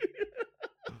ago.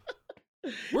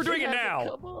 We're doing it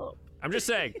now. I'm just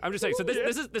saying. So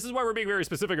this is why we're being very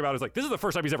specific about it. It's like this is the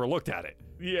first time he's ever looked at it.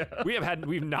 Yeah.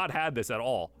 We've not had this at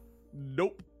all.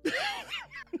 Nope.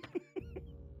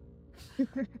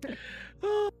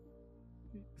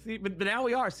 See, but now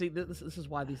we are. See, this is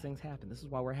why these things happen. This is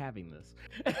why we're having this.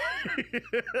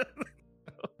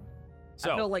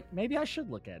 So I feel like maybe I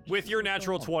should look at it. with just your to see what's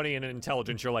natural going 20 and an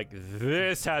intelligence, you're like,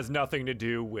 this has nothing to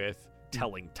do with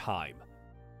telling time.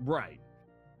 on. Right.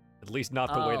 At least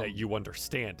not the way that Um, you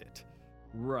understand it.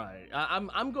 Right.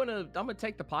 I'm gonna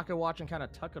take the pocket watch and kind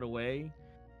of tuck it away,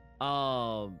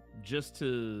 just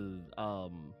to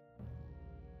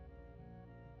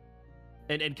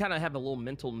and kind of have a little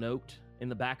mental note in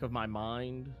the back of my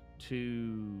mind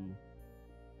to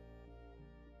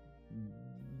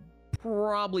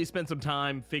probably spend some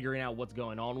time figuring out what's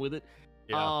going on with it.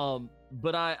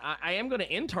 But I am gonna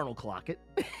internal clock it.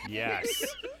 Yes.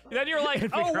 Then you're like,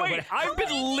 And oh figure out wait, what- I've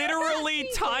been literally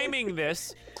timing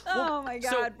this. Oh my god,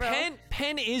 So bro.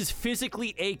 Pen is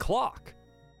physically a clock.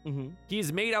 Mm-hmm. He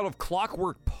is made out of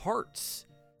clockwork parts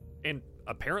and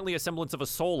apparently a semblance of a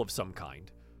soul of some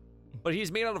kind. But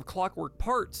he's made out of clockwork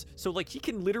parts, so like he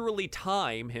can literally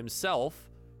time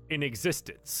himself in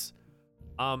existence.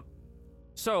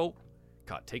 So,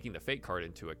 God, taking the fate card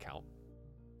into account.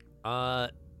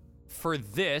 For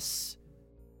this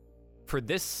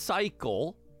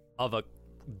cycle of a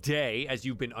day, as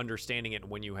you've been understanding it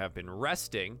when you have been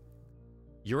resting,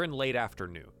 you're in late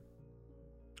afternoon.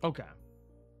 Okay.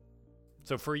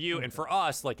 So for you and for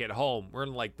us, like at home, we're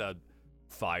in like the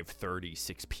 5:30,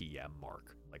 6 p.m.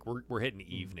 mark. Like we're hitting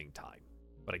evening time.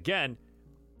 But again,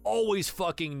 always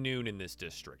fucking noon in this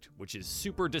district, which is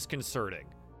super disconcerting.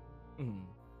 Mm-hmm.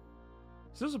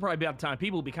 So this will probably be about the time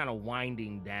people will be kind of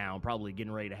winding down, probably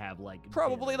getting ready to have like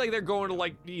Probably dinner. like they're going to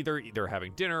like either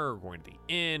having dinner or going to the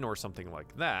inn or something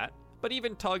like that. But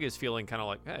even Tug is feeling kind of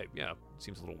like, hey, yeah, it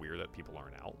seems a little weird that people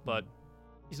aren't out. But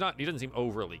he doesn't seem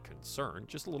overly concerned,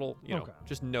 just a little, Okay.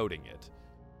 just noting it.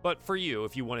 But for you,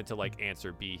 if you wanted to like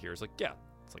answer B here, it's like, yeah,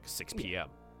 it's like 6 p.m.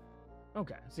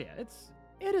 Okay, so yeah,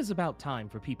 it is about time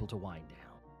for people to wind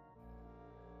down,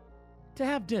 to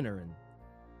have dinner and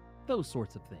those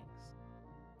sorts of things.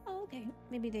 Oh, okay.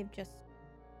 Maybe they've just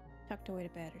tucked away to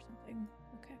bed or something.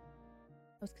 Okay.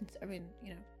 I mean,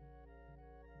 you know.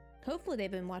 Hopefully they've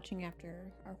been watching after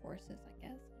our horses, I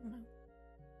guess. I don't know.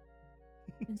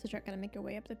 And so start gonna make your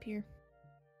way up the pier.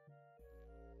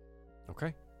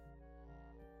 Okay.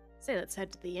 Say let's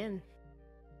head to the inn.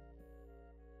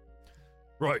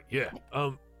 Right, yeah.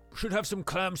 Should have some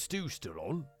clam stew still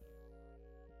on.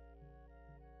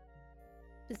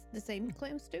 The same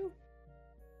clam stew?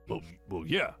 Well,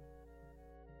 yeah.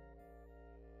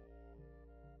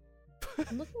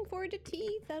 I'm looking forward to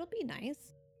tea. That'll be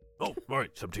nice. Oh, all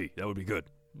right, some tea. That would be good.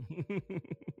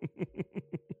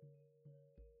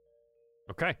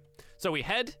 Okay. So we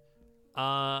head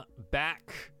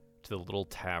back to the little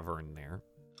tavern there.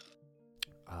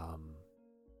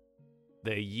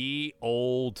 the Ye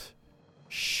Old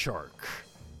Shark.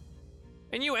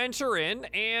 And you enter in,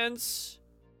 and it's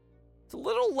a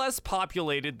little less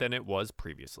populated than it was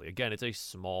previously. Again, it's a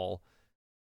small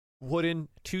wooden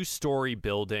 2-story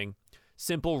building.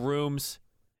 Simple rooms,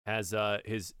 has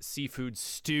his seafood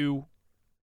stew.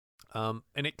 And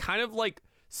it kind of like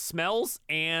smells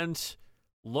and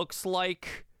looks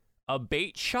like a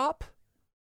bait shop.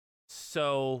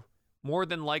 So more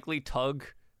than likely Tug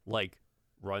like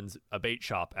runs a bait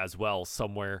shop as well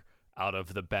somewhere out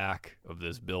of the back of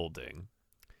this building.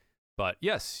 But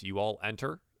yes, you all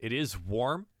enter. It is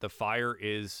warm. The fire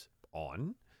is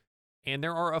on. And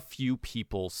there are a few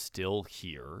people still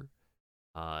here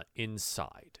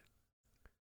inside.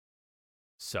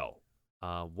 So,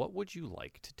 what would you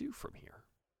like to do from here?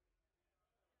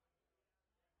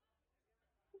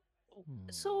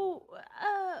 So,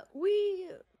 we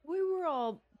were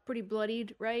all pretty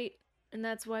bloodied, right? And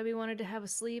that's why we wanted to have a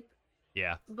sleep.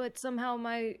 Yeah. But somehow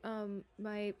my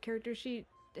my character sheet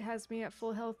has me at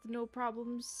full health, no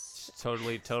problems.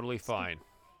 Totally fine.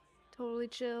 Totally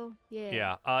chill.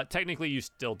 Yeah. Yeah. Technically, you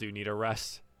still do need a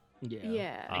rest.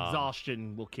 Yeah.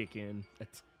 Exhaustion will kick in.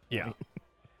 Yeah.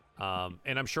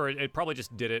 And I'm sure it probably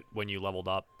just did it when you leveled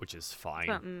up, which is fine.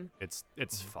 Something.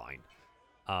 It's fine.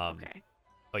 Okay.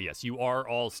 But yes, you are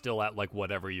all still at like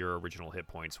whatever your original hit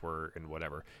points were and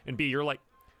whatever. And B, you're like,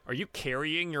 are you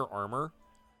carrying your armor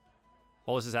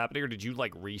while this is happening, or did you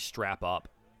like re-strap up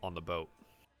on the boat?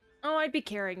 Oh, I'd be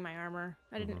carrying my armor.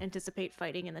 I didn't anticipate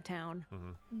fighting in the town.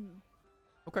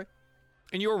 Okay.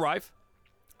 And you arrive.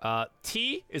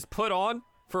 Tea is put on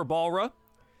for Balra,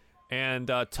 and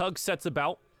Tug sets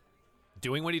about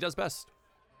doing what he does best,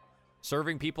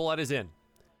 serving people at his inn,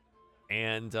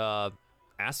 and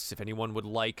asks if anyone would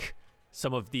like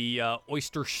some of the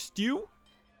oyster stew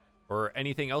or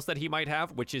anything else that he might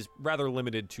have, which is rather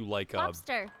limited to like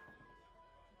Lobster.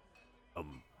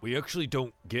 We actually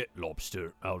don't get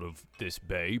lobster out of this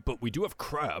bay, but we do have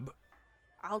crab.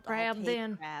 I'll Crab take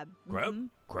then. Crab.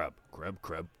 Crab.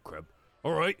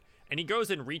 All right. And he goes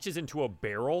and reaches into a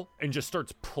barrel and just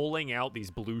starts pulling out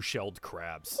these blue-shelled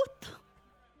crabs. What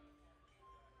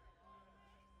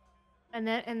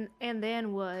the? And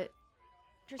then what?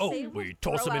 Just Oh, say we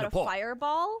throw toss 'em in out a pot.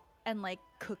 fireball and like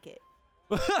cook it.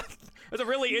 That's a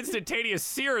really instantaneous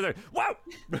sear there. Wow!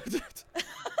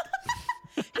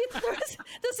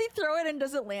 Does he throw it and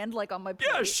does it land like on my plate?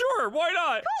 Yeah, sure. Why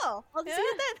not? Cool. I'll see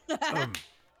it then.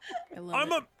 I love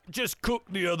I'm it. just cook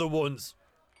the other ones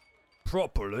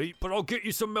properly, but I'll get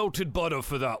you some melted butter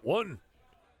for that one.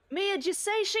 Mia, did you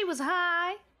say she was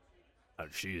high?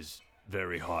 And she is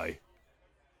very high.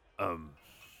 I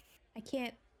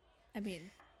can't. I mean,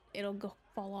 it'll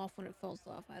fall off when it falls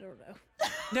off. I don't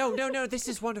know. No. This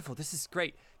is wonderful. This is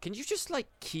great. Can you just like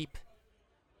keep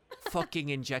fucking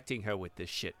injecting her with this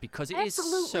shit? Because it is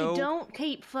Absolutely so. don't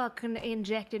keep fucking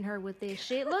injecting her with this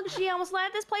shit. Look, she almost light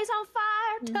this place on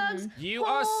fire, Tugs. You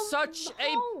are Hold such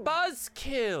a home.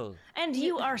 buzzkill. And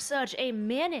you are such a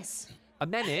menace. A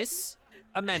menace?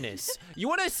 A menace. You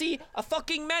want to see a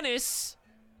fucking menace?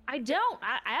 I don't.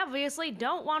 I obviously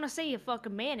don't want to see a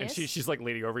fucking And menace. she's like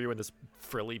leaning over you in this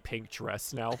frilly pink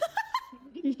dress now.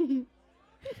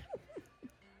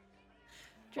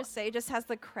 Just has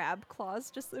the crab claws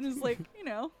just and is like,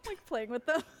 like playing with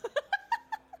them.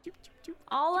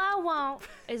 All I want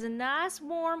is a nice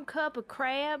warm cup of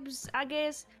crabs, I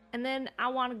guess, and then I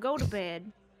want to go to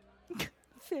bed.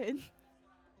 Finn.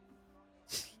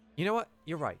 You know what?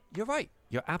 You're right.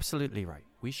 You're absolutely right.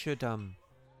 We should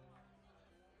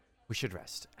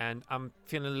rest. And I'm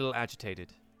feeling a little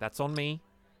agitated. That's on me.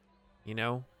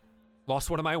 Lost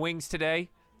one of my wings today.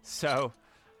 So,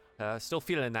 still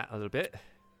feeling that a little bit.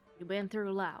 You've been through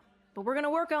a lot, but we're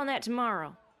gonna work on that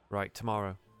tomorrow. Right,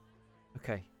 tomorrow.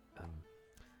 Okay.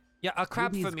 Yeah, a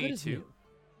crab Maybe for as me good as too. new.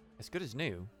 As good as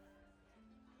new.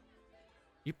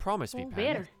 You promised me, Well,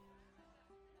 Pen. better.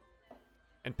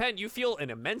 And Pen, you feel an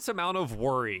immense amount of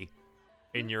worry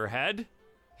in your head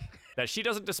that she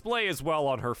doesn't display as well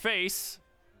on her face.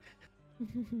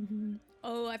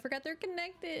 Oh, I forgot they're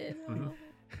connected.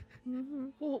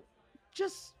 Well,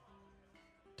 just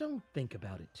don't think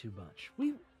about it too much.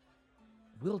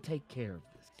 We'll take care of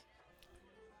this.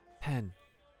 Pen,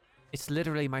 it's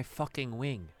literally my fucking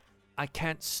wing. I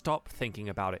can't stop thinking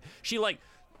about it. She like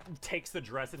takes the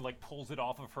dress and like pulls it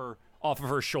off of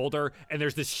her shoulder, and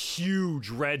there's this huge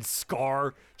red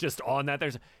scar just on that.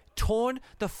 There's torn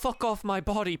the fuck off my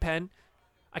body, Pen.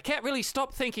 I can't really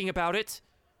stop thinking about it.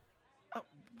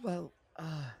 Well,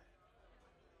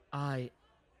 I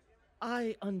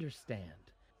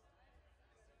understand.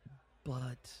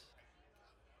 But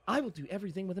I will do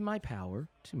everything within my power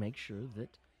to make sure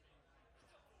that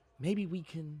maybe we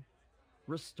can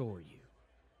restore you.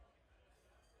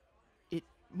 It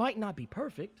might not be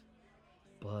perfect,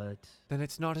 but Then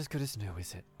it's not as good as new,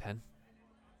 is it, Pen?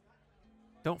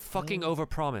 Don't fucking Well-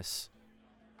 overpromise.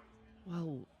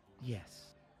 well,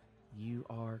 yes, you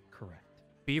are correct.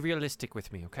 Be realistic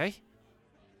with me, okay?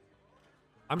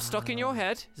 I'm stuck in your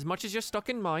head as much as you're stuck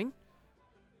in mine.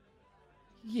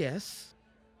 Yes,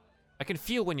 I can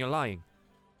feel when you're lying.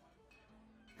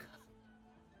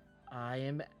 I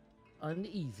am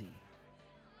uneasy,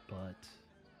 but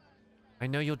I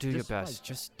know you'll do your Despite best. that.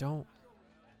 Just don't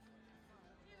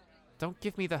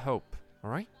give me the hope, all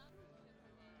right?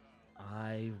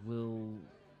 I will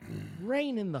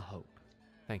rein in the hope.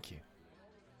 Thank you.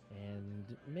 And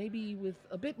maybe with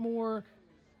a bit more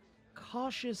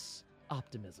cautious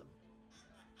optimism.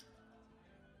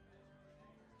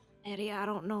 Eddie, I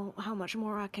don't know how much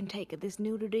more I can take of this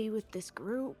nudity with this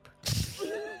group.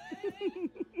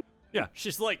 Yeah,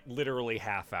 she's like literally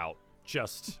half out,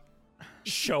 just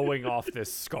showing off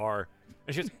this scar.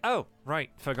 And she goes, "Oh, right,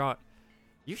 forgot.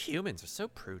 You humans are so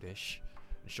prudish."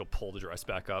 And she'll pull the dress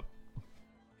back up.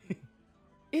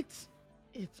 It's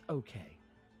okay.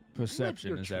 Perception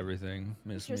your is truth. everything,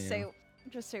 Miss Just Mia.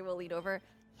 say we'll lean over.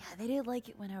 Yeah, they didn't like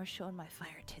it when I was showing my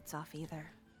fire tits off either.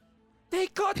 They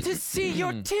got to see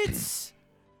your tits.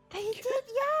 They did,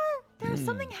 yeah. There was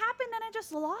something happened and I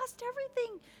just lost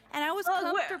everything. And I was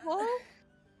comfortable.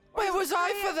 Where was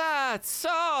I for that?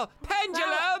 So,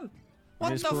 pendulum.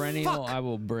 What Miss the Perennial, fuck? I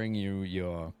will bring you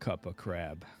your cup of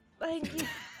crab. Thank you.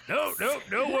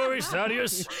 No worries,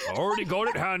 Thaddeus. Already got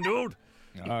it handled.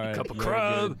 All right. Cup of very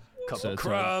crab, good. cup So of tough.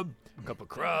 crab, cup of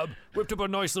crab. Whipped up a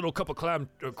nice little cup of crab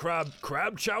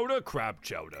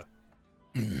chowder.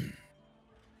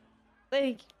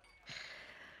 Thank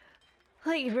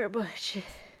you very much.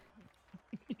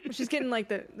 She's getting like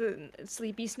the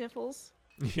sleepy sniffles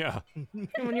Yeah.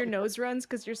 when your nose runs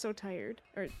because you're so tired.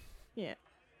 Or, yeah.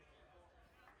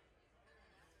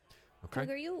 Okay. Doug,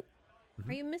 are you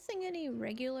missing any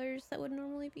regulars that would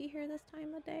normally be here this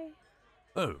time of day?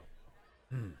 Oh.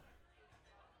 Let's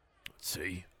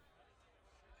see.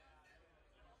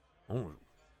 Oh,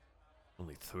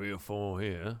 only 3 or 4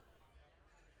 here.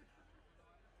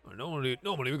 Normally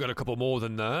we got a couple more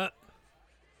than that.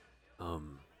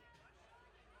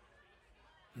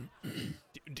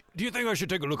 Do you think I should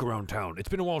take a look around town? It's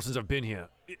been a while since I've been here.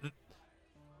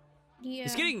 Yeah.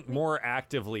 He's getting more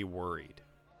actively worried.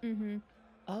 Mm-hmm.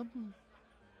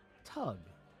 Tug,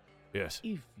 Yes.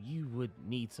 if you would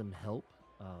need some help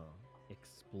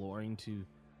exploring to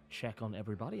check on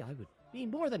everybody, I would be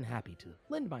more than happy to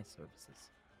lend my services.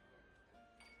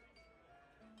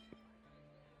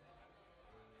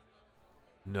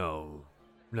 No.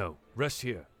 Rest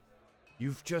here.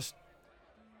 You've just.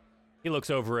 He looks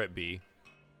over at B.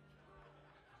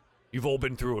 You've all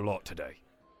been through a lot today.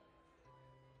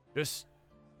 Just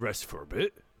rest for a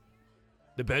bit.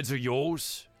 The beds are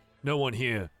yours. No one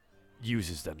here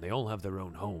uses them. They all have their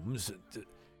own homes.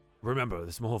 Remember,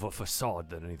 it's more of a facade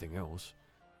than anything else.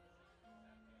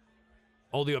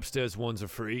 All the upstairs ones are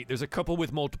free. There's a couple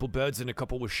with multiple beds and a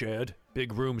couple with shared.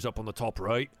 Big rooms up on the top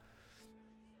right.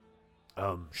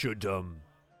 And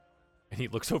he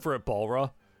looks over at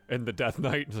Balra and the Death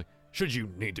Knight. And he's like, Should you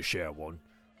need to share one.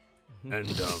 And,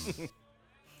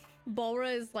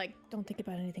 Balra is like, don't think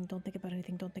about anything, don't think about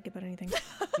anything, don't think about anything.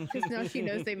 Because now she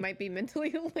knows they might be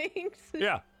mentally linked.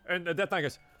 yeah. And the Death Knight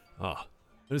goes,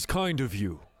 it is kind of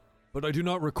you, but I do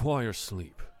not require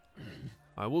sleep.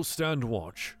 I will stand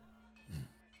watch.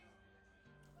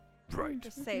 Right.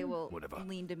 Just say we'll Whatever.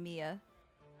 lean to Mia.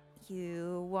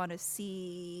 You want to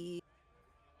see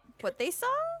what they saw?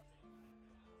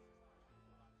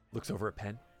 looks over at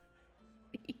Pen.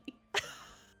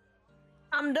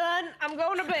 I'm done. I'm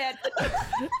going to bed.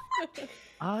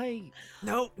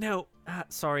 No.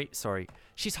 Sorry.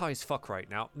 She's high as fuck right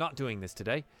now. Not doing this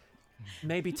today.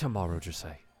 Maybe tomorrow,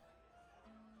 Jose.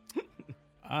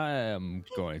 I am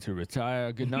going to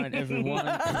retire. Good night, everyone.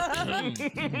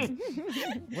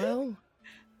 Well,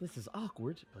 this is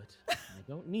awkward, but I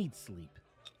don't need sleep.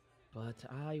 But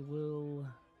I will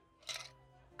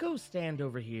go stand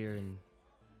over here and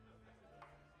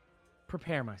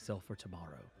prepare myself for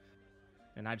tomorrow.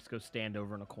 And I just go stand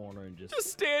over in a corner and just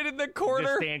stand in the corner.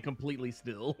 just stand completely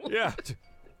still. Yeah.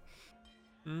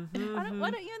 Why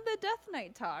don't you and the Death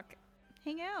Knight talk?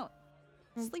 Hang out.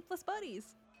 Sleepless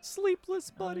buddies.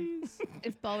 Sleepless buddies.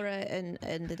 If Balra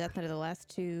and the Death Knight are the last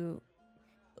two,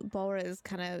 Balra is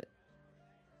kind of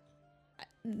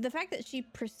the fact that she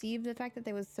perceived the fact that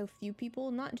there was so few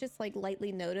people, not just like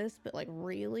lightly noticed, but like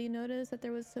really noticed that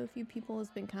there was so few people, has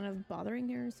been kind of bothering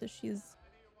her. So she's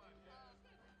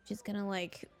gonna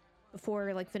like,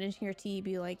 before like finishing her tea,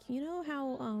 be like, you know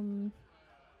how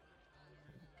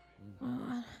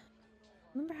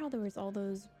remember how there was all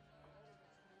those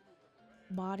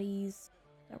bodies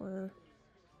that were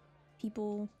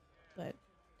people, but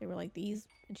they were like these,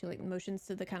 and she like motions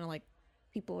to the kind of like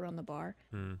people around the bar.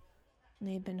 Hmm. And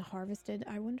they've been harvested.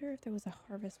 I wonder if there was a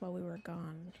harvest while we were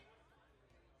gone.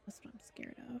 That's what I'm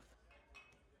scared of.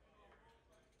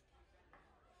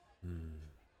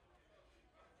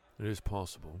 It is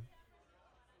possible.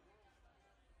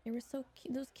 They were so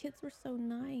cute. Those kids were so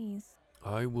nice.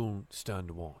 I will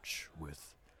stand watch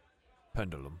with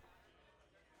Pendulum.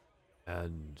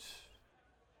 And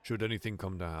should anything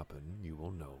come to happen, you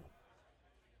will know.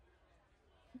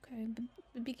 Okay,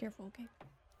 but be careful, okay?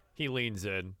 He leans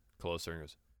in closer and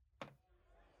goes,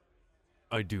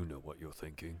 I do know what you're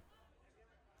thinking.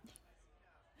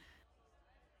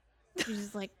 She's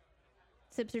just like,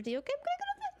 sips her tea. Okay, I'm gonna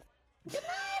go to bed. Good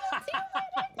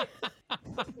night.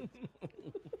 I'll see you later.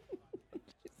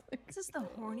 This is the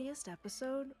horniest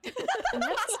episode. And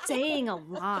that's saying a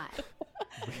lot.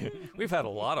 we've had a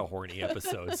lot of horny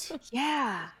episodes.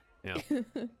 Yeah. Yeah.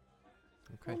 Oh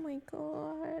Okay. my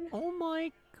god. Oh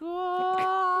my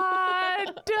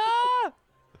god!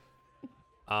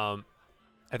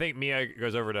 I think Mia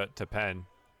goes over to Penn.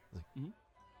 Mhm.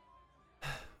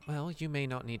 Well, you may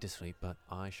not need to sleep, but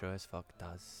I sure as fuck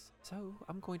does. So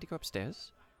I'm going to go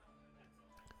upstairs.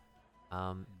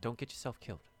 Don't get yourself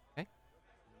killed, okay?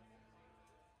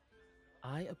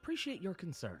 I appreciate your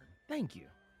concern. Thank you.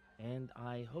 And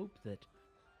I hope that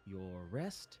your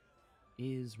rest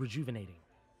is rejuvenating.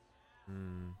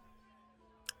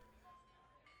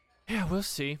 Yeah, we'll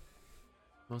see.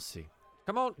 We'll see.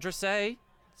 Come on, Dressay.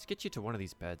 Let's get you to one of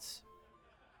these beds.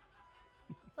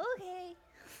 Okay.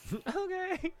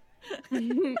 Okay.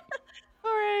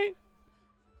 All right.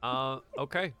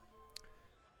 Okay.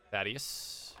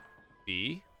 Thaddeus,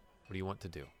 B, what do you want to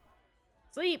do?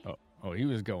 Sleep. Oh, he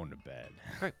was going to bed.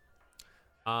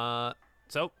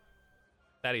 So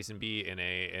Thaddeus and B in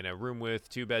a room with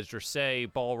two beds, Dressay,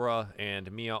 Balra,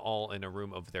 and Mia all in a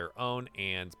room of their own,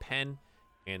 and Penn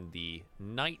and the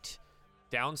knight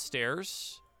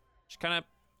downstairs, just kind of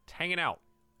hanging out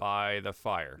by the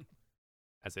fire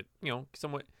as it,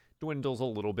 somewhat dwindles a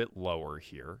little bit lower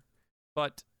here.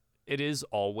 But it is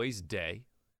always day,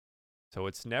 so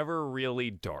it's never really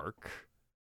dark.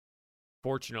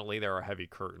 Fortunately, there are heavy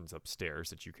curtains upstairs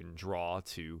that you can draw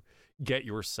to get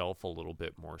yourself a little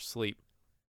bit more sleep.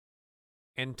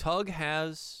 And Tug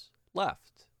has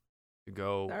left to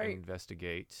go and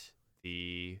investigate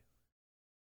the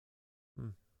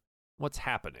what's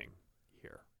happening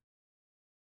here.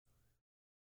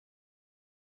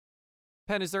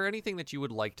 Penn, is there anything that you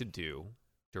would like to do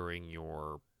during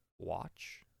your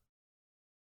watch?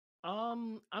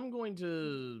 I'm going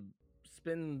to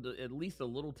spend at least a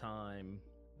little time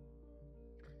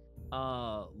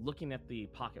looking at the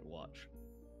pocket watch.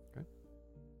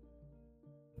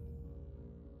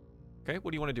 Okay,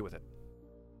 what do you want to do with it?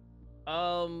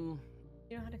 You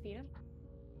know how to feed him?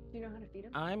 Do you know how to feed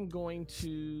him? I'm going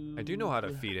to I do know how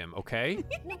to feed him, okay?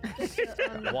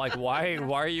 Like, why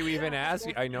are you even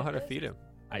asking? I know how to feed him.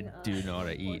 I do know how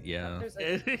to eat, yeah. There's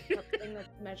a cup thing that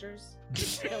measures.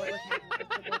 Fill it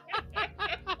with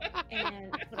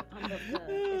and put a pump of the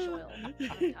fish oil on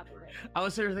top of it. I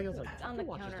was sitting there thinking, I was like, It's on the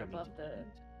watch counter this above the.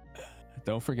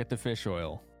 Don't forget the fish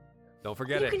oil. Don't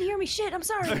forget You it. can hear me. Shit, I'm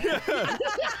sorry. Wait,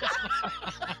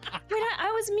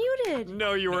 I was muted.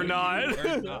 No, you were not.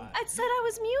 I said I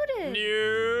was muted.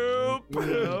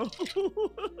 Nope.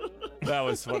 That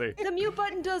was funny. The mute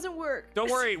button doesn't work. Don't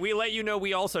worry, we let you know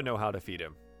we also know how to feed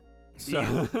him.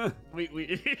 So we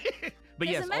but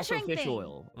There's yes, a also measuring fish thing.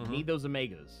 oil. Mhm. Need those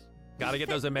omegas. gotta get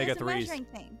those There's omega a 3s. measuring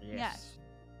thing. Yes.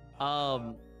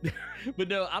 But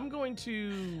no, I'm going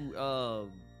to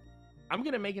I'm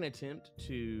gonna make an attempt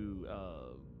to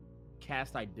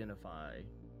cast Identify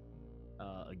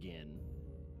again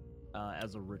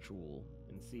as a ritual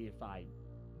and see if I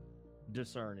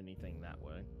discern anything that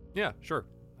way. Yeah, sure.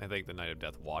 I think the Knight of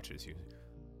Death watches you.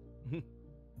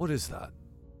 What is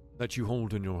that you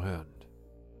hold in your hand?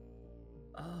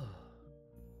 Oh,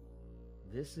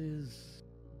 this is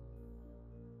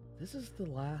the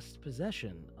last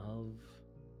possession of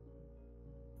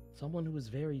someone who was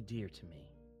very dear to me.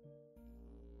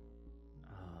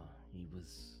 He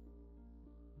was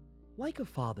like a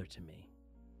father to me,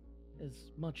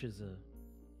 as much as a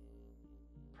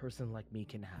person like me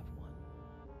can have one.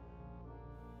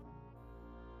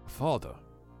 Father.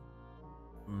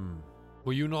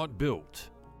 Were you not built?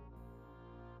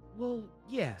 Well,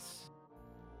 yes.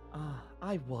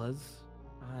 I was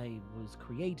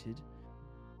created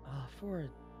for a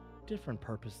different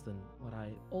purpose than what I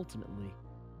ultimately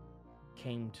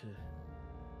came to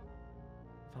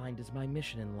find as my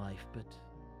mission in life, but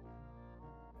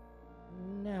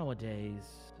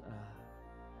nowadays,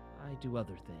 I do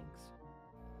other things.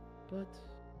 But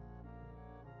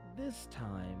this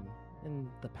time, in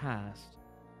the past,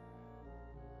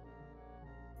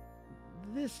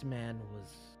 this man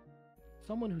was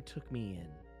someone who took me in.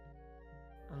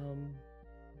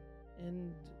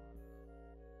 And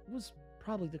was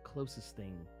probably the closest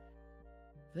thing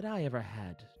that I ever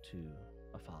had to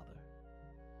a father.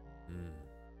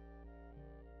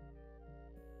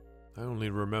 I only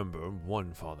remember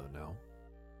one father now,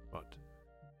 but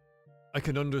I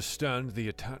can understand the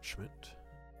attachment.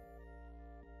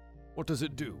 What does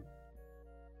it do?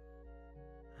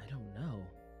 I don't know.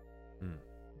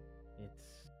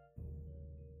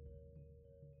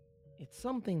 It's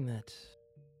something that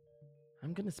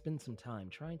I'm gonna spend some time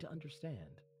trying to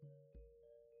understand.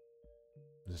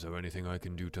 Is there anything I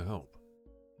can do to help?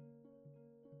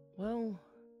 Well,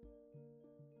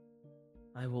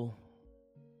 I will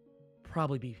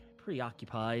probably be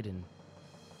preoccupied and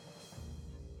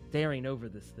staring over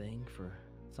this thing for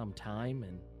some time,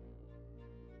 and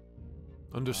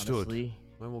Understood. honestly,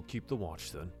 I will keep the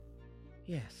watch then.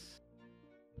 yes.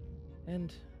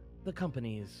 And the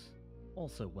company is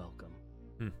also welcome.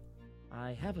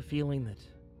 I have a feeling that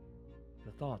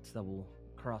the thoughts that will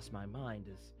cross my mind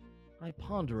as I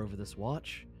ponder over this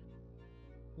watch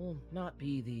will not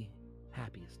be the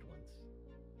happiest ones.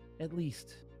 At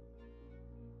least,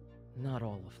 not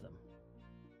all of them.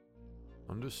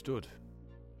 Understood.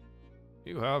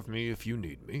 You have me if you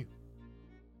need me.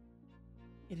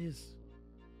 It is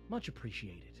much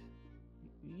appreciated.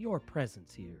 Your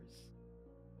presence here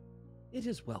it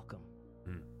is welcome.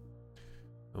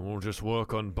 And we'll just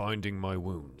work on binding my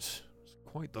wounds. It's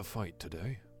quite the fight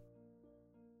today.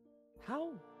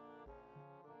 How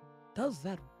does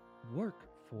that work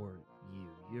for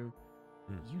you?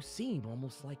 You seem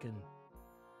almost like an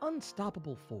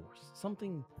unstoppable force,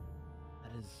 something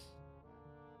that is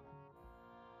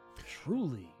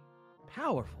truly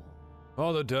powerful.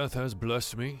 Father Death has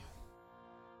blessed me,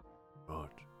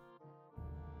 but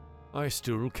I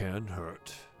still can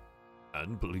hurt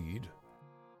and bleed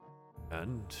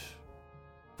and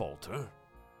falter.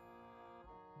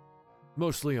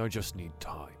 Mostly I just need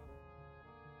time.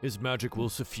 His magic will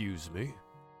suffuse me.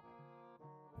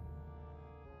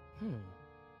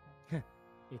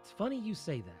 It's funny you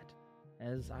say that.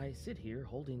 As I sit here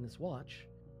holding this watch,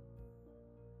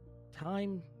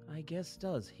 time, I guess,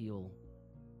 does heal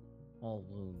all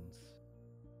wounds.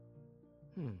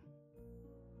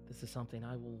 This is something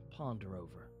I will ponder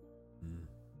over.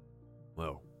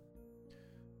 Well,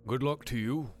 good luck to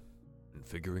you in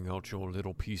figuring out your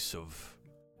little piece of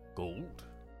gold.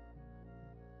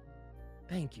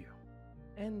 Thank you.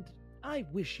 And I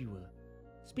wish you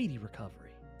a speedy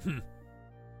recovery.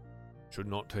 Should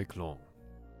not take long.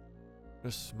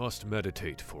 Just must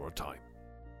meditate for a time.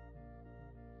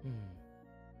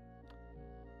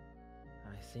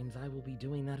 Seems I will be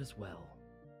doing that as well.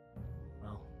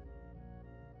 Well,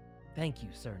 thank you,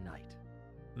 Sir Knight.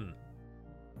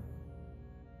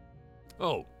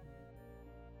 Oh.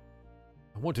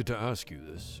 I wanted to ask you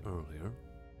this earlier.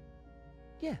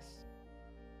 Yes.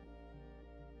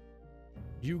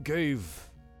 You gave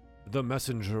the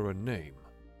messenger a name.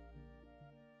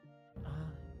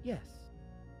 Yes,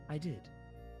 I did.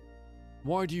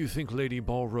 Why do you think Lady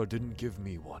Balra didn't give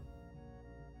me one?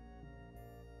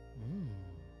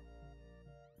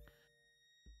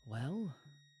 Well,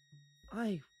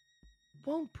 I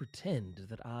won't pretend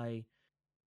that I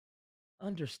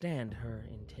understand her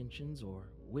intentions or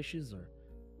wishes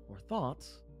or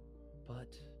thoughts,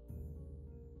 but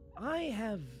I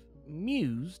have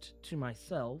mused to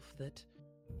myself that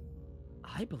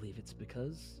I believe it's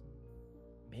because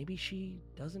maybe she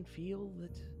doesn't feel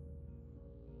that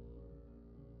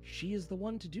she is the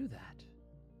one to do that.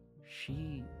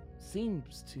 She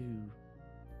seems to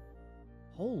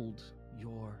hold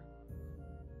your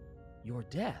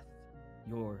death,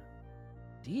 your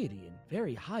deity in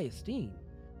very high esteem,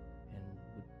 and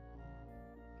would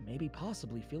maybe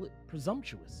possibly feel it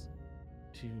presumptuous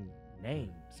to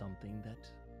name something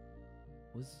that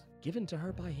was given to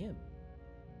her by him.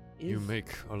 You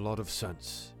make a lot of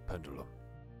sense, Pendulum.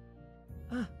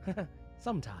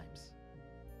 Sometimes.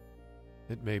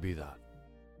 It may be that.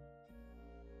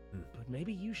 But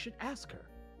maybe you should ask her.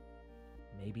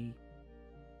 Maybe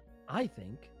I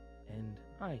think, and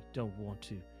I don't want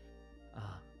to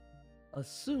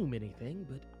assume anything,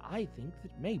 but I think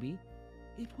that maybe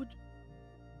it would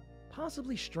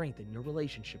possibly strengthen your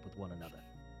relationship with one another.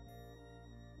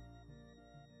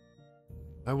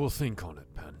 I will think on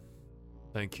it, Pen.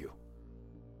 Thank you.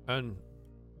 And...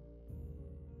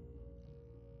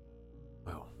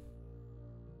 well,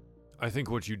 I think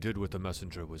what you did with the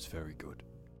messenger was very good.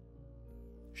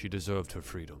 She deserved her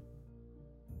freedom.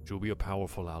 She'll be a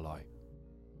powerful ally.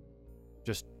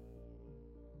 Just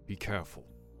be careful.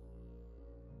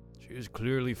 She is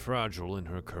clearly fragile in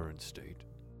her current state.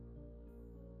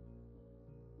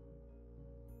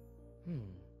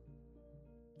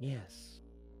 Yes.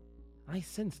 I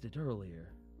sensed it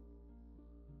earlier.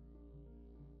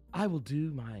 I will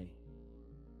do my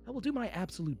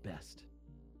absolute best.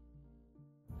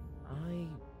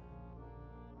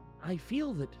 I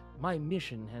feel that my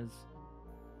mission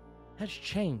has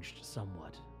changed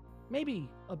somewhat. Maybe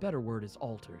a better word is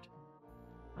altered.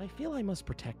 I feel I must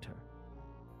protect her.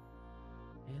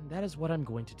 And that is what I'm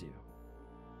going to do.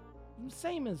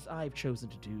 Same as I've chosen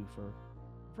to do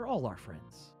for all our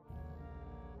friends.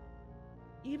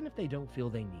 Even if they don't feel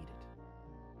they need it.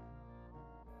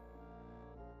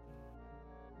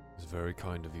 It's very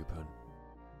kind of you, Pen.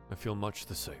 I feel much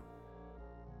the same.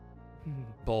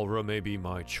 Balra may be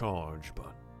my charge,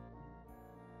 but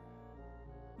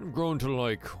I've grown to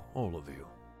like all of you.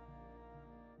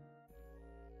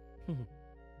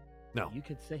 Now, You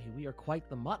could say we are quite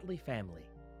the motley family.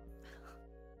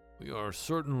 we are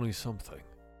certainly something.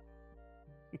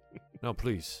 Now,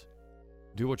 please,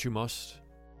 do what you must.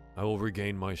 I will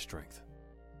regain my strength.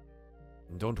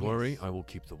 And don't worry, Yes. I will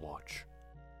keep the watch.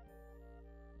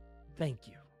 Thank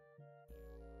you.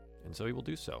 And so he will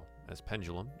do so. As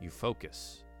Pendulum, you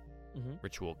focus.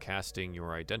 Ritual casting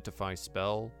your Identify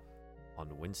spell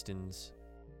on Winston's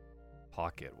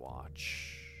pocket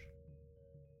watch.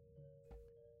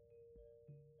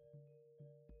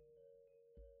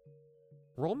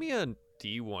 Roll me a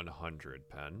D100,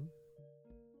 Pen.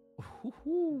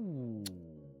 Ooh.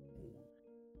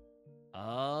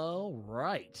 All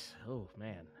right. Oh,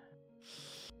 man.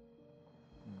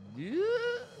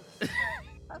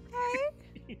 Okay.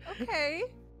 Okay.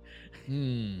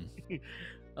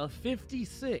 A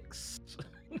 56.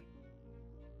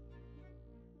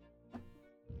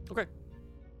 Okay.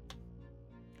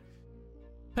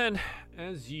 Pen,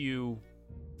 as you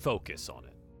focus on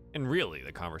it, and really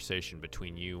the conversation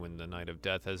between you and the Knight of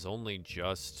Death has only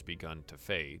just begun to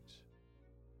fade,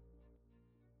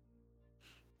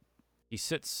 he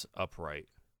sits upright,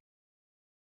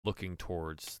 looking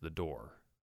towards the door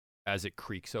as it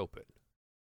creaks open.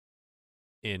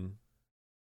 In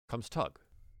comes Tug.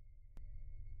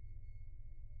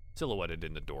 Silhouetted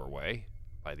in the doorway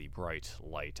by the bright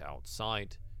light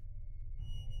outside,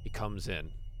 he comes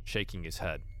in, shaking his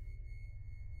head.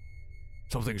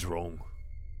 Something's wrong.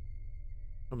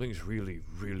 Something's really,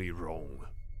 really wrong.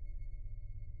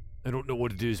 I don't know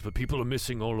what it is, but people are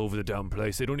missing all over the damn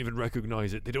place. They don't even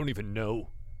recognize it. They don't even know.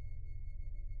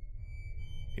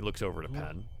 He looks over to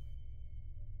Pen.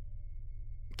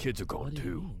 The kids are gone What do you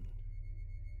too. mean?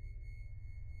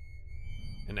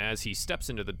 And as he steps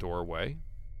into the doorway,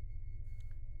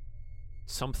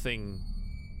 something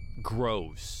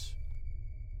grows,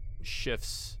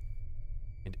 shifts,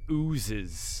 and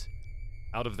oozes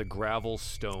out of the gravel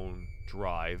stone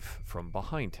drive from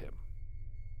behind him.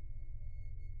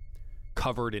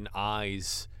 Covered in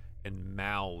eyes and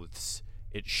mouths,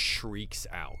 it shrieks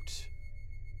out.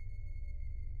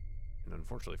 And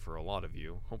unfortunately for a lot of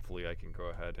you, hopefully I can go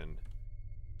ahead and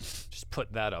just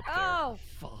put that up there. Oh,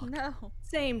 Fuck. no.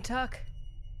 Same, Tuck.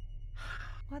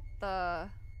 What the?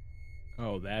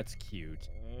 Oh, that's cute.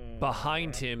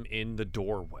 Behind him in the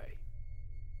doorway.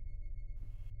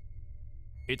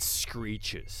 It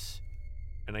screeches.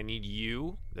 And I need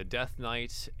you, the Death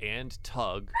Knight, and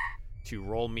Tug to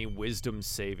roll me wisdom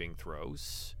saving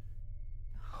throws.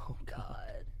 Oh,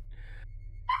 God.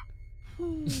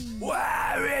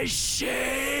 Where is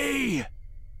she?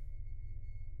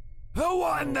 The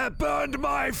one that burned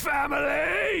my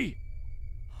family?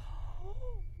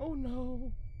 Oh,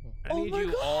 no. I need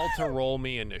you all to roll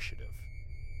me initiative.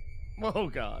 Oh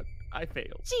God, I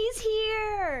failed. She's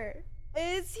here!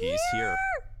 Is he? He's here.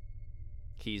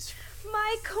 He's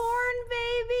My corn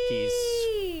baby!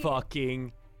 he's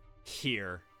fucking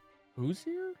here. Who's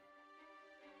here?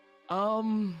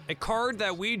 A card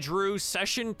that we drew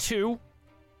session 2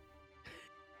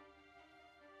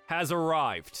 has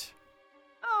arrived.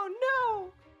 Oh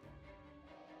no!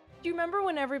 Do you remember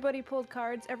when everybody pulled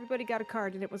cards? Everybody got a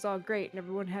card and it was all great and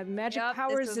everyone had magic Yep,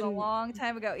 powers this was and a long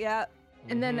time ago. Yeah.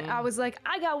 And then I was like,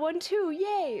 I got one too,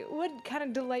 yay! What kind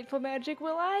of delightful magic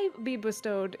will I be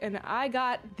bestowed? And I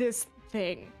got this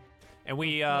thing. And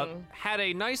we had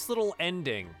a nice little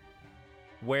ending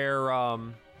where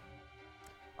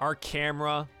our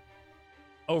camera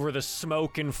over the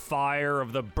smoke and fire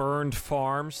of the burned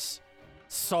farms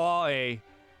saw a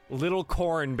little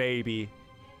corn baby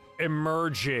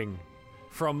emerging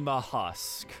from the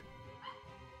husk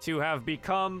to have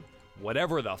become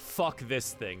whatever the fuck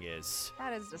this thing is.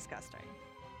 That is disgusting.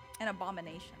 An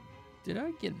abomination. Did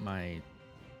I get my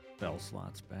spell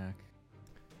slots back?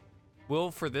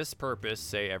 We'll, for this purpose,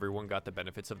 say everyone got the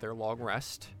benefits of their long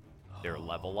rest, their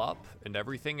level up, and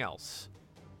everything else.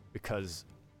 Because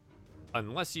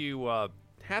unless you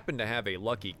happen to have a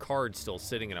lucky card still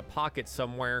sitting in a pocket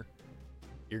somewhere,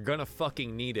 you're gonna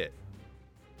fucking need it.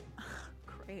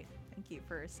 Great. Thank you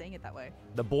for saying it that way.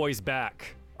 The boy's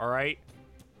back, all right?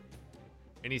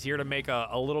 And he's here to make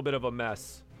a little bit of a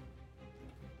mess.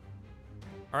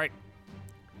 All right.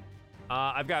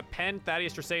 I've got Penn,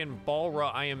 Thaddeus, Tressay, and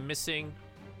Balra. I am missing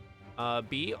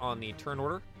B on the turn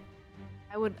order.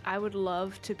 I would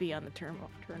love to be on the turn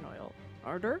oil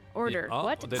order. oh,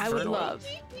 What? the I would turn order. love.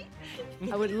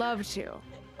 I would love to.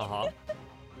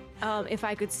 Uh-huh. If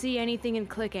I could see anything and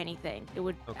click anything, it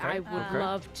would. Okay, I would okay.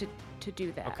 love to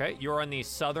do that. Okay, you're on the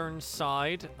southern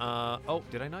side. Oh,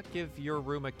 did I not give your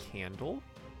room a candle?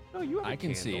 No, you have a I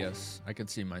can candle. see us. I can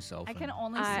see myself. I in- can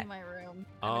only see my room.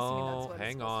 I'm assuming that's what it's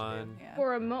hang supposed to on. do. Yeah.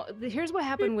 For here's what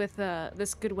happened with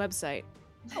this good website.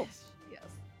 Oh, yes.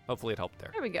 Hopefully it helped there.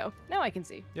 There we go. Now I can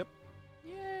see. Yep.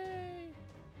 Yay!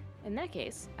 In that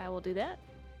case, I will do that,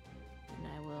 and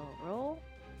I will roll.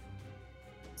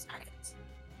 Sorry, guys.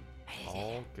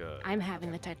 All good. I'm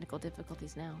having the technical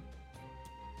difficulties now.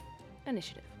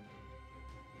 Initiative.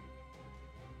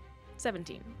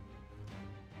 17.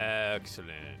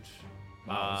 Excellent.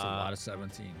 Wow, there's a lot of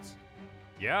 17s.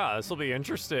 Yeah, this will be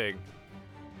interesting.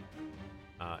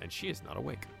 And she is not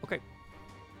awake. Okay.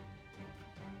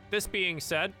 This being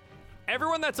said,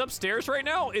 everyone that's upstairs right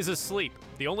now is asleep.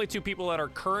 The only two people that are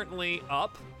currently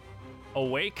up,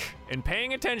 awake, and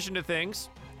paying attention to things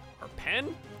are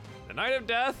Penn, the Knight of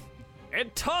Death,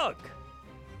 and Tug,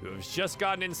 who has just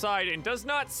gotten inside and does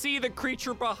not see the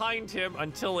creature behind him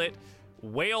until it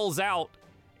wails out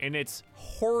in its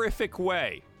horrific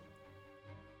way.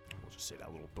 We'll just say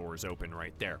that little door is open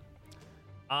right there.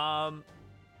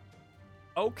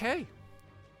 Okay.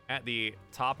 At the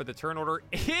top of the turn order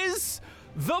is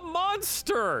the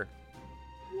monster.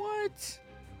 What?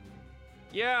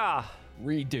 Yeah.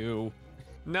 Redo.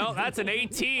 No, that's an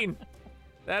 18.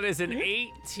 That is an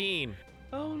 18.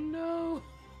 Oh no.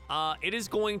 It is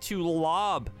going to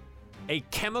lob a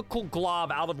chemical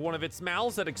glob out of one of its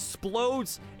mouths that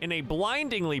explodes in a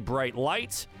blindingly bright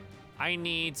light. I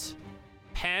need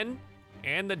Penn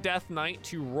and the Death Knight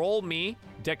to roll me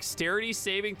dexterity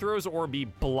saving throws or be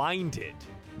blinded.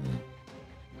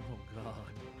 Oh god.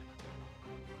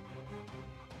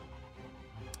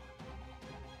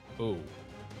 Oh.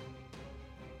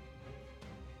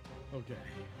 Okay.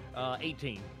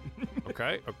 18.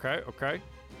 Okay.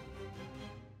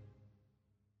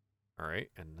 All right,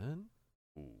 and then,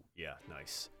 ooh, yeah,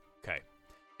 nice. Okay,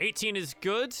 18 is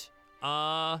good.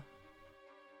 I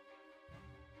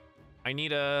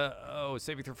need a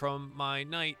saving throw from my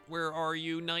knight. Where are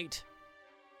you, knight?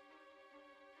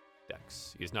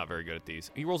 Dex. He's not very good at these.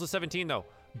 He rolls a 17 though.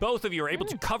 Both of you are able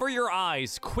to cover your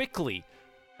eyes quickly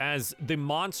as the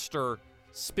monster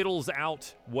spittles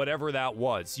out whatever that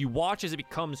was. You watch as it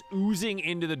becomes oozing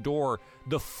into the door,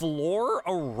 the floor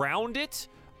around it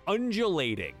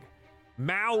undulating,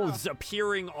 mouths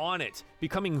appearing on it,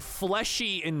 becoming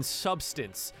fleshy in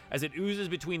substance as it oozes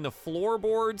between the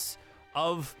floorboards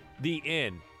of the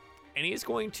inn. And he is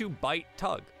going to bite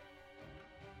Tug.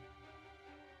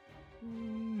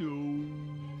 No.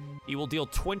 He will deal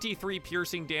 23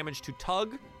 piercing damage to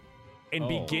Tug and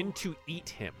begin to eat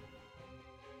him.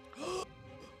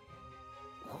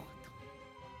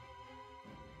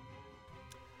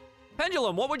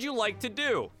 Pendulum, what would you like to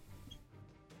do?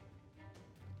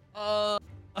 Oh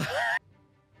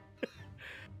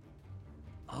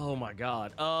my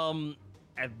god.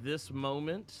 At this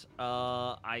moment,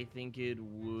 I think it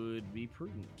would be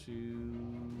prudent to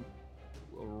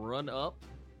run up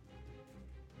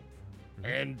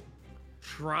and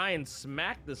try and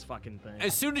smack this fucking thing.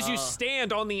 As soon as you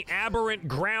stand on the aberrant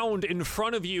ground in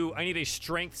front of you, I need a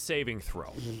strength saving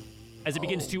throw. As it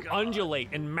begins to undulate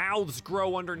and mouths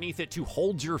grow underneath it to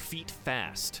hold your feet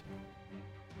fast.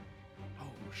 Oh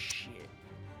shit.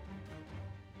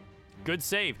 Good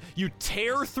save. You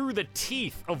tear through the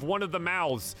teeth of one of the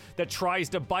mouths that tries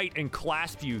to bite and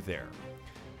clasp you there.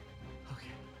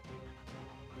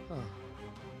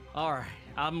 All right,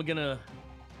 I'm gonna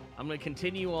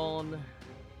continue on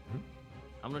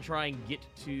I'm gonna try and get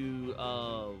to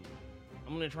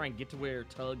where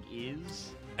Tug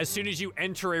is. As soon as you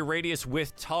enter a radius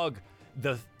with Tug,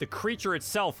 the creature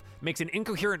itself makes an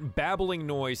incoherent babbling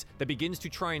noise that begins to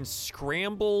try and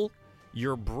scramble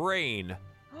your brain.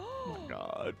 Oh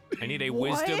God. I need a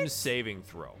wisdom saving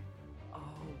throw. Oh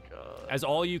God. As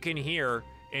all you can hear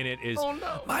in it is, Oh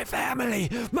no. my family,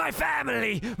 my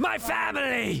family, my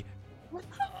family.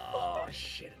 Oh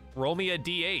shit. Roll me a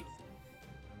d8.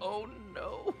 Oh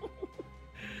no.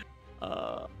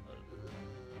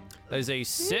 That is a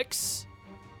 6.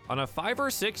 On a 5 or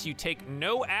 6, you take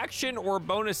no action or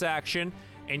bonus action,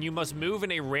 and you must move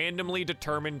in a randomly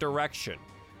determined direction.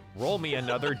 Roll me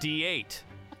another d8.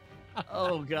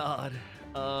 Oh God.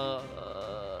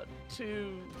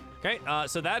 2. Okay,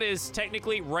 so that is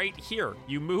technically right here.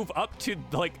 You move up to,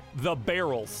 like, the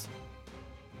barrels.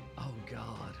 Oh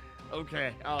God.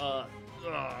 Okay.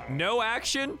 No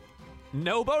action,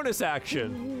 no bonus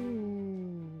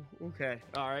action. Okay.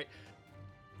 All right.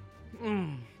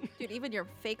 Dude, even your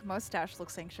fake mustache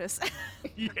looks anxious.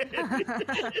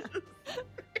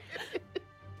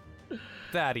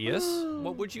 Thaddeus,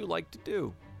 what would you like to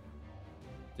do?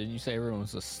 Didn't you say everyone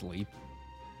was asleep?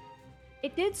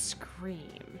 It did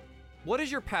scream. What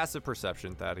is your passive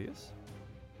perception, Thaddeus?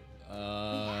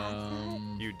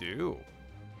 You do.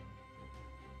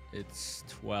 It's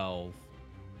 12.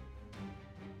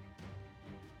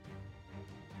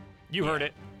 You heard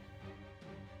it.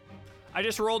 I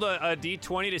just rolled a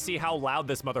d20 to see how loud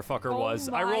this motherfucker was.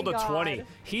 I rolled a 20. God.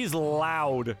 He's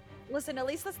loud. Listen, at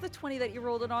least that's the 20 that you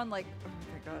rolled it on. Like, oh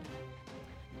my God.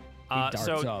 He darts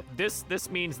So up. this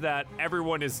means that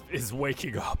everyone is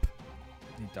waking up.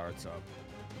 He darts up.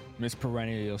 Miss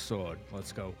Perennial Sword,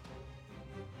 let's go.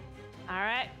 All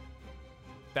right.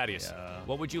 Thaddeus, Yeah.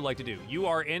 what would you like to do? You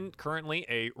are in currently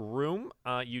a room.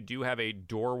 You do have a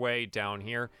doorway down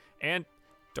here. And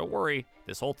don't worry,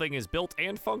 this whole thing is built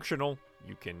and functional.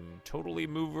 You can totally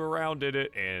move around in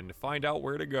it and find out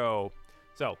where to go.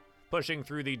 So, pushing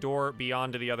through the door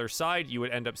beyond to the other side, you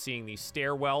would end up seeing the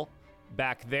stairwell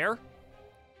back there.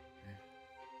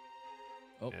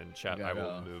 Oh, And chat, got, I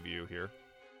will move you here.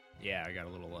 Yeah, I got a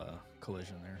little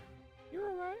collision there. You're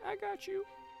all right. I got you.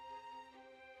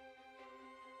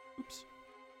 Oops.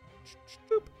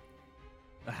 Boop.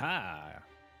 Aha!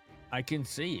 I can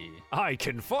see. I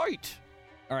can fight.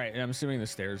 All right, and I'm assuming the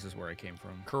stairs is where I came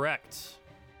from. Correct.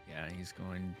 Yeah, he's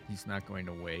not going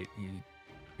to wait.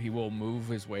 He will move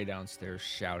his way downstairs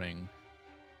shouting,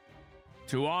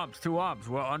 two ops,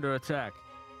 we're under attack.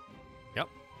 Yep.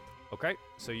 Okay,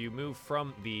 so you move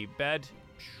from the bed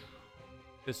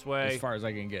this way. As far as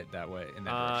I can get that way. In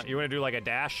that direction. You want to do like a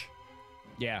dash?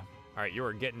 Yeah. All right, you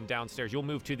are getting downstairs. You'll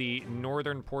move to the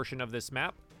northern portion of this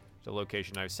map. The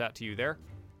location I've set to you there.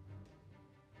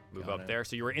 Move Got up it. there.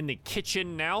 So you are in the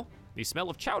kitchen now. The smell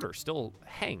of chowder still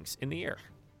hangs in the air.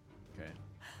 Okay.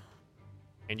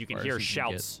 And you can Far as hear you can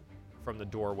shouts from the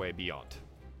doorway beyond.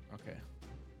 Okay.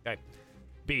 Okay.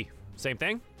 B, same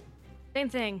thing? Same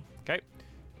thing. Okay.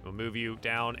 We'll move you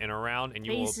down and around, and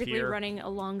you Basically will appear. running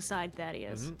alongside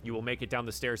Thaddeus. Mhm. You will make it down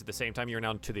the stairs at the same time. You're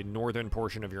now to the northern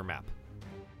portion of your map.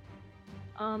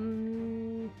 I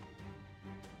don't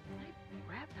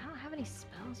have any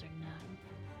spells or none.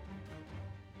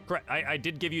 Correct. I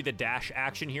did give you the dash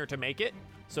action here to make it.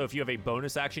 So if you have a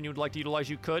bonus action you would like to utilize,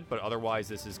 you could. But otherwise,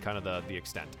 this is kind of the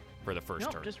extent for the first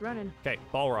Nope, turn. just running. Okay,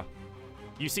 Balra.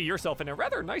 You see yourself in a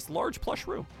rather nice, large, plush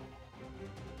room.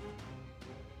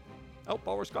 Oh,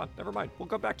 Balra's gone. Never mind. We'll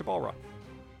go back to Balra.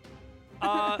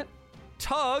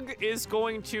 Tug is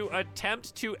going to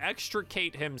attempt to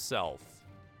extricate himself.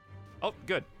 Oh,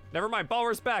 good. Never mind.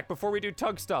 Balra's back before we do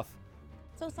Tug stuff.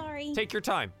 So sorry. Take your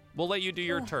time. We'll let you do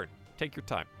your turn. Take your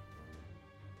time.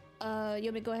 You want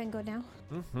me to go ahead and go now?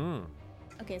 Mm-hmm.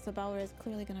 Okay, so Balra is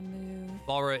clearly gonna move.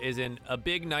 Balra is in a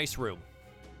big, nice room.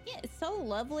 Yeah, it's so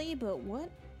lovely, but what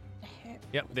the heck?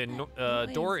 Yep, the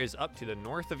noise? door is up to the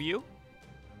north of you.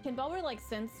 Can Balra like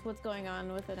sense what's going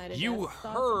on with it? I didn't You ask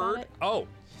thoughts about heard. it? Oh,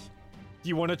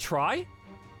 you want to try?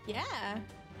 Yeah.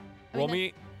 I Roll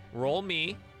mean,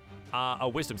 me a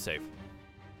wisdom save.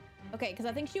 Okay, because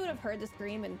I think she would have heard the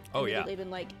scream and Oh, yeah. immediately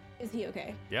been like, "Is he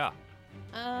okay?" Yeah.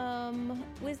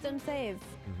 Wisdom save.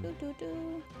 Mm-hmm.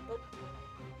 Boop.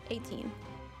 18.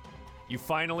 You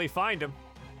finally find him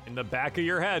in the back of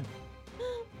your head.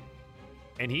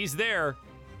 And he's there.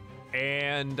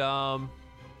 And,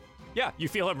 yeah, you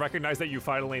feel him recognize that you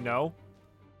finally know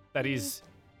that he's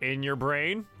in your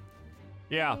brain.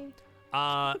 Yeah.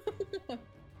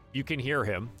 You can hear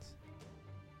him.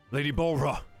 Lady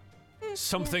Balra,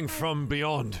 something from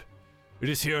beyond. It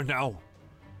is here now.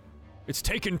 It's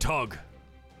taken Tug.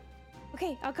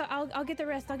 Okay, I'll get the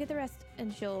rest. I'll get the rest.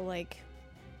 And she'll like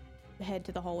head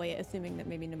to the hallway, assuming that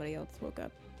maybe nobody else woke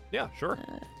up. Yeah, sure.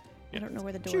 I don't know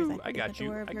where the door Choo, is. I got you.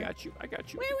 Where I got you. I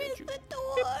got you. is the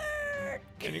door?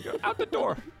 And you go out the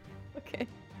door. Okay.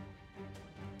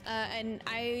 And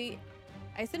I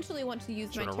essentially want to use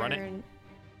Just my wanna run it? turn.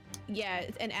 Yeah,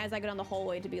 and as I go down the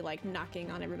hallway to be like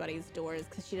knocking on everybody's doors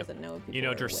because she doesn't know if people You know,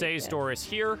 are awake Jersey's yet. door is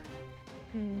here.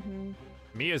 Mm-hmm.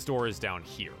 Mia's door is down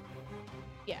here.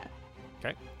 Yeah.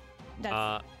 Okay.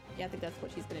 That's, yeah, I think that's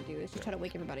what she's gonna do. Is just try to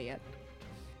wake everybody up.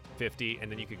 50,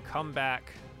 and then you can come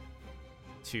back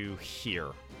to here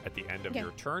at the end of Okay.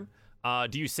 your turn.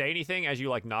 Do you say anything as you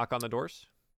like knock on the doors?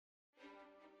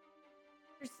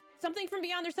 There's something from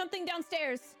beyond. There's something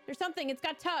downstairs. There's something. It's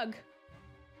got tug.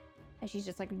 And she's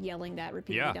just like yelling that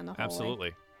repeatedly Yeah, down the hallway.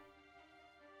 absolutely.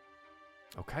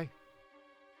 Okay.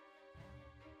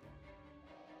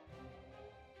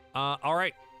 All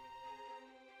right.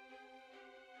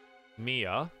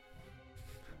 Mia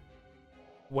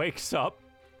wakes up.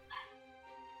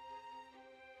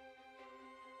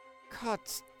 God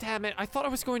damn it. I thought I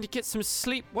was going to get some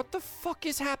sleep. What the fuck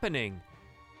is happening?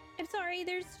 I'm sorry.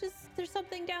 There's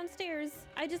something downstairs.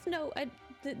 I just know.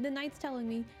 The knight's telling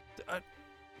me.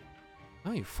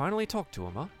 Oh, you finally talked to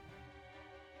him, huh?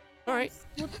 All right.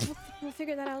 We'll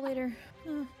figure that out later.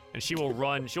 And she will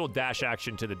run. She will dash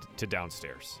action to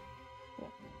downstairs.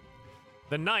 Cool.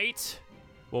 The knight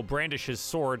will brandish his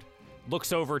sword,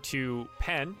 looks over to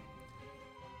Pen.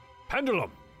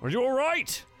 Pendulum, are you all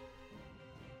right?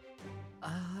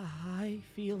 I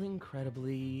feel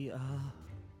incredibly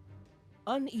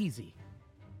uneasy.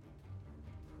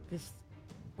 This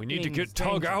We need to thing's get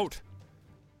Tug dangerous. out.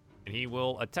 And he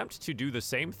will attempt to do the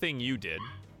same thing you did.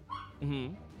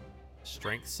 Mm-hmm.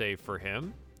 Strength save for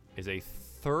him is a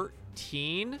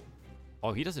 13.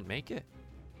 Oh, he doesn't make it.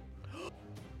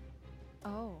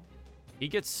 Oh. He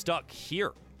gets stuck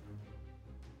here.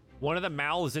 One of the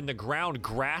mouths in the ground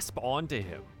grasp onto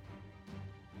him,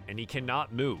 and he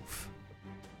cannot move.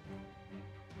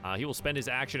 He will spend his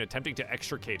action attempting to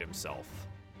extricate himself,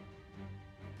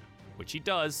 which he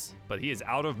does, but he is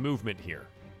out of movement here.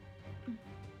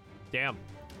 Damn.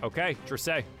 Okay,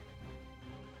 Dressay.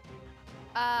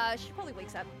 She probably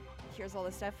wakes up, hears all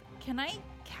this stuff. Can I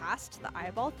cast the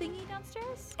eyeball thingy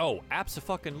downstairs? Oh,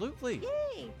 abso-fucking-lutely.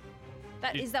 Yay!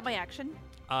 Is that my action?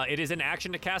 It is an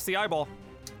action to cast the eyeball.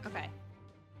 Okay.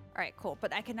 All right, cool.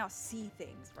 But I can now see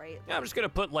things, right? Yeah, I'm just gonna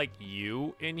put like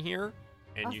you in here,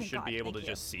 and Oh, you thank should God, be able to thank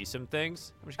you. just see some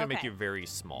things. I'm just gonna make Okay. you very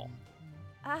small.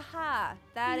 Aha!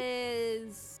 That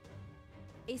is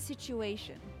a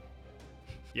situation.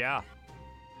 Yeah.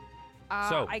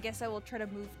 So- I guess I will try to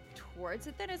move towards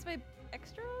it then as my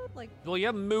extra, like. Well, you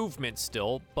have movement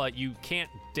still, but you can't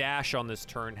dash on this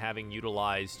turn having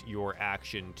utilized your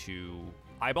action to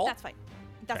eyeball That's fine.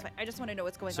 That's Okay. fine. I just want to know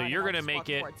what's going So on. and you're I'll gonna just make walk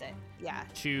it- towards it. Yeah.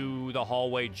 to the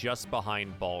hallway just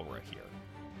behind Balra here.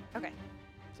 Okay.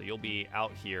 So you'll be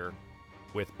out here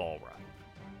with Balra.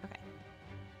 Okay.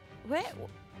 Wait.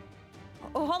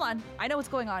 Oh, hold on. I know what's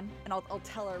going on, and I'll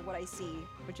tell her what I see,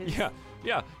 which is.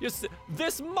 Yeah. Yes,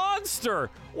 this monster!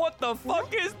 What the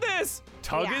fuck is this?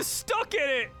 Tug Yeah. is stuck in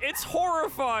it! It's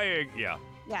horrifying! Yeah.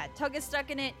 Yeah. Tug is stuck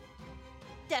in it.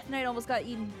 Death Knight almost got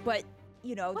eaten, but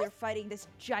they're fighting this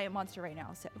giant monster right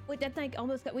now. So. Wait, that's like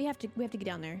almost got. We have to get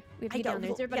down there. We have to I get down know.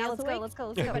 there. Is everybody Yeah, else let's go, awake? let's go,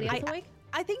 let's Is go. everybody else I- awake?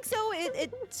 I think so.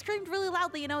 It screamed really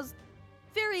loudly, and I was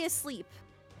very asleep.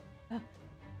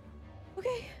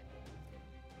 Okay.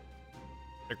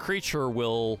 The creature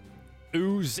will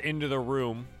ooze into the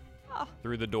room Oh.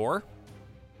 through the door.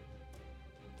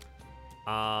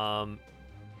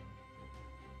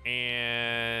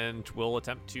 And will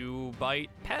attempt to bite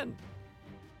Pen.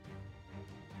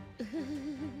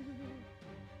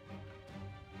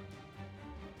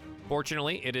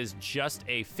 Fortunately, it is just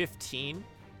a 15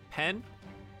 Pen,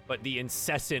 but the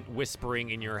incessant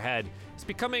whispering in your head is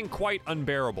becoming quite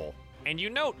unbearable. And you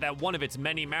note that one of its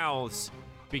many mouths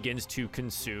begins to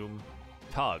consume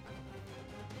Tug.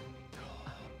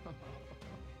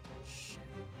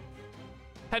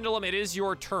 Pendulum, it is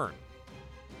your turn.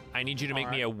 I need you to make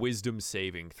me a wisdom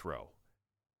saving throw.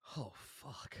 Oh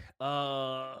fuck.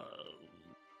 Oh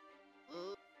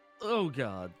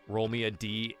god. Roll me a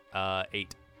D8. Oh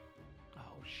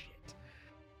shit.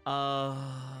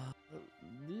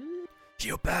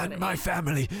 You burned my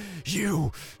family!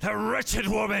 You, the wretched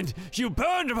woman! You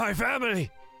burned my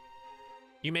family!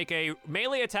 You make a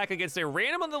melee attack against a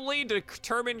randomly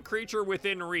determined creature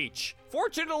within reach.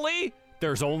 Fortunately,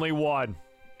 there's only one.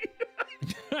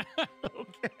 Okay.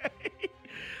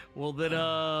 Well then,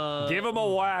 Give him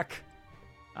a whack.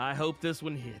 I hope this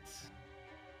one hits.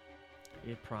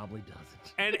 It probably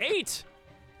doesn't. An 8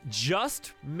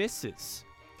 just misses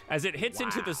as it hits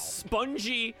into the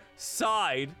spongy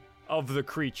side of the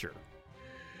creature.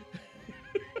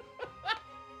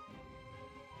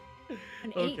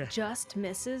 An 8 just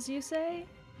misses, you say?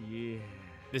 Yeah.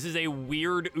 This is a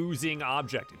weird oozing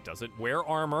object. It doesn't wear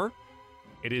armor.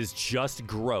 It is just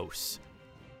gross.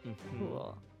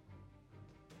 Cool.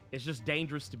 It's just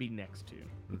dangerous to be next to.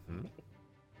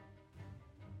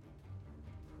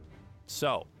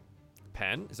 So,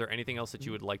 Pen, is there anything else that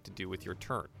you would like to do with your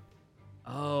turn?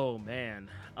 Oh man.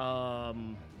 Oh,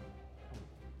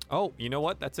 you know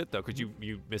what? That's it though, because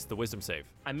you missed the wisdom save.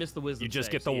 I missed the wisdom. You just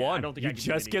save, get the so yeah, one. I don't think You I can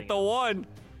do just get the anything else. one.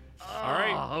 All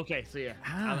right. Oh, okay. So yeah,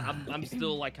 I'm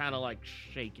still like kind of like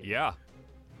shaking. Yeah.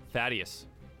 Thaddeus.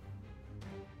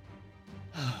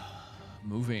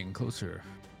 Moving closer.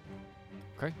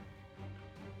 Okay.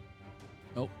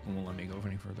 Oh, it won't let me go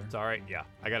any further. It's all right. Yeah.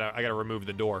 I gotta remove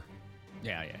the door.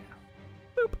 Yeah.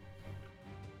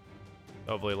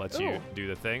 Hopefully it lets Ooh. you do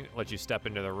the thing. Let you step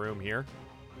into the room here.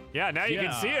 Yeah, now you can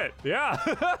Yeah. see it.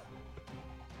 Yeah.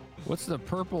 What's the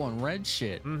purple and red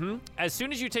shit? As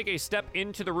soon as you take a step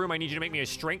into the room, I need you to make me a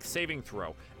strength saving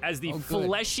throw. As the Oh, good.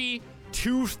 fleshy,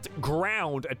 toothed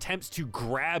ground attempts to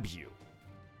grab you.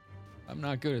 I'm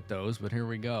not good at those, but here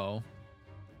we go.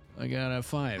 I got a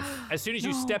 5. As soon as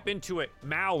you step into it,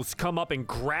 mouths come up and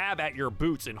grab at your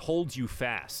boots and hold you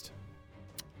fast.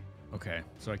 Okay,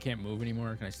 so I can't move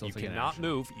anymore. Can I still You take an cannot action?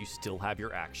 move. You still have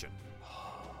your action.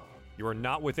 You are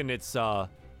not within its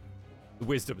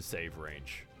wisdom save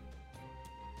range.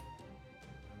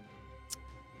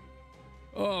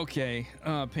 Okay,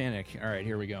 panic. All right,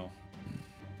 here we go.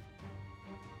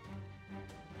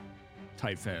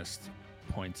 Tight fist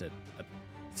points at a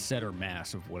center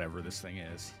mass of whatever this thing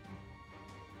is.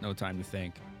 No time to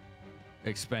think.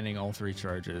 Expending all 3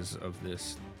 charges of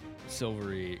this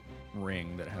silvery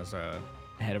ring that has a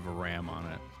head of a ram on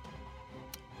it.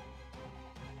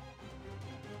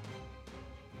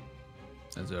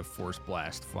 As a force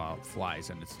blast flies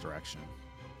in its direction.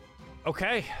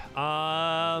 Okay.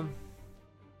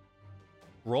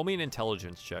 Roll me an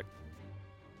intelligence check.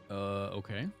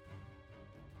 Okay.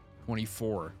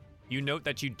 24. You note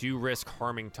that you do risk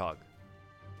harming Tug.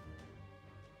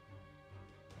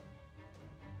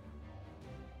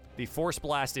 The Force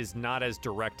Blast is not as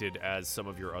directed as some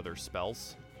of your other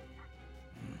spells.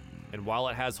 And while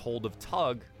it has hold of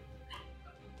Tug,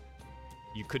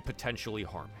 you could potentially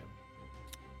harm him.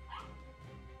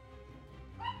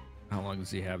 How long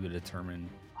does he have to determine?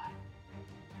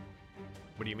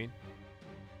 What do you mean?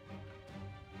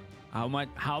 How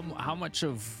much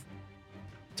of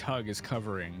Tug is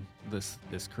covering this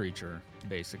creature,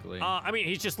 basically? I mean,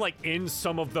 he's just like in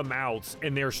some of the mouths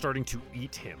and they're starting to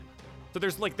eat him. So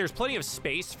there's plenty of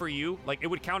space for you. Like it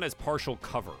would count as partial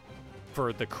cover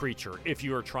for the creature if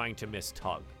you are trying to miss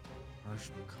Tug.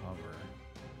 Partial cover.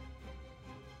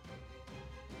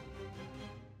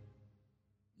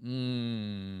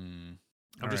 I'm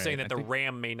just saying that the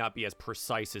ram may not be as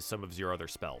precise as some of your other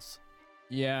spells.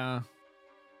 Yeah.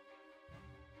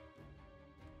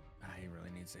 He really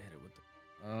needs to hit it with the...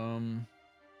 Alright,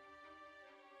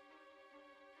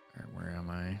 where am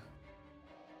I?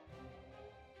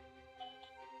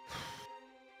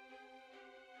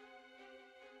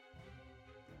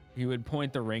 He would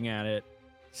point the ring at it,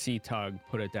 see Tug,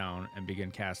 put it down, and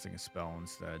begin casting a spell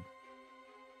instead.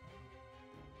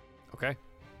 Okay.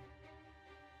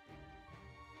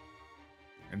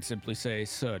 And simply say,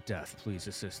 Sir Death, please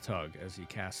assist Tug, as he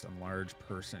casts a large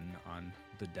person on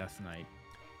the Death Knight.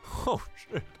 Oh,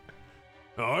 shit.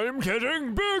 I'm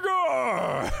getting bigger!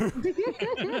 I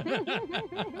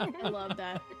love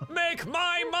that. Make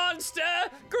my monster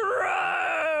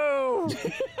grow!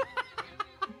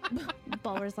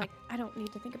 Balmer's like, I don't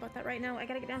need to think about that right now. I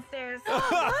gotta get downstairs.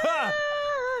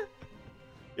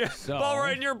 Yeah, So- ball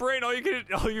right in your brain. All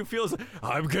you feel is,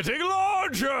 I'm getting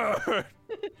larger!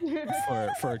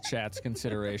 For chat's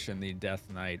consideration, the Death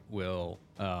Knight will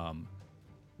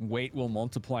weight will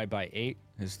multiply by 8.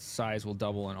 His size will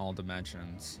double in all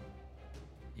dimensions.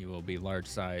 He will be large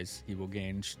size. He will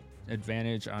gain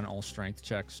advantage on all strength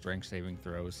checks, strength saving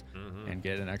throws, and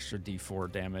get an extra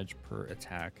D4 damage per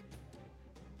attack.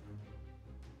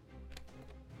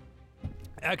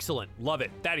 Excellent. Love it.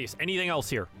 Thaddeus, anything else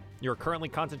here? You're currently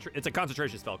it's a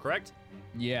concentration spell, correct?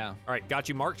 Yeah. All right, got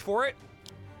you marked for it.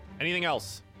 Anything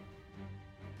else?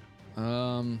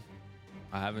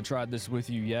 I haven't tried this with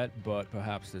you yet, but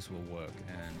perhaps this will work,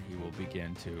 and he will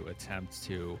begin to attempt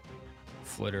to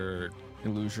flitter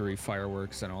illusory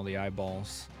fireworks and all the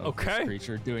eyeballs of this Okay.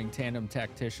 creature, doing tandem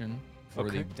tactician for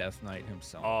the Okay. Death Knight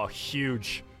himself. Oh,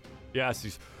 huge. Yes,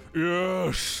 he's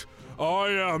Yes, I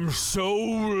am so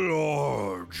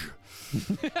large.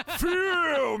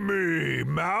 Feel me,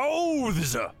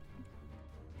 mouths.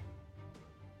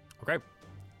 Okay.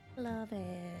 Love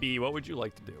it. B, what would you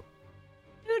like to do?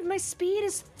 Dude, my speed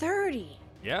is 30,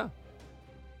 Yeah.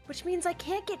 which means I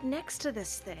can't get next to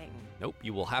this thing. Nope,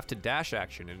 you will have to dash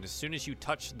action, and as soon as you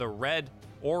touch the red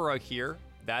aura here,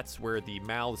 that's where the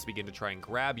mouths begin to try and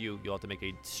grab you. You'll have to make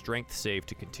a strength save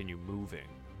to continue moving.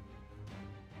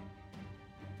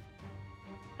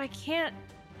 I can't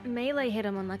melee hit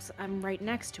him unless I'm right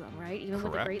next to him, right? Even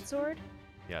Correct. with the greatsword?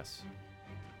 Yes.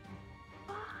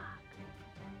 Fuck.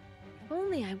 If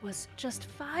only I was just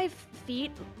 5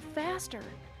 feet faster.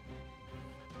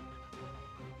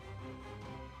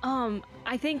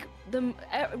 I think the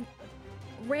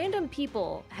random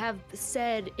people have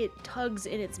said it tugs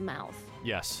in its mouth.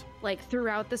 Yes. Like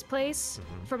throughout this place,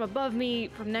 Mhm. from above me,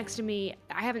 from next to me.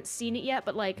 I haven't seen it yet,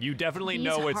 but like You definitely Bee's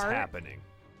know it's heart happening.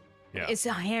 Yeah. It's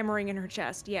hammering in her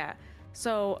chest, yeah.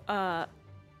 So,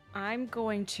 I'm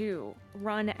going to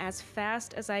run as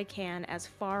fast as I can, as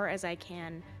far as I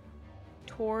can,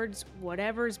 towards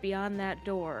whatever's beyond that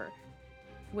door.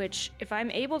 Which, if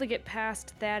I'm able to get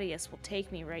past Thaddeus, will take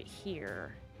me right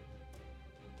here.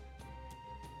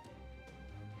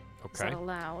 Is that Okay.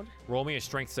 allowed? Roll me a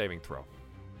strength saving throw.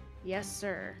 Yes,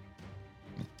 sir.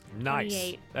 Nice.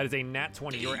 28. That is a nat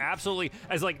 20. You're absolutely,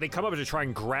 as like they come up to try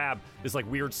and grab this like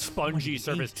weird spongy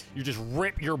surface, you just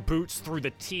rip your boots through the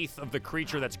teeth of the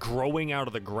creature that's growing out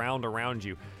of the ground around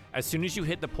you. As soon as you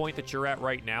hit the point that you're at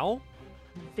right now,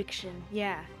 Conviction.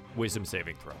 Yeah. wisdom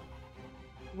saving throw.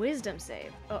 Wisdom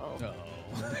save. Uh-oh.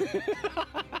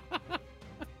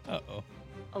 Uh-oh.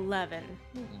 11.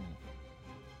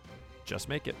 Just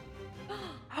make it.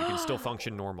 You can still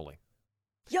function normally.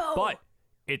 Yo! But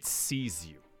it sees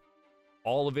you.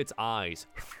 All of its eyes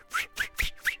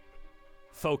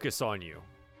focus on you.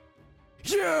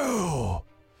 You!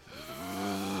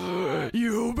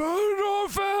 You burned our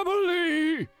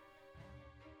family!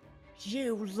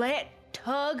 You let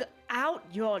Tug out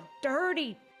your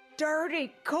dirty,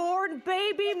 dirty corn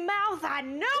baby mouth. I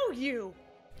know you.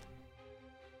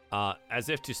 As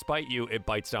if to spite you, it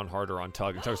bites down harder on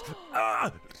Tug and Tug's,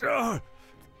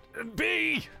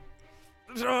 B!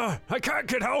 I can't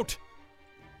get out!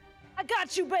 I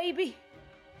got you, baby.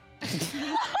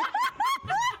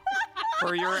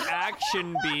 for your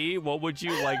action, B, what would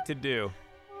you like to do?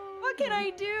 What can I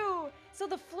do? So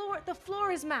the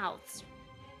floor is mouths.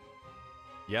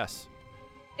 Yes.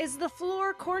 Is the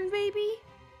floor corn baby?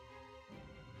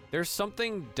 There's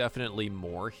something definitely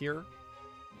more here.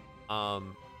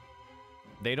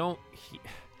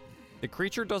 The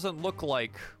creature doesn't look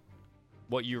like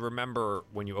what you remember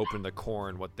when you opened the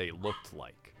corn, what they looked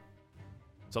like.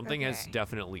 Something has Okay.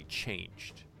 definitely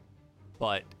changed.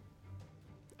 But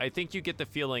I think you get the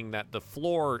feeling that the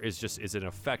floor is an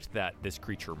effect that this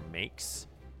creature makes.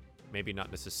 Maybe not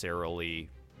necessarily.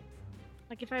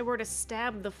 Like if I were to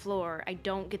stab the floor, I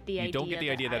don't get the idea. You don't get the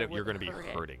idea that I you're going would to be hurt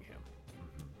it. hurting him.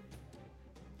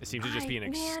 It seems to just be an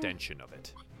Man. extension of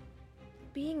it.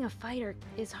 Being a fighter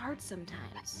is hard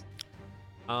sometimes.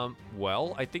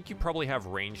 Well, I think you probably have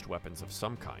ranged weapons of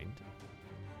some kind.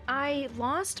 I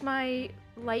lost my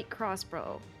light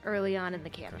crossbow early on in the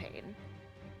campaign.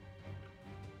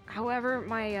 However,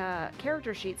 my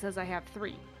character sheet says I have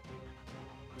 3.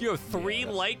 You have 3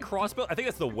 light crossbow? I think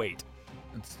that's the weight.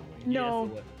 That's the way. No,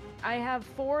 I have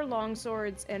 4 long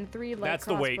swords and 3 light That's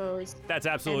the weight. crossbows. That's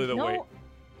absolutely the and weight.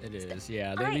 It is,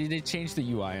 yeah. I- They changed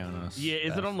the UI on us. Yeah,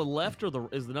 is it on the left or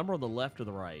is the number on the left or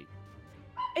the right?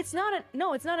 It's not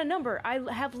a number. I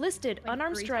have listed Like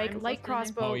unarmed 3 strike, times light listed in there?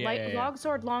 crossbow, Oh, yeah, yeah, yeah.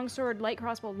 long sword, light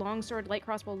crossbow, long sword, light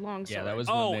crossbow, long sword. Yeah, that was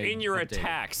Oh, when they in your updated.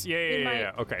 attacks. Yeah, In yeah, my-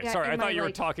 yeah. Okay, yeah, sorry. I in thought my, you were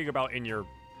like- talking about in your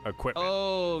equipment.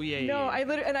 Oh, yeah, No,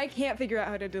 yeah. I can't figure out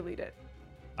how to delete it.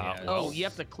 Yeah, Oh, it's- you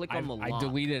have to click on I've- the I lock.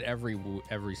 delete it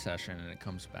every session and it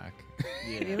comes back.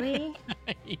 Really?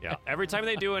 Yeah, every time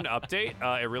they do an update,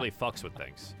 it really fucks with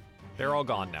things. They're all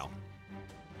gone now.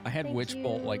 I had Thank Witch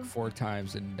Bolt like you. 4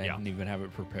 times and I Yeah. didn't even have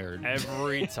it prepared.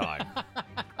 Every time.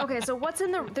 Okay, so what's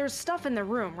in there's stuff in the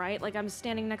room, right? Like I'm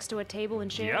standing next to a table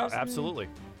and chairs. Yeah, and- absolutely.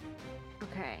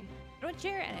 Okay. Throw a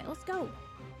chair at it. Let's go.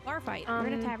 Bar fight. We're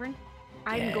in a tavern.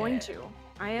 I'm going to.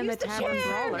 I am Use a the tavern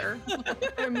chair! brawler.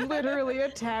 I'm literally a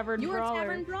tavern You're brawler. a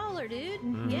tavern brawler, dude.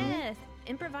 Mhm. Yes.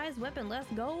 Improvised weapon.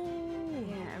 Let's go.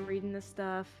 Yeah, I'm reading this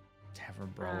stuff.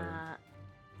 Tavern Brawler.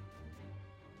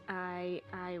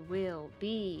 I will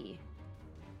be.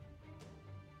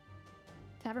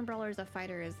 Tavern brawler as a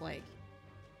fighter is like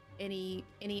any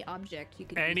object you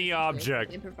can. Any use as an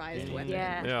object. Improvised weapon.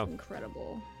 Yeah. Yeah.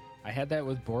 Incredible. I had that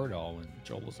with Bordal when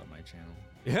Joel was on my channel.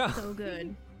 Yeah. So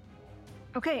good.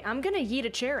 Okay, I'm gonna yeet a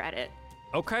chair at it.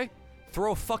 Okay,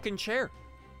 throw a fucking chair.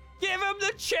 Give him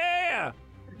the chair!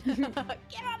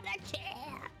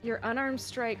 Your unarmed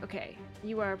strike. Okay,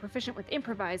 you are proficient with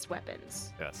improvised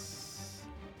weapons. Yes.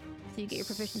 So you get your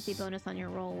proficiency bonus on your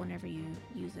roll whenever you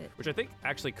use it. Which I think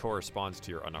actually corresponds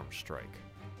to your unarmed strike.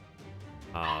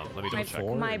 Let me double check.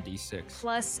 4 My or D6?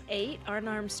 Plus 8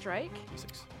 unarmed strike.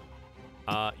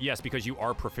 D6. Yes, because you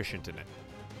are proficient in it.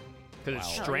 Because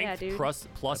it's Wow. strength Oh, yeah, dude.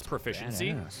 plus proficiency.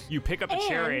 badass. You pick up the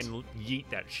chair And- and yeet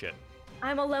that shit.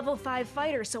 I'm a level 5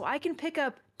 fighter, so I can pick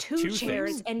up two Two chairs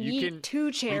things. and You yeet can-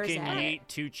 two chairs You can at yeet it.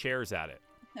 2 chairs at it.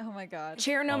 Oh my god.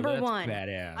 Chair number that's 1.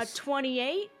 badass. A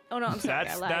 28. Oh no, I'm sorry.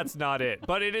 I lied. That's not it.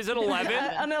 But it is an 11,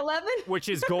 An 11. which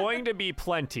is going to be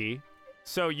plenty.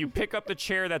 So you pick up the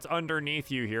chair that's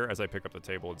underneath you here. As I pick up the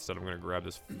table instead, I'm going to grab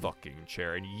this fucking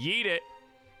chair and yeet it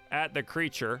at the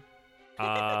creature.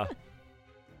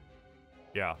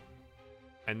 Yeah.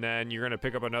 And then you're going to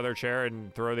pick up another chair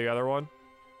and throw the other one.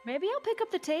 Maybe I'll pick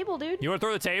up the table, dude. You want to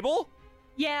throw the table?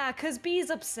 Yeah, cause B's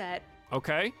upset.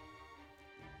 Okay.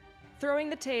 Throwing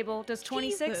the table. Does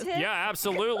 26 Jesus. hit? Yeah,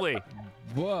 absolutely.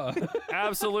 Whoa.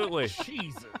 Absolutely.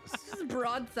 Jesus.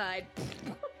 Broadside.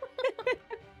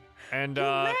 And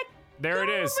let there it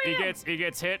go is. of him. He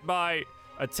gets hit by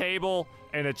a table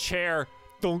and a chair.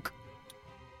 Thunk.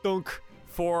 Thunk.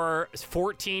 For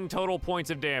 14 total points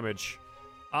of damage.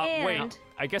 Wait, And-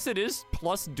 I guess it is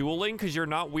plus dueling because you're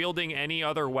not wielding any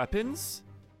other weapons?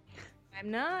 I'm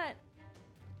not.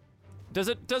 Does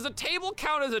a table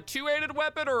count as a two-handed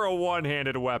weapon or a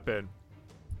one-handed weapon?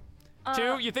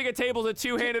 Two? You think a table's a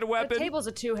two-handed weapon? The table's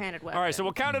a two-handed weapon. All right, so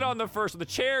we'll count it on the first. The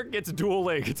chair gets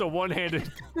dueling. It's a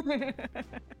one-handed.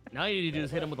 Now you need to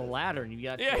just hit him with a ladder, and you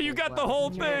got. Yeah, you got the whole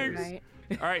thing. Right.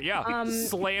 All right, yeah.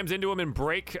 Slams into him and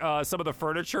break some of the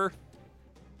furniture.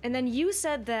 And then you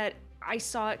said that I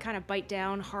saw it kind of bite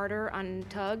down harder on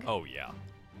Tug. Oh yeah.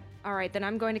 All right, then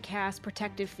I'm going to cast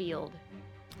Protective Field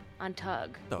on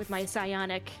Tug The with my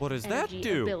psionic What does that energy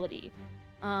do? ability.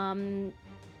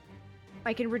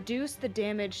 I can reduce the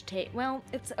damage take. Well,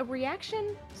 it's a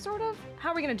reaction, sort of. How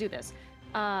are we gonna do this?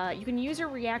 You can use your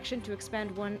reaction to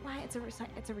expend one. Why?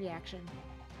 It's a reaction.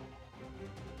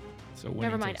 So when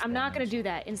Never he mind. takes I'm not gonna damage- do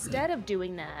that. Instead of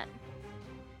doing that.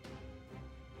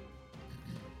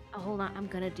 Oh, hold on. I'm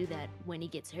gonna do that when he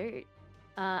gets hurt.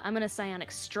 I'm gonna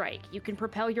Psionic Strike. You can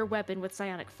propel your weapon with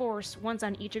Psionic Force once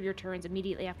on each of your turns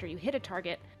immediately after you hit a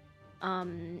target.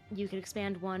 You can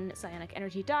expand one Psionic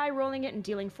Energy die, rolling it and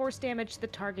dealing force damage to the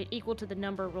target equal to the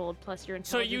number rolled plus your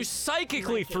So intelligence. you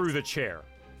psychically in my threw case. the chair.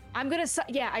 I'm gonna,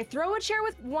 I throw a chair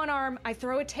with one arm, I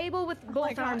throw a table with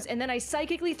both arms, and then I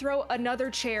psychically throw another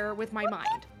chair with my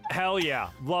mind. Hell yeah,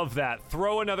 love that.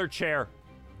 Throw another chair.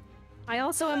 I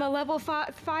also am a level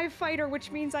 5 fighter,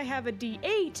 which means I have a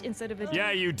D8 instead of a D6.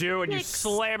 Yeah, you do, and you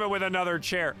slam it with another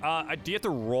chair. Do you have to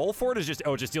roll for it?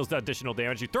 Or it just deals additional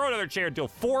damage. You throw another chair, deal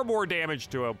 4 more damage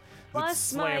to him. It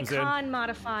Plus my slams in. con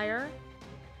modifier,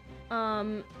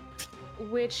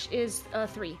 which is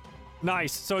 3.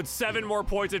 Nice. So it's 7 more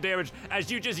points of damage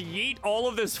as you just yeet all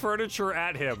of this furniture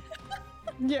at him.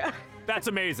 Yeah. That's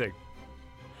amazing.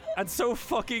 That's so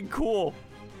fucking cool.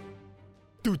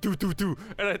 Do.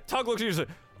 And Tug looks at you and says,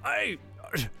 "Hey,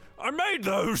 I made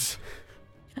those."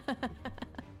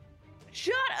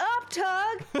 Shut up,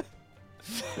 Tug!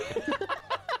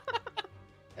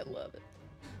 I love it.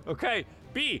 Okay,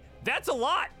 B, that's a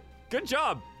lot. Good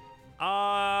job.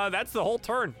 That's the whole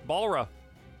turn. Balra.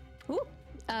 Ooh.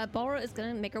 Balra is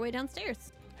gonna make her way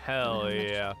downstairs. Hell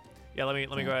yeah. Yeah, let me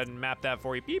go ahead and map that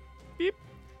for you. Beep, beep.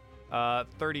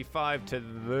 35 to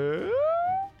the...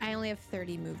 I only have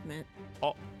 30 movement.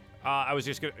 Oh, I was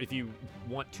just gonna, if you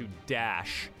want to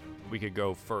dash, we could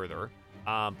go further.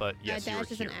 But yes, you were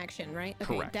dash is an here. action, right?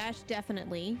 Okay, Correct. dash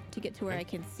definitely to get to where I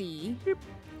can see.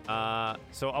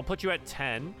 So I'll put you at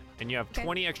 10, and you have Okay.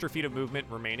 20 extra feet of movement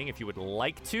remaining if you would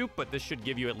like to, but this should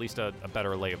give you at least a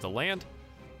better lay of the land.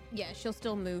 Yeah, she'll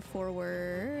still move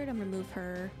forward. I'm gonna move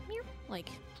her, meow, like,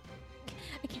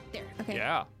 I can't, there, okay.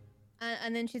 Yeah.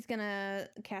 And then she's gonna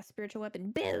cast Spiritual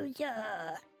Weapon,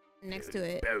 Booyah! Next to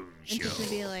it. And she's gonna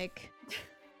be like,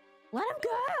 let him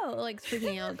go! Like,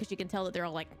 freaking out, because you can tell that they're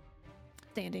all, like,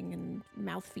 standing and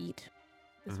mouth feet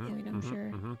at this point, I'm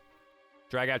sure.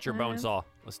 Drag out your bone saw.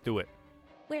 Let's do it.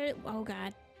 Where, oh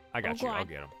god. I got Oh, you. I'll God.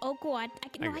 get him. Oh god, I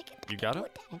can, no, I can. You I got can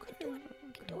it? do it. I can do it.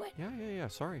 I can do it. Yeah.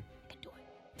 Sorry. I can do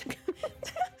it.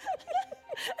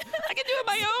 I can do it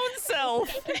my own self.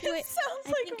 I can do it. Sounds I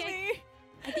like think me.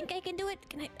 I think I can do it.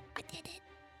 Can I? I did it.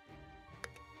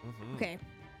 Okay,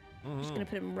 I'm just gonna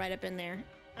put him right up in there.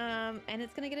 And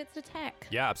it's gonna get its attack.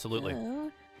 Yeah, absolutely.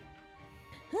 So,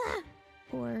 ah,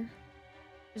 4,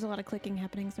 There's a lot of clicking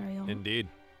happening. Sorry, y'all. Indeed.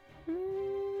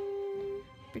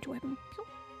 Breach weapon.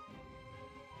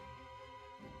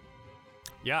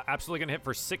 Yeah, absolutely gonna hit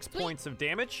for 6 points of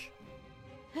damage.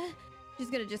 She's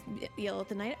gonna just yell at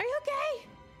the knight. Are you okay?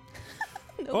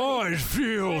 I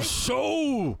feel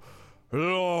so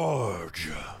large.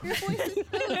 Your voice is so deep.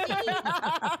 Please,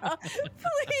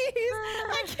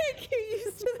 I can't get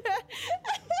used to that.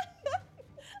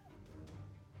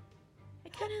 I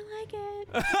kind of like it.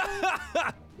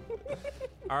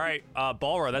 All right,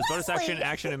 Balra, that's bonus action,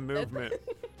 action, and movement.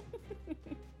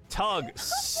 Tug,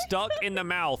 stuck in the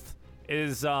mouth,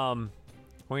 is going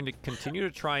to continue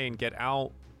to try and get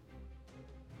out.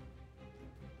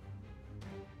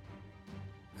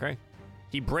 Okay.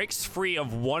 He breaks free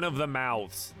of one of the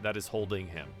mouths that is holding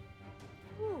him.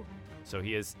 Ooh. So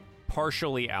he is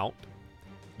partially out.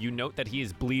 You note that he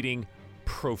is bleeding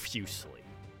profusely.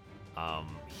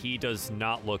 He does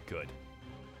not look good.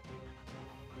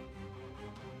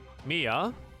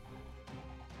 Mia?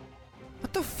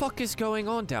 What the fuck is going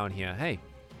on down here? Hey.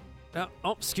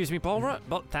 Oh, excuse me, Balra?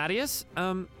 Thaddeus?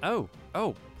 Oh,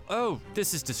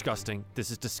 this is disgusting.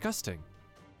 This is disgusting.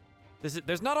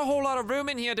 There's not a whole lot of room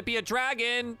in here to be a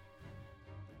dragon.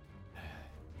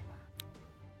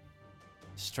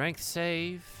 Strength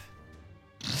save.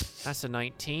 That's a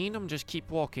 19. I'm just keep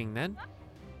walking then.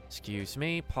 Excuse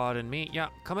me, pardon me. Yeah,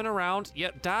 coming around.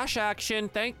 Yep, dash action.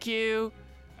 Thank you.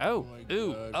 Oh,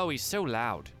 ooh. Oh, he's so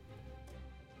loud.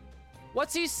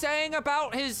 What's he saying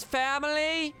about his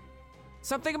family?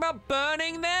 Something about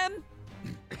burning them?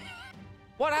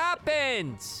 What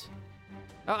happened?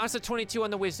 Oh, that's a 22 on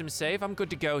the wisdom save. I'm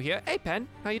good to go here. Hey, Pen,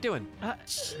 how you doing?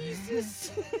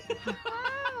 Jesus.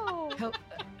 Wow.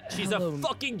 She's Hello. a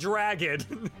fucking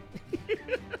dragon.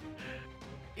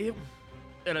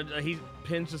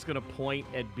 Pen's just gonna point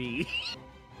at B.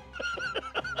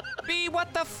 B,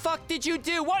 what the fuck did you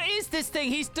do? What is this thing?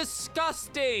 He's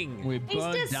disgusting. We He's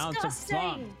burned down to fuck.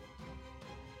 disgusting.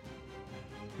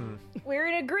 We're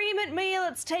in agreement, Mia.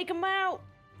 Let's take him out.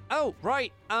 Oh,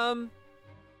 right.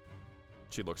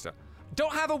 She looks down.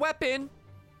 Don't have a weapon.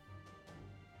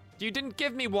 You didn't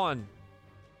give me one.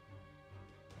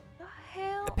 The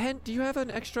hell? Pen, do you have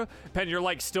an extra? Pen, you're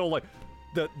like still like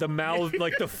the mouth,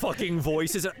 like the fucking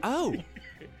voice is. Oh,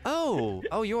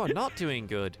 you are not doing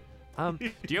good. Do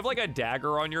you have like a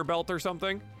dagger on your belt or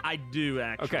something? I do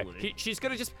actually. Okay, she's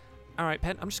gonna just. All right,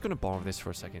 Pen, I'm just gonna borrow this for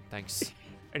a second. Thanks.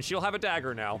 And she'll have a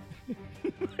dagger now.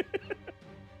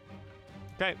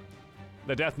 Okay,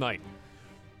 the Death Knight.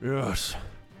 Yes.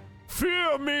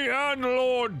 Fear me and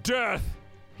Lord Death.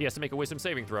 He has to make a wisdom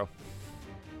saving throw.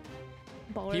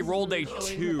 Balra's He rolled a going in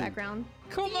 2. the background.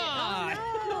 Come on.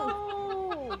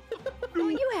 No. Do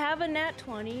you have a nat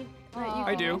 20? that you I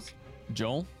can do. use?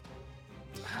 Joel,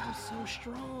 I'm so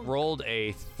strong. Rolled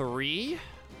a 3.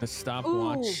 the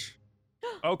stopwatch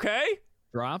Okay.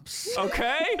 drops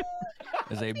Okay.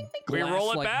 as a We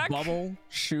roll it glass-like back? bubble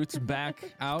shoots back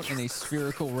out in a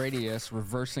spherical radius,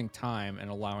 reversing time and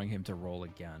allowing him to roll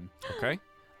again. Okay.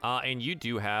 And you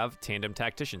do have Tandem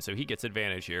Tactician, so he gets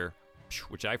advantage here,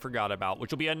 which I forgot about,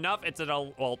 which will be enough. It's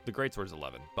well, the Greatsword is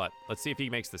 11, but let's see if he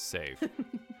makes the save.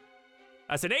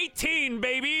 That's an 18,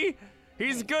 baby!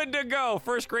 He's good to go.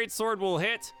 First Greatsword will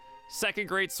hit. Second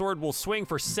Greatsword will swing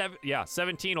for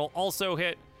 17 will also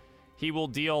hit. He will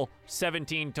deal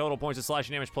 17 total points of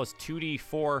slashing damage plus 2d4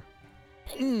 for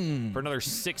another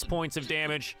 6 points of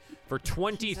damage for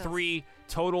 23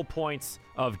 total points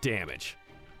of damage.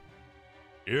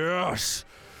 Yes.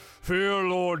 Fear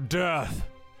Lord Death.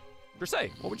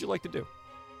 Versay, what would you like to do?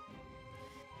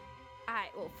 I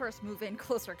will first move in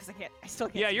closer because I still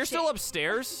can't. Yeah, see you're shit. still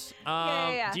upstairs.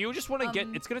 Yeah. Do you just want to get?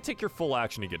 It's gonna take your full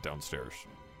action to get downstairs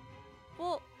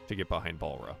Well, to get behind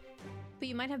Balra. But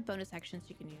you might have bonus actions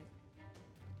you can use.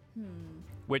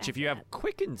 Which, if you have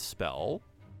Quicken spell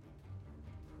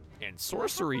and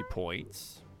sorcery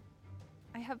points,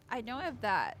 I know I have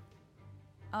that.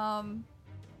 Oh,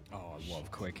 I love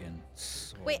Quicken.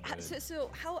 So Wait, good. so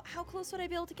how close would I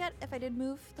be able to get if I did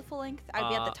move the full length? I'd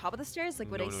be at the top of the stairs. Like,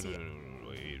 would I see?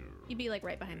 wait. You'd be like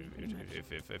right behind me. Pretty much.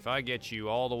 If I get you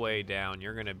all the way down,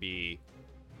 you're gonna be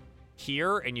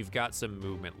here, and you've got some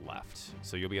movement left.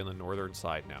 So you'll be on the northern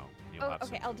side now. You'll Oh, have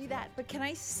some okay, I'll do movement. that. But can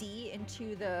I see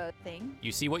into the thing?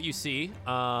 You see what you see. So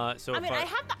I if mean, I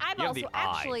have the eyeball, the so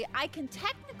eye. actually, I can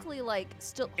technically like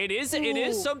still. It is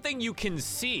Ooh. something you can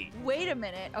see. Wait a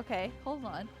minute. Okay, hold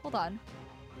on.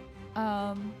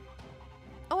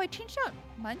 Oh, I changed out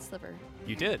Mind Sliver.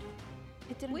 You did.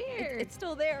 It didn't. Weird. It's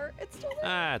still there. It's still there.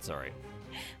 That's all right.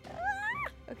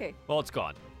 Okay. Well, it's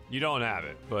gone. You don't have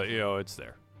it, but it's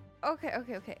there. Okay.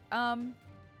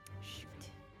 Shoot.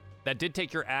 That did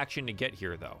take your action to get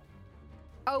here, though.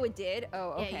 Oh, it did.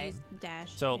 Oh, Yeah, okay. use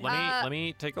dash. So let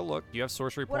me take a look. You have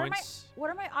sorcery What points.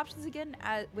 are my options again?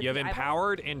 With You have the eyeball?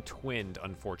 empowered and twinned.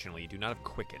 Unfortunately, you do not have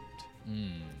quickened.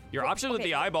 Mm. Your Well, options with okay,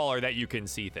 the well- eyeball are that you can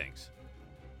see things.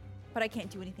 But I can't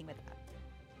do anything with that.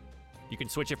 You can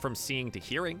switch it from seeing to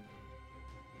hearing.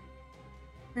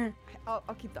 I'll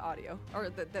keep the audio or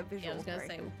the visual. Yeah, I was gonna sorry.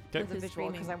 say. Okay. Or with the his visual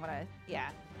because I streaming. want to. Yeah.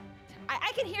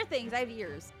 I can hear things. I have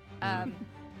ears. I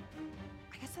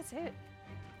guess that's it.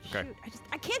 Okay. Shoot,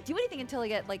 I can't do anything until I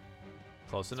get like.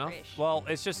 Close enough. Ish. Well,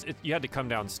 it's just you had to come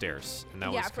downstairs, and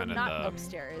that yeah, was if kind I'm of not the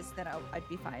upstairs, then I'd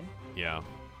be fine. yeah.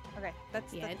 Okay,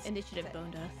 that's Yeah, that's, initiative that's it.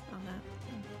 boned us on that.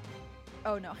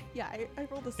 Oh no, yeah, I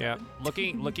rolled a Yeah,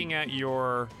 7. looking at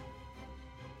your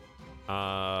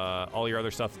all your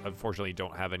other stuff. Unfortunately, you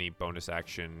don't have any bonus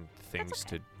action things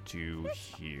okay. to do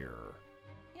here.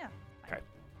 Yeah. Okay.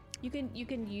 You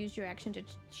can use your action to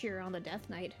cheer on the Death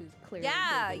Knight, who's clearly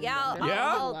Yeah, busy yeah, wondering.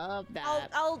 Yeah? I love that.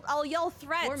 I'll yell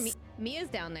threats. Or Mia's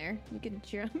down there. You can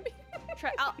cheer on me.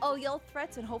 I'll yell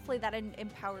threats, and hopefully that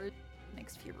empowers the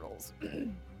next few rolls.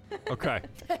 Okay.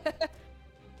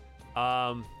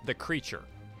 The creature.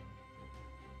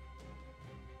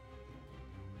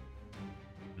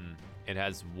 It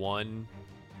has one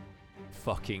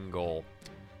fucking goal.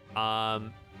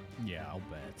 Yeah, I'll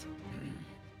bet.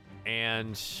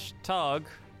 And Tug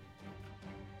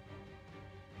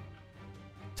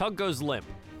goes limp.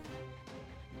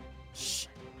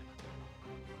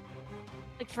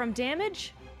 Like from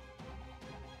damage?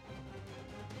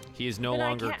 He is no Then I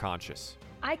longer can't- conscious.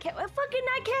 I cast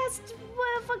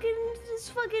this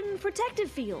fucking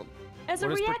protective field as a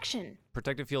What is reaction.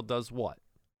 Protective field does what?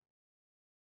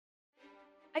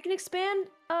 I can expand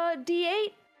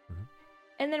D8 Mhm.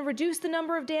 and then reduce the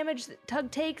number of damage that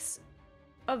Tug takes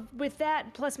with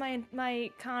that plus my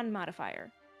con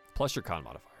modifier. Plus your con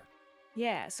modifier.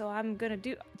 Yeah, so I'm gonna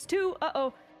do it's 2.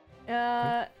 I'm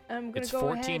gonna It's go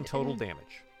 14 ahead total and-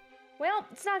 damage. Well,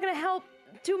 it's not gonna help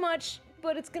too much,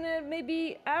 but it's gonna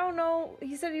maybe I don't know.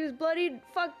 He said he was bloodied.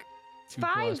 Fuck, 2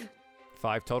 5. plus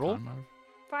 5 total. con mod?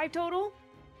 5 total.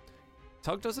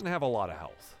 Tug doesn't have a lot of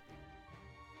health.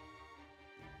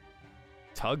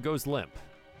 Tug goes limp.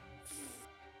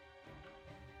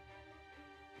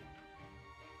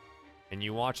 And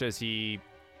you watch as he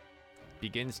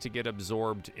begins to get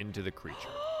absorbed into the creature.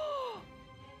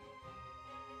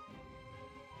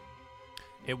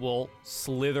 It will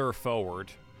slither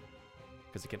forward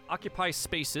because it can occupy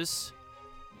spaces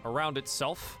around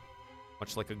itself,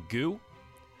 much like a goo.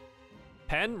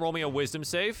 Pen, roll me a wisdom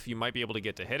save. You might be able to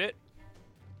get to hit it.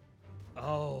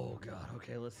 Oh god.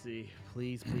 Okay, let's see.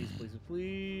 Please, please, please,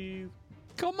 please.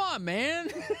 Come on, man.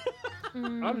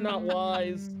 I'm not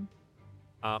wise.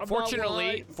 not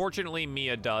Fortunately,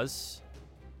 Mia does.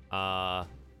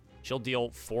 She'll deal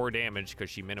 4 damage because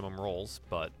she minimum rolls,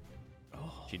 but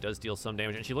she does deal some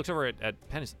damage. And she looks over at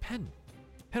Pen.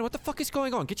 Pen, what the fuck is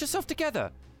going on? Get yourself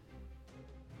together.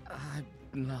 I'm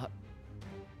not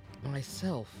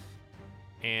myself.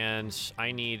 And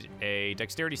I need a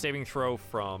dexterity saving throw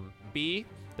from B,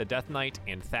 the Death Knight,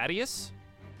 and Thaddeus.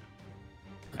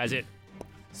 As it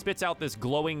spits out this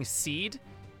glowing seed,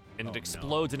 and Oh, it no.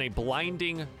 explodes in a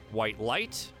blinding white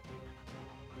light.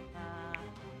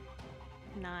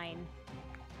 9.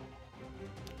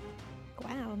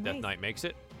 Wow, Death nice. Knight makes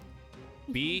it.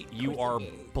 B, you are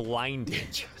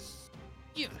blinded.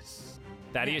 Yes.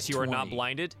 Thaddeus, Nat you are not 20.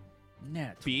 blinded.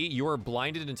 Nat. B, you are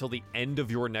blinded until the end of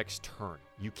your next turn.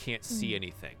 You can't see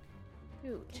anything.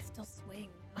 Dude, Can still swing.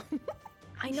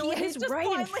 I know Yeah, it he's is just right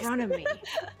in blindly- front of me.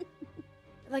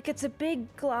 Like it's a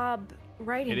big glob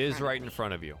right in It is front right of in me.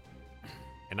 front of you.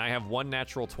 And I have 1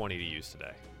 natural 20 to use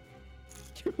today.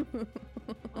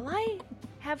 Well, I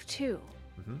have 2.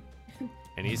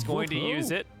 And he's going to use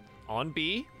Woohoo. it on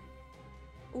B,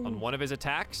 Ooh. on one of his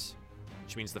attacks,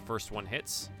 which means the first one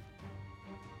hits. Is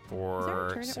For our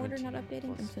turn order 17 not updating?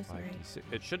 I'm plus so sorry. 5d6.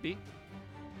 It should be.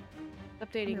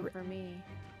 Updating re- for me.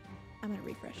 I'm gonna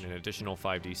refresh. And an additional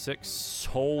 5d6.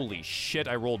 Holy shit,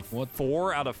 I rolled What?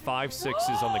 4 out of 5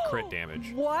 sixes on the crit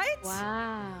damage. What?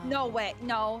 Wow. No way.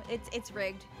 No, it's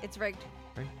rigged. It's rigged.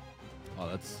 Oh,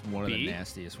 that's one of B? the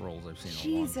nastiest rolls I've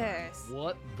seen in a long time. Jesus.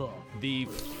 What the? The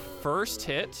first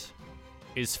hit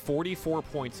is 44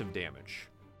 points of damage.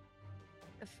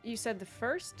 You said the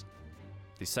first?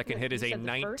 The second Wait, hit is you a said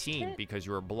the first 19 hit? because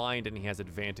you are blind and he has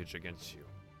advantage against you.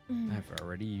 I've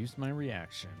already used my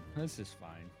reaction. This is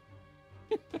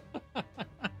fine.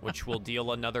 Which will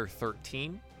deal another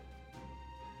 13.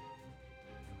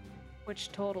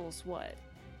 Which totals what?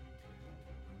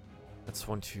 That's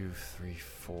 1, 2, 3,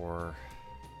 4,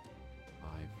 5,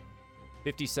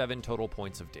 57 total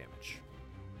points of damage.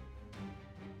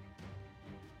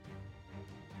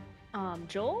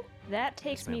 Joel, that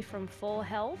takes ma'am. me from full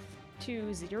health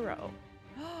to 0.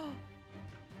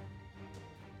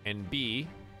 And B,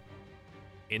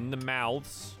 in the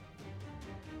mouths,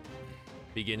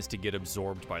 begins to get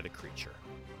absorbed by the creature.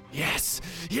 Yes!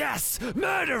 Yes!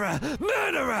 Murderer!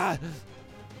 Murderer!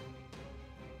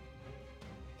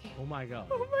 Oh my god.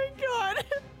 Oh my god.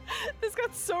 This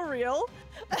got so real.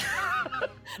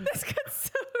 This got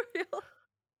so real.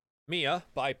 Mia,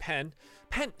 by Pen.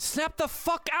 Pen, snap the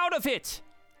fuck out of it!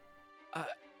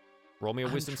 Roll me a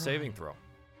I'm wisdom saving trying. throw.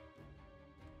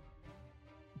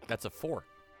 That's a 4.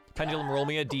 Pendulum, roll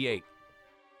me a d8.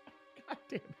 God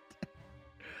damn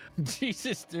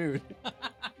Jesus, dude. it.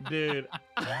 Dude.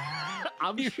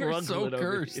 I'm You're struggling so over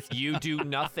cursed. this. You do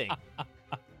nothing.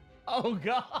 Oh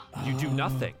god. You do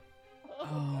nothing. Oh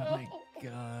my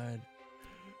god.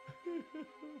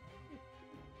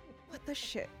 What the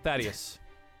shit? Thaddeus.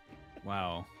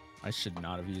 Wow. I should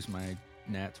not have used my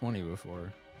nat 20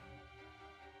 before.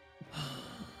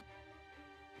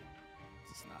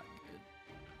 This is not good.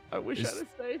 I wish Is- I'd have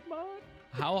saved mine.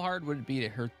 How hard would it be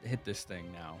to hit this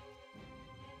thing now?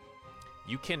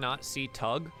 You cannot see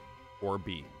Tug or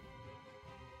B.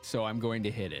 So I'm going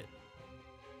to hit it.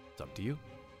 It's up to you.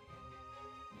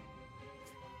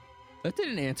 That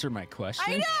didn't answer my question.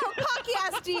 I know, cocky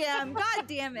ass DM. God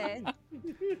damn it.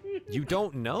 You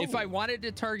don't know. If I wanted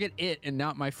to target it and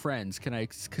not my friends, can I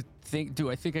think? Do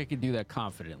I think I could do that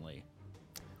confidently?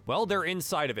 Well, they're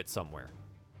inside of it somewhere.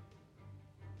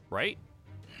 Right?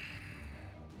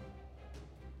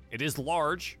 It is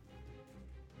large,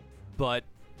 but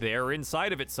they're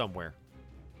inside of it somewhere.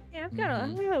 Yeah, I've got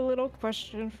a little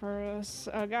question for us,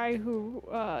 a guy who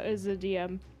is a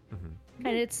DM.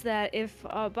 And it's that if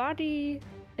a body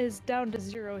is down to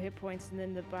 0 hit points and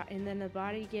then the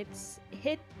body gets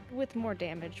hit with more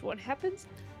damage, what happens?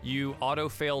 You auto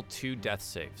fail 2 death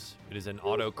saves. It is an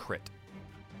auto crit.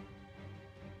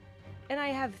 And I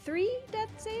have 3 death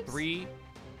saves? 3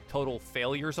 total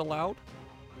failures allowed,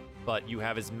 but you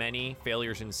have as many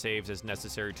failures and saves as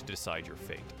necessary to decide your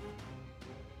fate,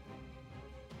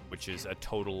 which is a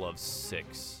total of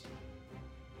 6.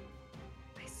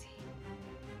 I see.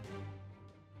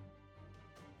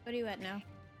 What are you at now?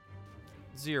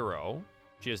 0.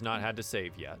 She has not had to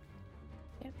save yet.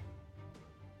 Yep.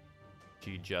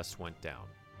 She just went down.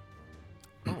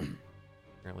 Oh.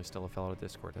 Apparently Stella fell out of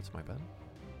Discord. That's my bad.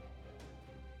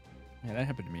 Yeah, that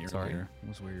happened to me Sorry. earlier. It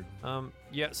was weird.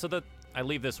 Yeah, so that I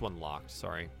leave this one locked.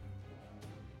 Sorry.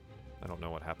 I don't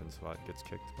know what happens when it gets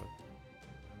kicked, but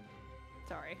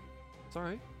Sorry. it's all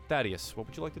right. Thaddeus, what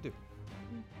would you like to do?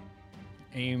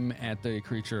 Aim at the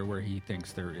creature where he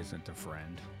thinks there isn't a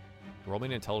friend. Roll me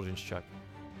an intelligence check.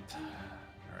 All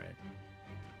right.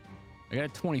 I got a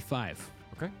 25.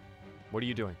 Okay. What are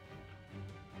you doing?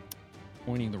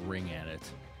 Pointing the ring at it.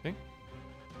 Okay.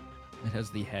 It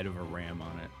has the head of a ram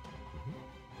on it.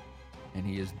 And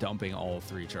he is dumping all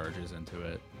 3 charges into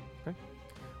it.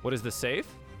 What is the save?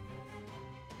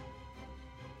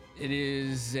 It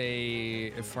is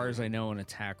as far as I know, an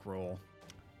attack roll.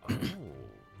 Oh.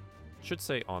 Should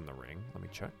say on the ring. Let me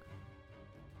check.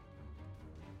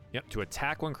 Yep, to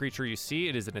attack one creature you see,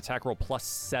 it is an attack roll plus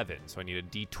 7. So I need a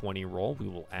d20 roll. We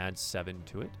will add 7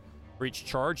 to it. For each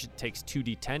charge, it takes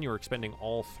 2d10. You're expending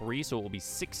all 3, so it will be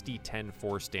 6d10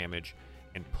 force damage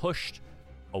and pushed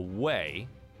away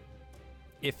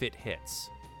if it hits.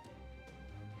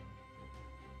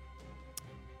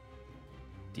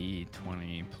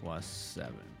 D20 plus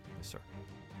 7. Yes, sir.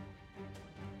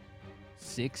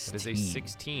 16. It is a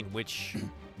 16, which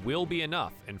will be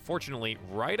enough. And fortunately,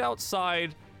 right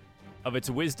outside of its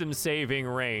wisdom saving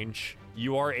range,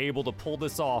 you are able to pull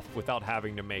this off without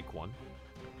having to make one.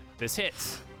 This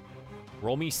hits.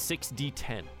 Roll me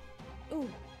 6d10. Ooh,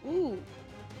 ooh.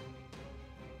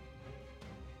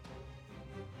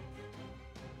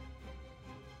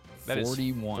 That is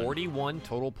 41. 41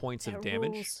 total points of That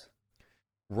damage. rules.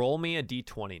 Roll me a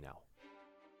d20 now.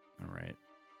 All right.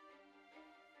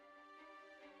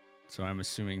 So I'm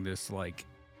assuming this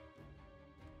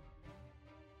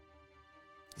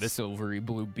This- silvery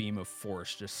blue beam of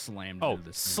force just slammed Oh, into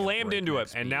this thing at slammed into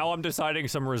breakneck it. And speed. now I'm deciding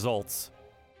some results.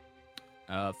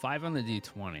 5 on the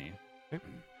D20.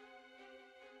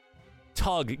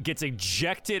 Tug gets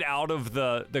ejected out of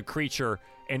the creature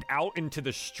and out into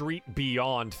the street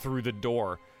beyond through the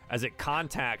door as it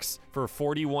contacts for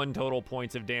 41 total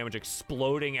points of damage,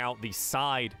 exploding out the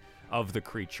side of the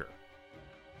creature.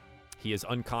 He is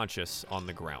unconscious on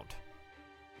the ground.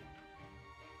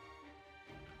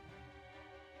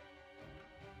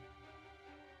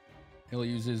 He'll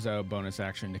use his bonus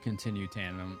action to continue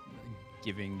tandem,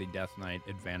 giving the Death Knight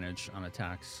advantage on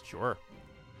attacks. Sure.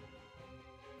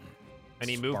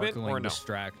 Any movement or no?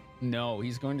 No,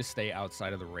 he's going to stay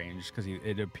outside of the range because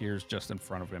it appears just in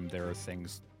front of him there are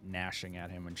things gnashing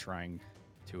at him and trying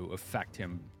to affect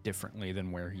him differently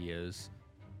than where he is.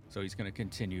 So he's going to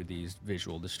continue these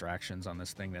visual distractions on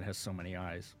this thing that has so many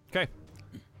eyes. Okay.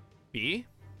 B,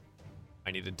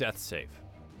 I need a death save.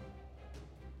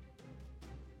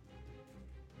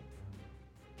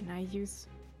 Can I use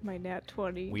my nat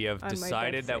 20? We have on my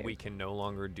decided death that save? we can no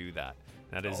longer do that.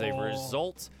 That is a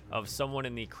result of someone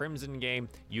in the Crimson game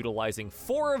utilizing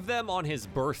 4 of them on his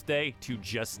birthday to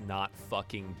just not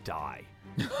fucking die.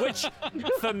 Which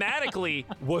thematically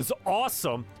was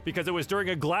awesome because it was during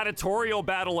a gladiatorial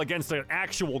battle against an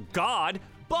actual god,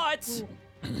 but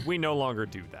we no longer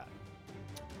do that.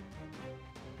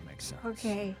 Makes sense.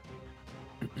 Okay.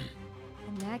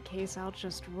 In that case, I'll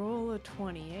just roll a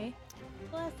 20, eh?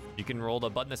 Plus, You can roll the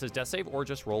button that says death save or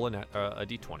just roll a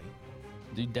d20.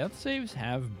 Do death saves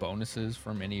have bonuses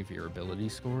from any of your ability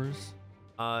scores?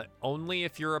 Only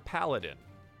if you're a paladin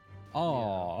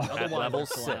Oh, at Otherwise, level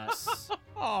it's flat. 6.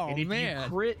 oh And if man. you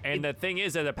crit, And the thing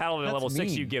is, at a paladin at That's level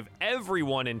 6, you mean. give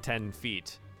everyone in 10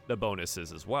 feet the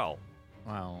bonuses as well.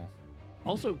 Wow.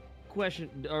 also,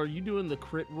 question: are you doing the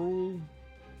crit rule?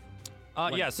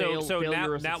 Like Yeah, so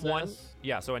failure or nat 1. success?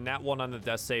 Yeah, so a nat 1 on the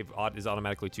death save is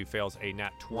automatically 2 fails. A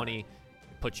nat 20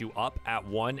 puts you up at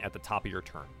 1 at the top of your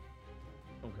turn.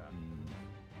 Okay.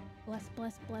 bless.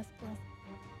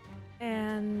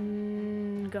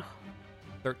 And go.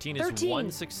 13 is 13. 1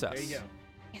 success. There you go.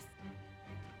 Yes.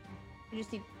 You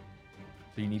just need.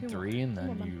 So you need 3 and Come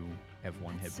then on. you have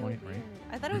 1 hit So point, right? weird.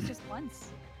 I thought it was just once.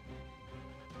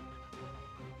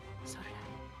 So did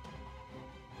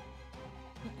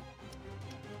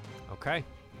I. Okay.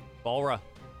 Balra.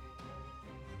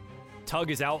 Tug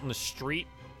is out in the street.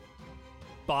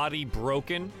 Body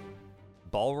broken.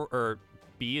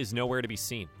 B is nowhere to be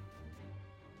seen.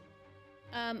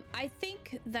 I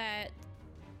think that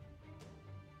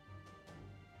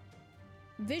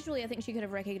visually, I think she could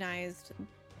have recognized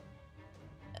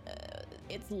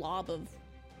its lob of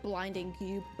blinding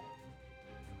cube.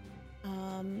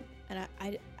 And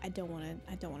I don't want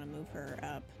to move her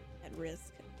up at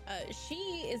risk. She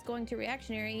is going to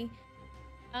reactionary.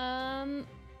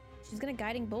 She's gonna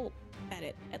guiding bolt at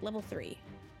it at level 3.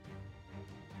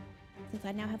 Since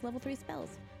I now have level 3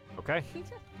 spells. Okay.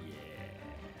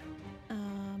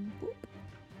 Boop.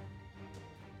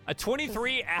 A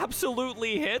 23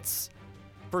 absolutely hits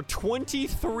for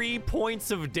 23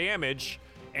 points of damage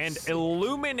and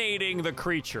illuminating the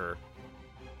creature.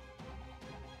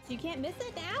 So you can't miss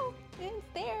it now. It's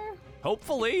there.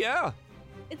 Hopefully, yeah.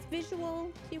 It's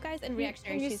visual, you guys, and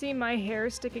reactionary. Can you she's- see my hair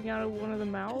sticking out of one of the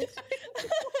mouths?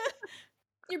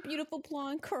 Your beautiful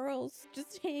blonde curls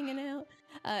just hanging out.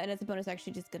 And as a bonus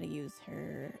action, she's just gonna use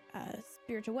her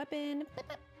spiritual weapon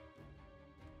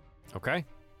Okay.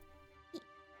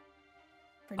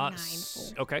 for 9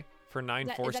 force. Okay. For 9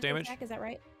 Is force that the damage. attack? Is that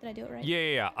right? Did I do it right?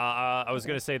 Yeah. I was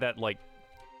gonna say that, like,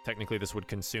 technically this would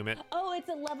consume it. Oh, it's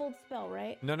a leveled spell,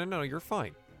 right? No, you're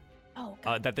fine. Oh,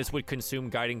 God. That this would consume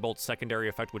Guiding Bolt's secondary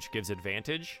effect, which gives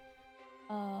advantage,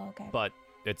 Oh, okay. but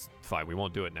it's fine. We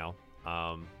won't do it now.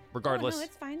 Oh, Regardless. no,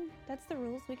 it's fine. That's the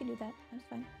rules. We can do that. That's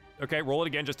fine. Okay, roll it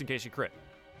again just in case you crit.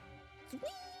 Sweet.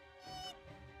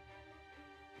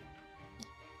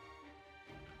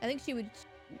 I think she would,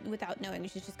 without knowing,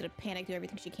 she's just gonna panic, do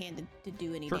everything she can to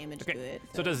do any Sure, damage okay. to it.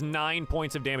 So it does 9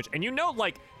 points of damage, and you know,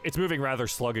 like, it's moving rather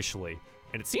sluggishly,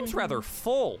 and it seems rather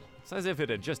full. It's as if it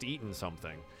had just eaten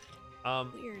something.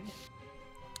 Weird.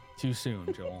 Too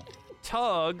soon, Joel.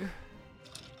 Tug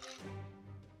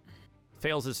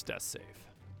fails his death save.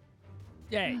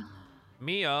 Yay.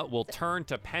 Mia will turn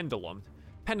to Pendulum.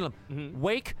 Pendulum,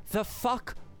 wake the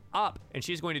fuck up. And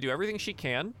she's going to do everything she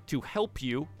can to help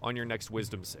you on your next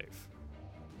wisdom save.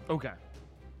 Okay.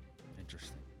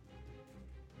 Interesting.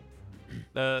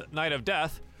 The Knight of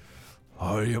Death.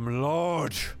 I am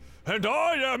large, and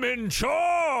I am in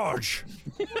charge.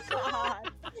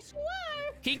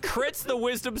 He crits the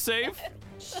wisdom save.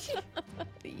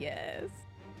 Yes.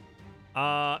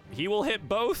 He will hit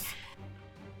both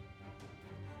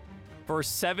for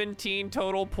 17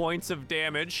 total points of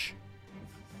damage.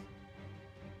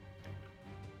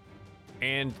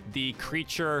 And the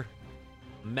creature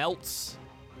melts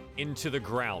into the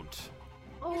ground.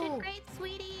 You did great,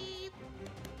 sweetie.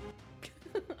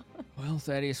 Well,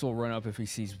 Thaddeus will run up if he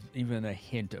sees even a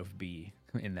hint of B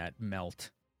in that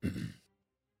melt.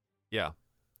 Yeah.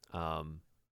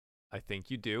 I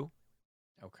think you do.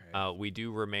 Okay. We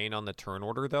do remain on the turn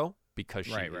order, though, because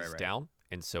she Right. is down.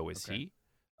 and so is Okay. he.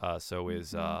 So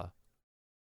is our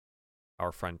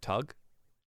friend Tug.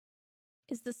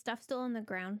 Is the stuff still on the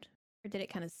ground? Or did it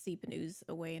kind of seep and ooze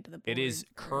away into the board? It is or-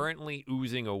 currently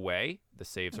oozing away. The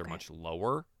saves are Okay. much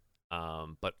lower,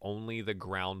 but only the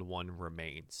ground one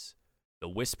remains. The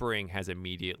whispering has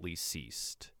immediately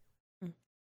ceased. Mm.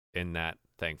 And that,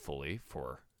 thankfully,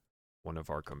 for one of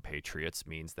our compatriots,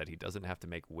 means that he doesn't have to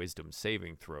make wisdom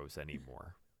saving throws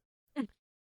anymore.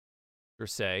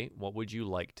 Say, what would you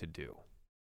like to do?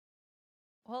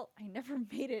 Well, I never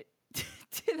made it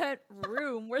to that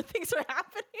room where things are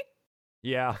happening.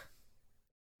 Yeah.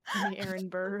 The Aaron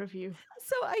Burr of you.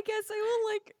 So I guess I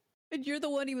will like. And you're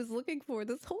the one he was looking for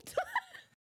this whole time.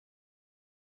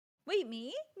 Wait,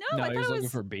 me? No, No, I he thought was it looking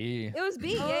was. for B. It was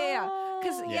B. Yeah.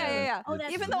 Because yeah. Oh,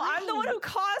 that's Even though I'm the one who right.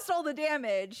 caused all the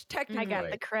damage, technically. I got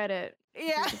the credit.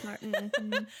 Yeah.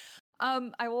 Mhm.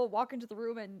 I will walk into the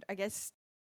room and I guess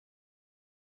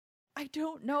I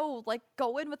don't know, like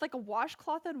go in with like a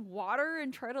washcloth and water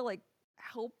and try to like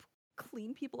help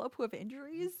clean people up who have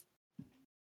injuries.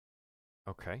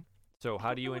 Okay. So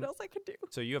how do you... What else I could do?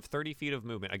 So you have 30 feet of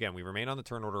movement. Again, we remain on the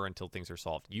turn order until things are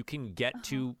solved. You can get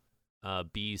to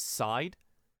B's side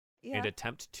Yeah. and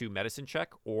attempt to medicine check,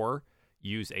 or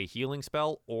use a healing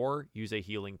spell, or use a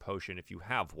healing potion if you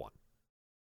have one.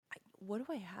 What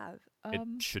do I have?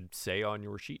 It should say on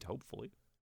your sheet, hopefully.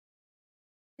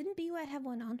 Didn't B-Wet have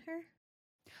one on her?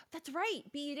 That's right.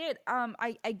 B, you did.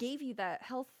 I gave you that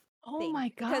health. Oh thing my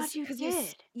god, you 'cause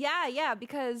did. Yeah,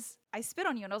 because I spit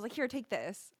on you and I was like, here, take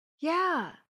this.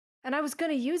 Yeah. And I was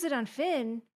gonna use it on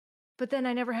Finn, but then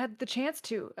I never had the chance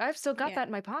to. I've still got Yeah. that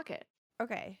in my pocket.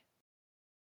 Okay.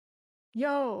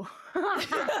 Yo.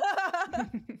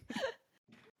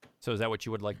 So is that what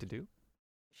you would like to do?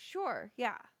 Sure.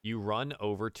 Yeah. You run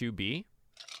over to B.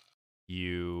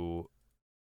 You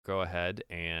go ahead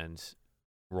and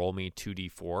roll me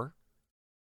 2d4.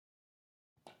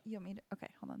 You want me to? Okay,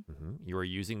 hold on. You are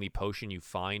using the potion you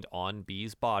find on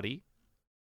B's body.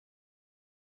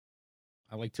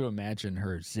 I like to imagine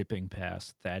her zipping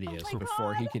past Thaddeus my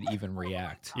before he God. could even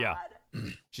react. Yeah.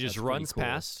 She just That's pretty runs cool.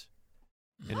 past,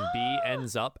 and B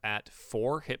ends up at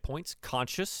 4 hit points,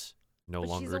 conscious, no But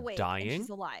she's longer awake and dying, she's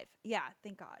alive. Yeah,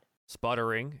 thank God.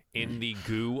 sputtering in the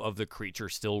goo of the creature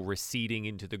still receding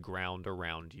into the ground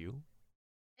around you.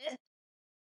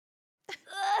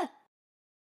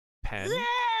 Pen,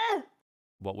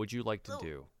 what would you like to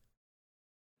do?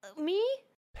 Me?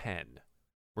 Pen.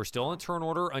 We're still in turn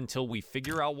order until we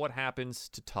figure out what happens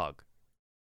to Tug.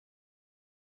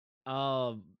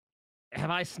 Have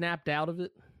I snapped out of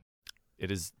it?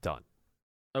 It is done.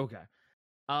 Okay.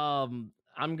 I'm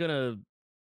gonna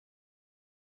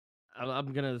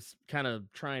kind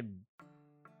of try and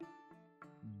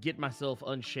get myself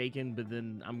unshaken, but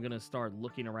then I'm gonna start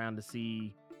looking around to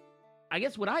see. I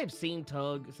guess would I have seen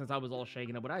Tug since I was all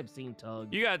shaken up? Would I have seen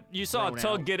Tug? You saw Thrown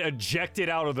Tug out. get ejected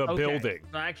out of the Okay, building.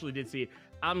 so I actually did see it.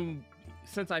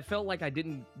 Since I felt like I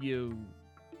didn't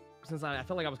since I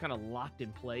felt like I was kind of locked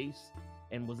in place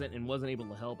and wasn't able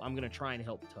to help, I'm gonna try and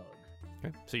help Tug.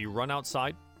 Okay. So you run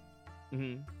outside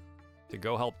Mm-hmm. to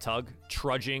go help Tug,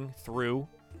 trudging through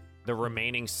the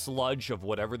remaining sludge of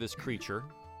whatever this creature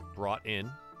brought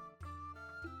in.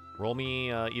 Roll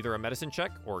me either a medicine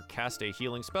check or cast a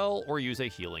healing spell or use a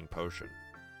healing potion.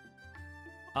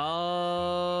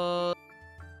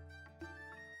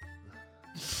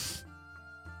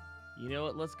 You know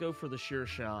what? Let's go for the sure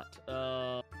shot.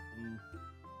 Cure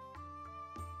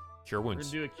We're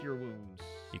wounds. gonna do a cure wounds.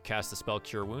 You cast the spell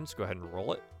Cure Wounds. Go ahead and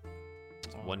roll it.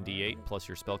 It's 1d8 plus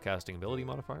your spellcasting ability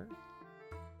modifier.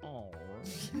 All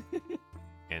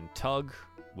And Tug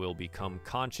will become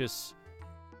conscious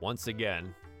once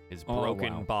again, his Oh,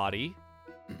 broken wow. body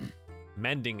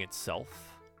mending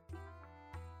itself.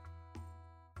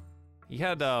 He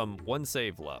had one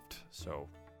save left, so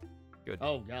good.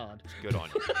 Oh God. Good on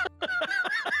you.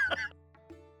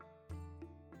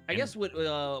 I guess what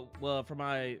for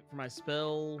my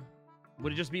spell,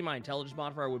 would it just be my intelligence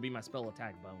modifier or would it be my spell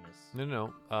attack bonus?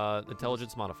 No.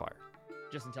 Intelligence modifier.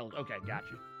 Just intelligence. Okay, got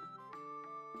you.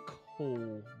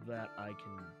 Cool. That I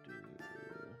can do.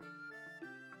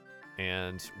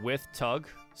 And with Tug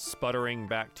sputtering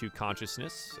back to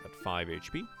consciousness at 5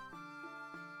 HP,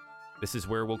 this is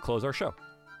where we'll close our show.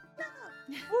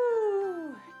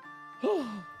 Woo!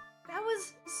 That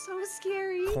was so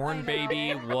scary. Corn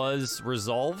Baby was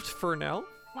resolved for now.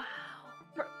 Wow.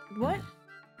 What?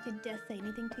 Did Death say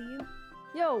anything to you?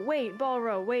 Yo, wait,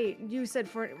 Balro, wait. You said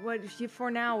for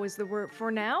now is the word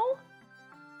for now?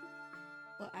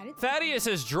 Well, I didn't. Thaddeus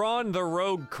has drawn the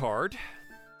rogue card.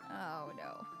 Oh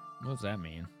no. What does that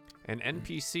mean? An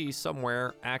NPC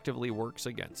somewhere actively works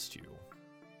against you.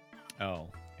 Oh.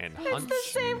 and It's Hunch. the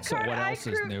same So card what I else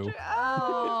is grouped. new?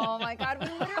 Oh my god, we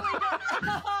literally don't.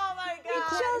 Oh my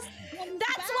god.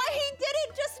 That's why he did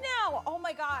it just now. Oh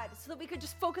my god. So that we could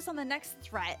just focus on the next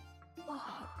threat.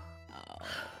 Oh.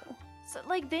 So,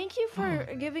 like, thank you for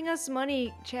giving us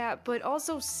money, chat, but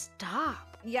also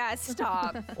stop. Yeah,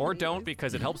 stop. Or don't,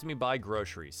 because it helps me buy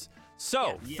groceries.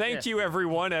 So, Yes. thank Yes. you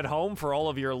everyone at home for all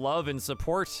of your love and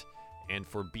support, and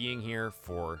for being here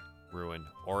for Ruin.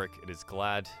 Auric, it is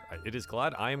glad.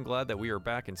 I am glad that we are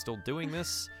back and still doing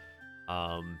this.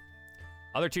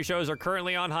 Other two shows are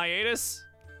currently on hiatus.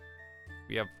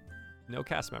 We have no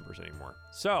cast members anymore.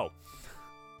 So,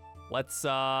 let's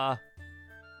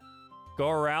go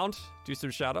around, do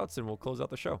some shout outs, and we'll close out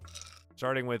the show.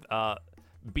 Starting with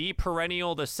B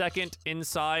Perennial the second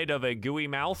inside of a gooey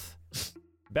mouth.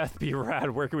 Beth B. Rad,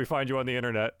 where can we find you on the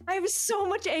internet? I have so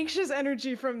much anxious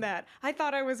energy from that. I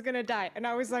thought I was gonna die, and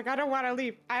I was like, I don't want to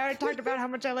leave. I already talked about how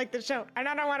much I like the show, and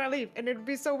I don't want to leave. And it'd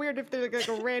be so weird if there's like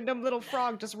a random little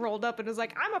frog just rolled up and was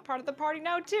like, I'm a part of the party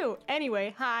now too.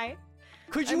 Anyway, hi.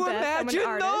 Could I'm you Beth, I'm an imagine,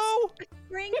 artist. though?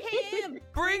 Bring him.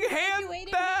 Bring Ham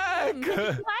Graduating back! him.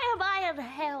 Why am I of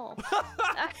hell?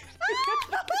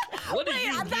 What did Wait,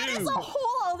 you that is do? a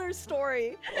whole other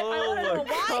story. I want to Oh know my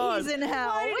why God. he's in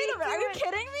hell. Why did Wait he a minute, do are you it?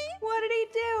 kidding me? What did he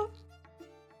do?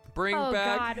 Bring Oh,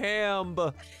 back God. Ham.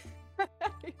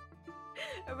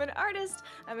 I'm an artist.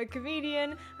 I'm a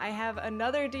comedian. I have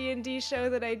another D&D show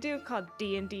that I do called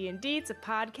D&D. It's a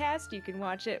podcast. You can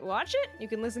watch it. You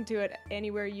can listen to it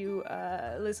anywhere you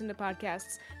listen to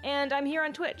podcasts. And I'm here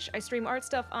on Twitch. I stream art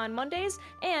stuff on Mondays.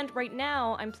 And right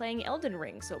now I'm playing Elden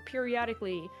Ring. So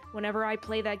periodically, whenever I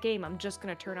play that game, I'm just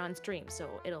gonna turn on stream. So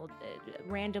it'll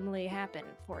randomly happen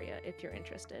for you if you're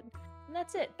interested. And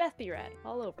that's it. Beth B. Rad,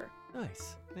 all over.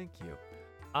 Nice, thank you.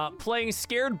 Playing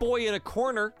Scared Boy in a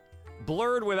Corner.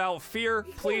 Blurred Without Fear.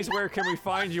 Please, where can we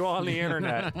find you on the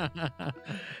internet?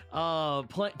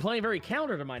 Playing very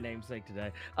counter to my namesake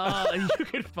today. You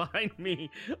can find me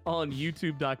on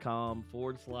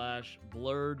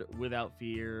youtube.com/blurred without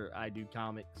fear. I do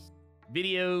comics,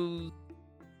 videos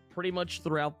pretty much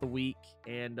throughout the week,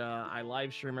 and I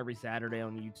live stream every Saturday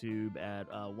on YouTube at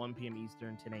 1 p.m.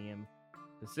 Eastern, 10 a.m.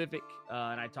 Pacific,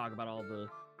 and I talk about all the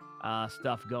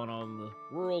stuff going on in the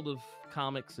world of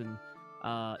comics and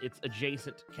its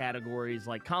adjacent categories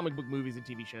like comic book movies and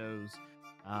TV shows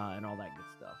and all that good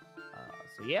stuff.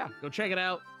 So yeah, go check it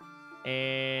out.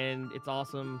 And it's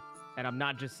awesome. And I'm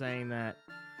not just saying that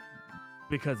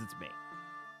because it's me.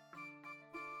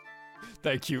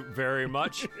 Thank you very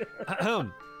much.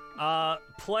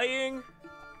 Playing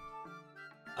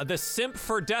The Simp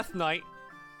for Death Knight.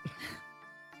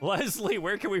 Leslie,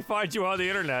 where can we find you on the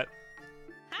internet?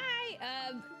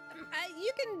 Hi.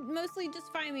 You can mostly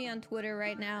just find me on Twitter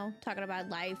right now, talking about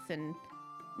life and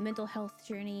mental health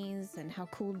journeys and how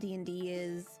cool D&D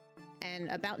is, and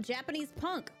about Japanese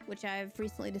punk, which I've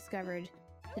recently discovered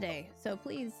today. So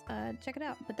please check it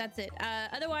out. But that's it.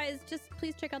 Otherwise, just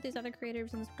please check out these other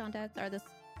creators in this contest or this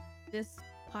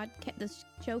podcast, this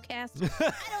showcast.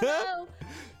 I don't know.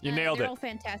 You nailed they're it. all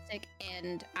fantastic,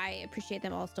 and I appreciate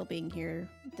them all still being here.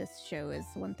 This show is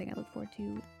one thing I look forward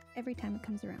to every time it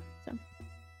comes around. So.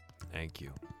 Thank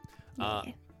you. Yeah.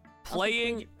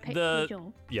 Playing Hey, the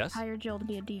Joel, yes. hire Joel to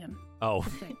be a DM. Oh,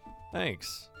 That's it.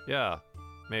 thanks. Yeah,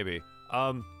 maybe.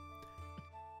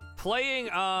 Playing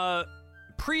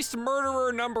Priest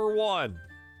Murderer #1.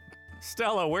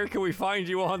 Stella, where can we find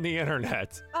you on the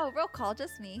internet? Oh, roll call,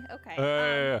 just me.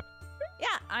 Okay. Yeah,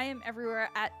 I am everywhere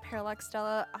at Parallax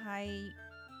Stella. I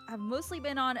have mostly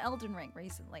been on Elden Ring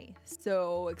recently,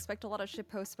 so expect a lot of shit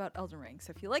posts about Elden Ring.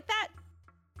 So if you like that,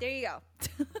 there you go.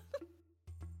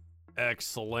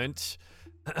 Excellent.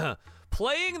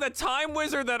 Playing the time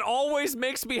wizard that always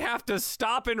makes me have to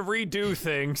stop and redo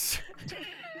things.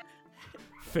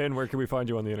 Finn, where can we find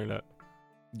you on the internet?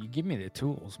 You give me the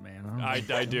tools, man. I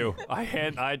do.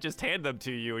 I just hand them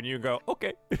to you and you go,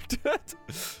 okay. It's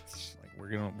just like we're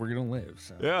gonna live.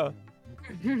 So. Yeah.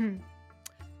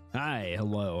 Hi,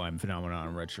 hello. I'm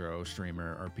Phenomenon Retro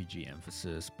streamer, RPG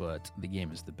emphasis, but the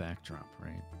game is the backdrop,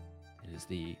 right? It is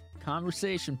the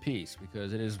conversation piece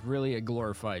because it is really a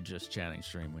glorified just chatting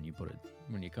stream when you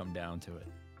come down to it.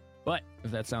 But if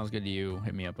that sounds good to you,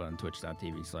 hit me up on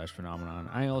twitch.tv/phenomenon.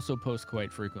 I also post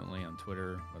quite frequently on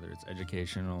Twitter, whether it's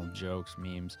educational, jokes,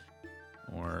 memes,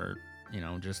 or,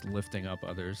 just lifting up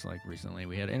others. Like recently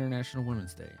we had International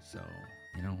Women's Day. So,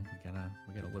 we gotta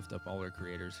lift up all our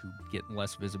creators who get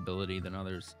less visibility than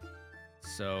others.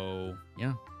 So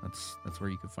yeah, that's where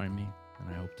you can find me. And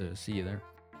I hope to see you there.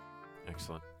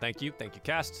 Excellent. Thank you. Thank you,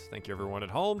 cast. Thank you, everyone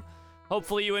at home.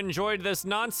 Hopefully you enjoyed this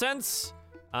nonsense.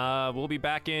 We'll be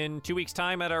back in 2 weeks'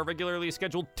 time at our regularly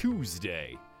scheduled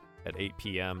Tuesday at 8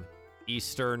 p.m.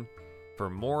 Eastern for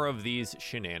more of these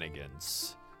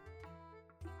shenanigans.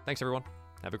 Thanks, everyone.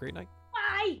 Have a great night.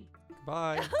 Bye.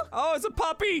 Bye. Oh, it's a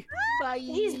puppy. Bye.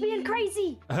 He's being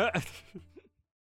crazy.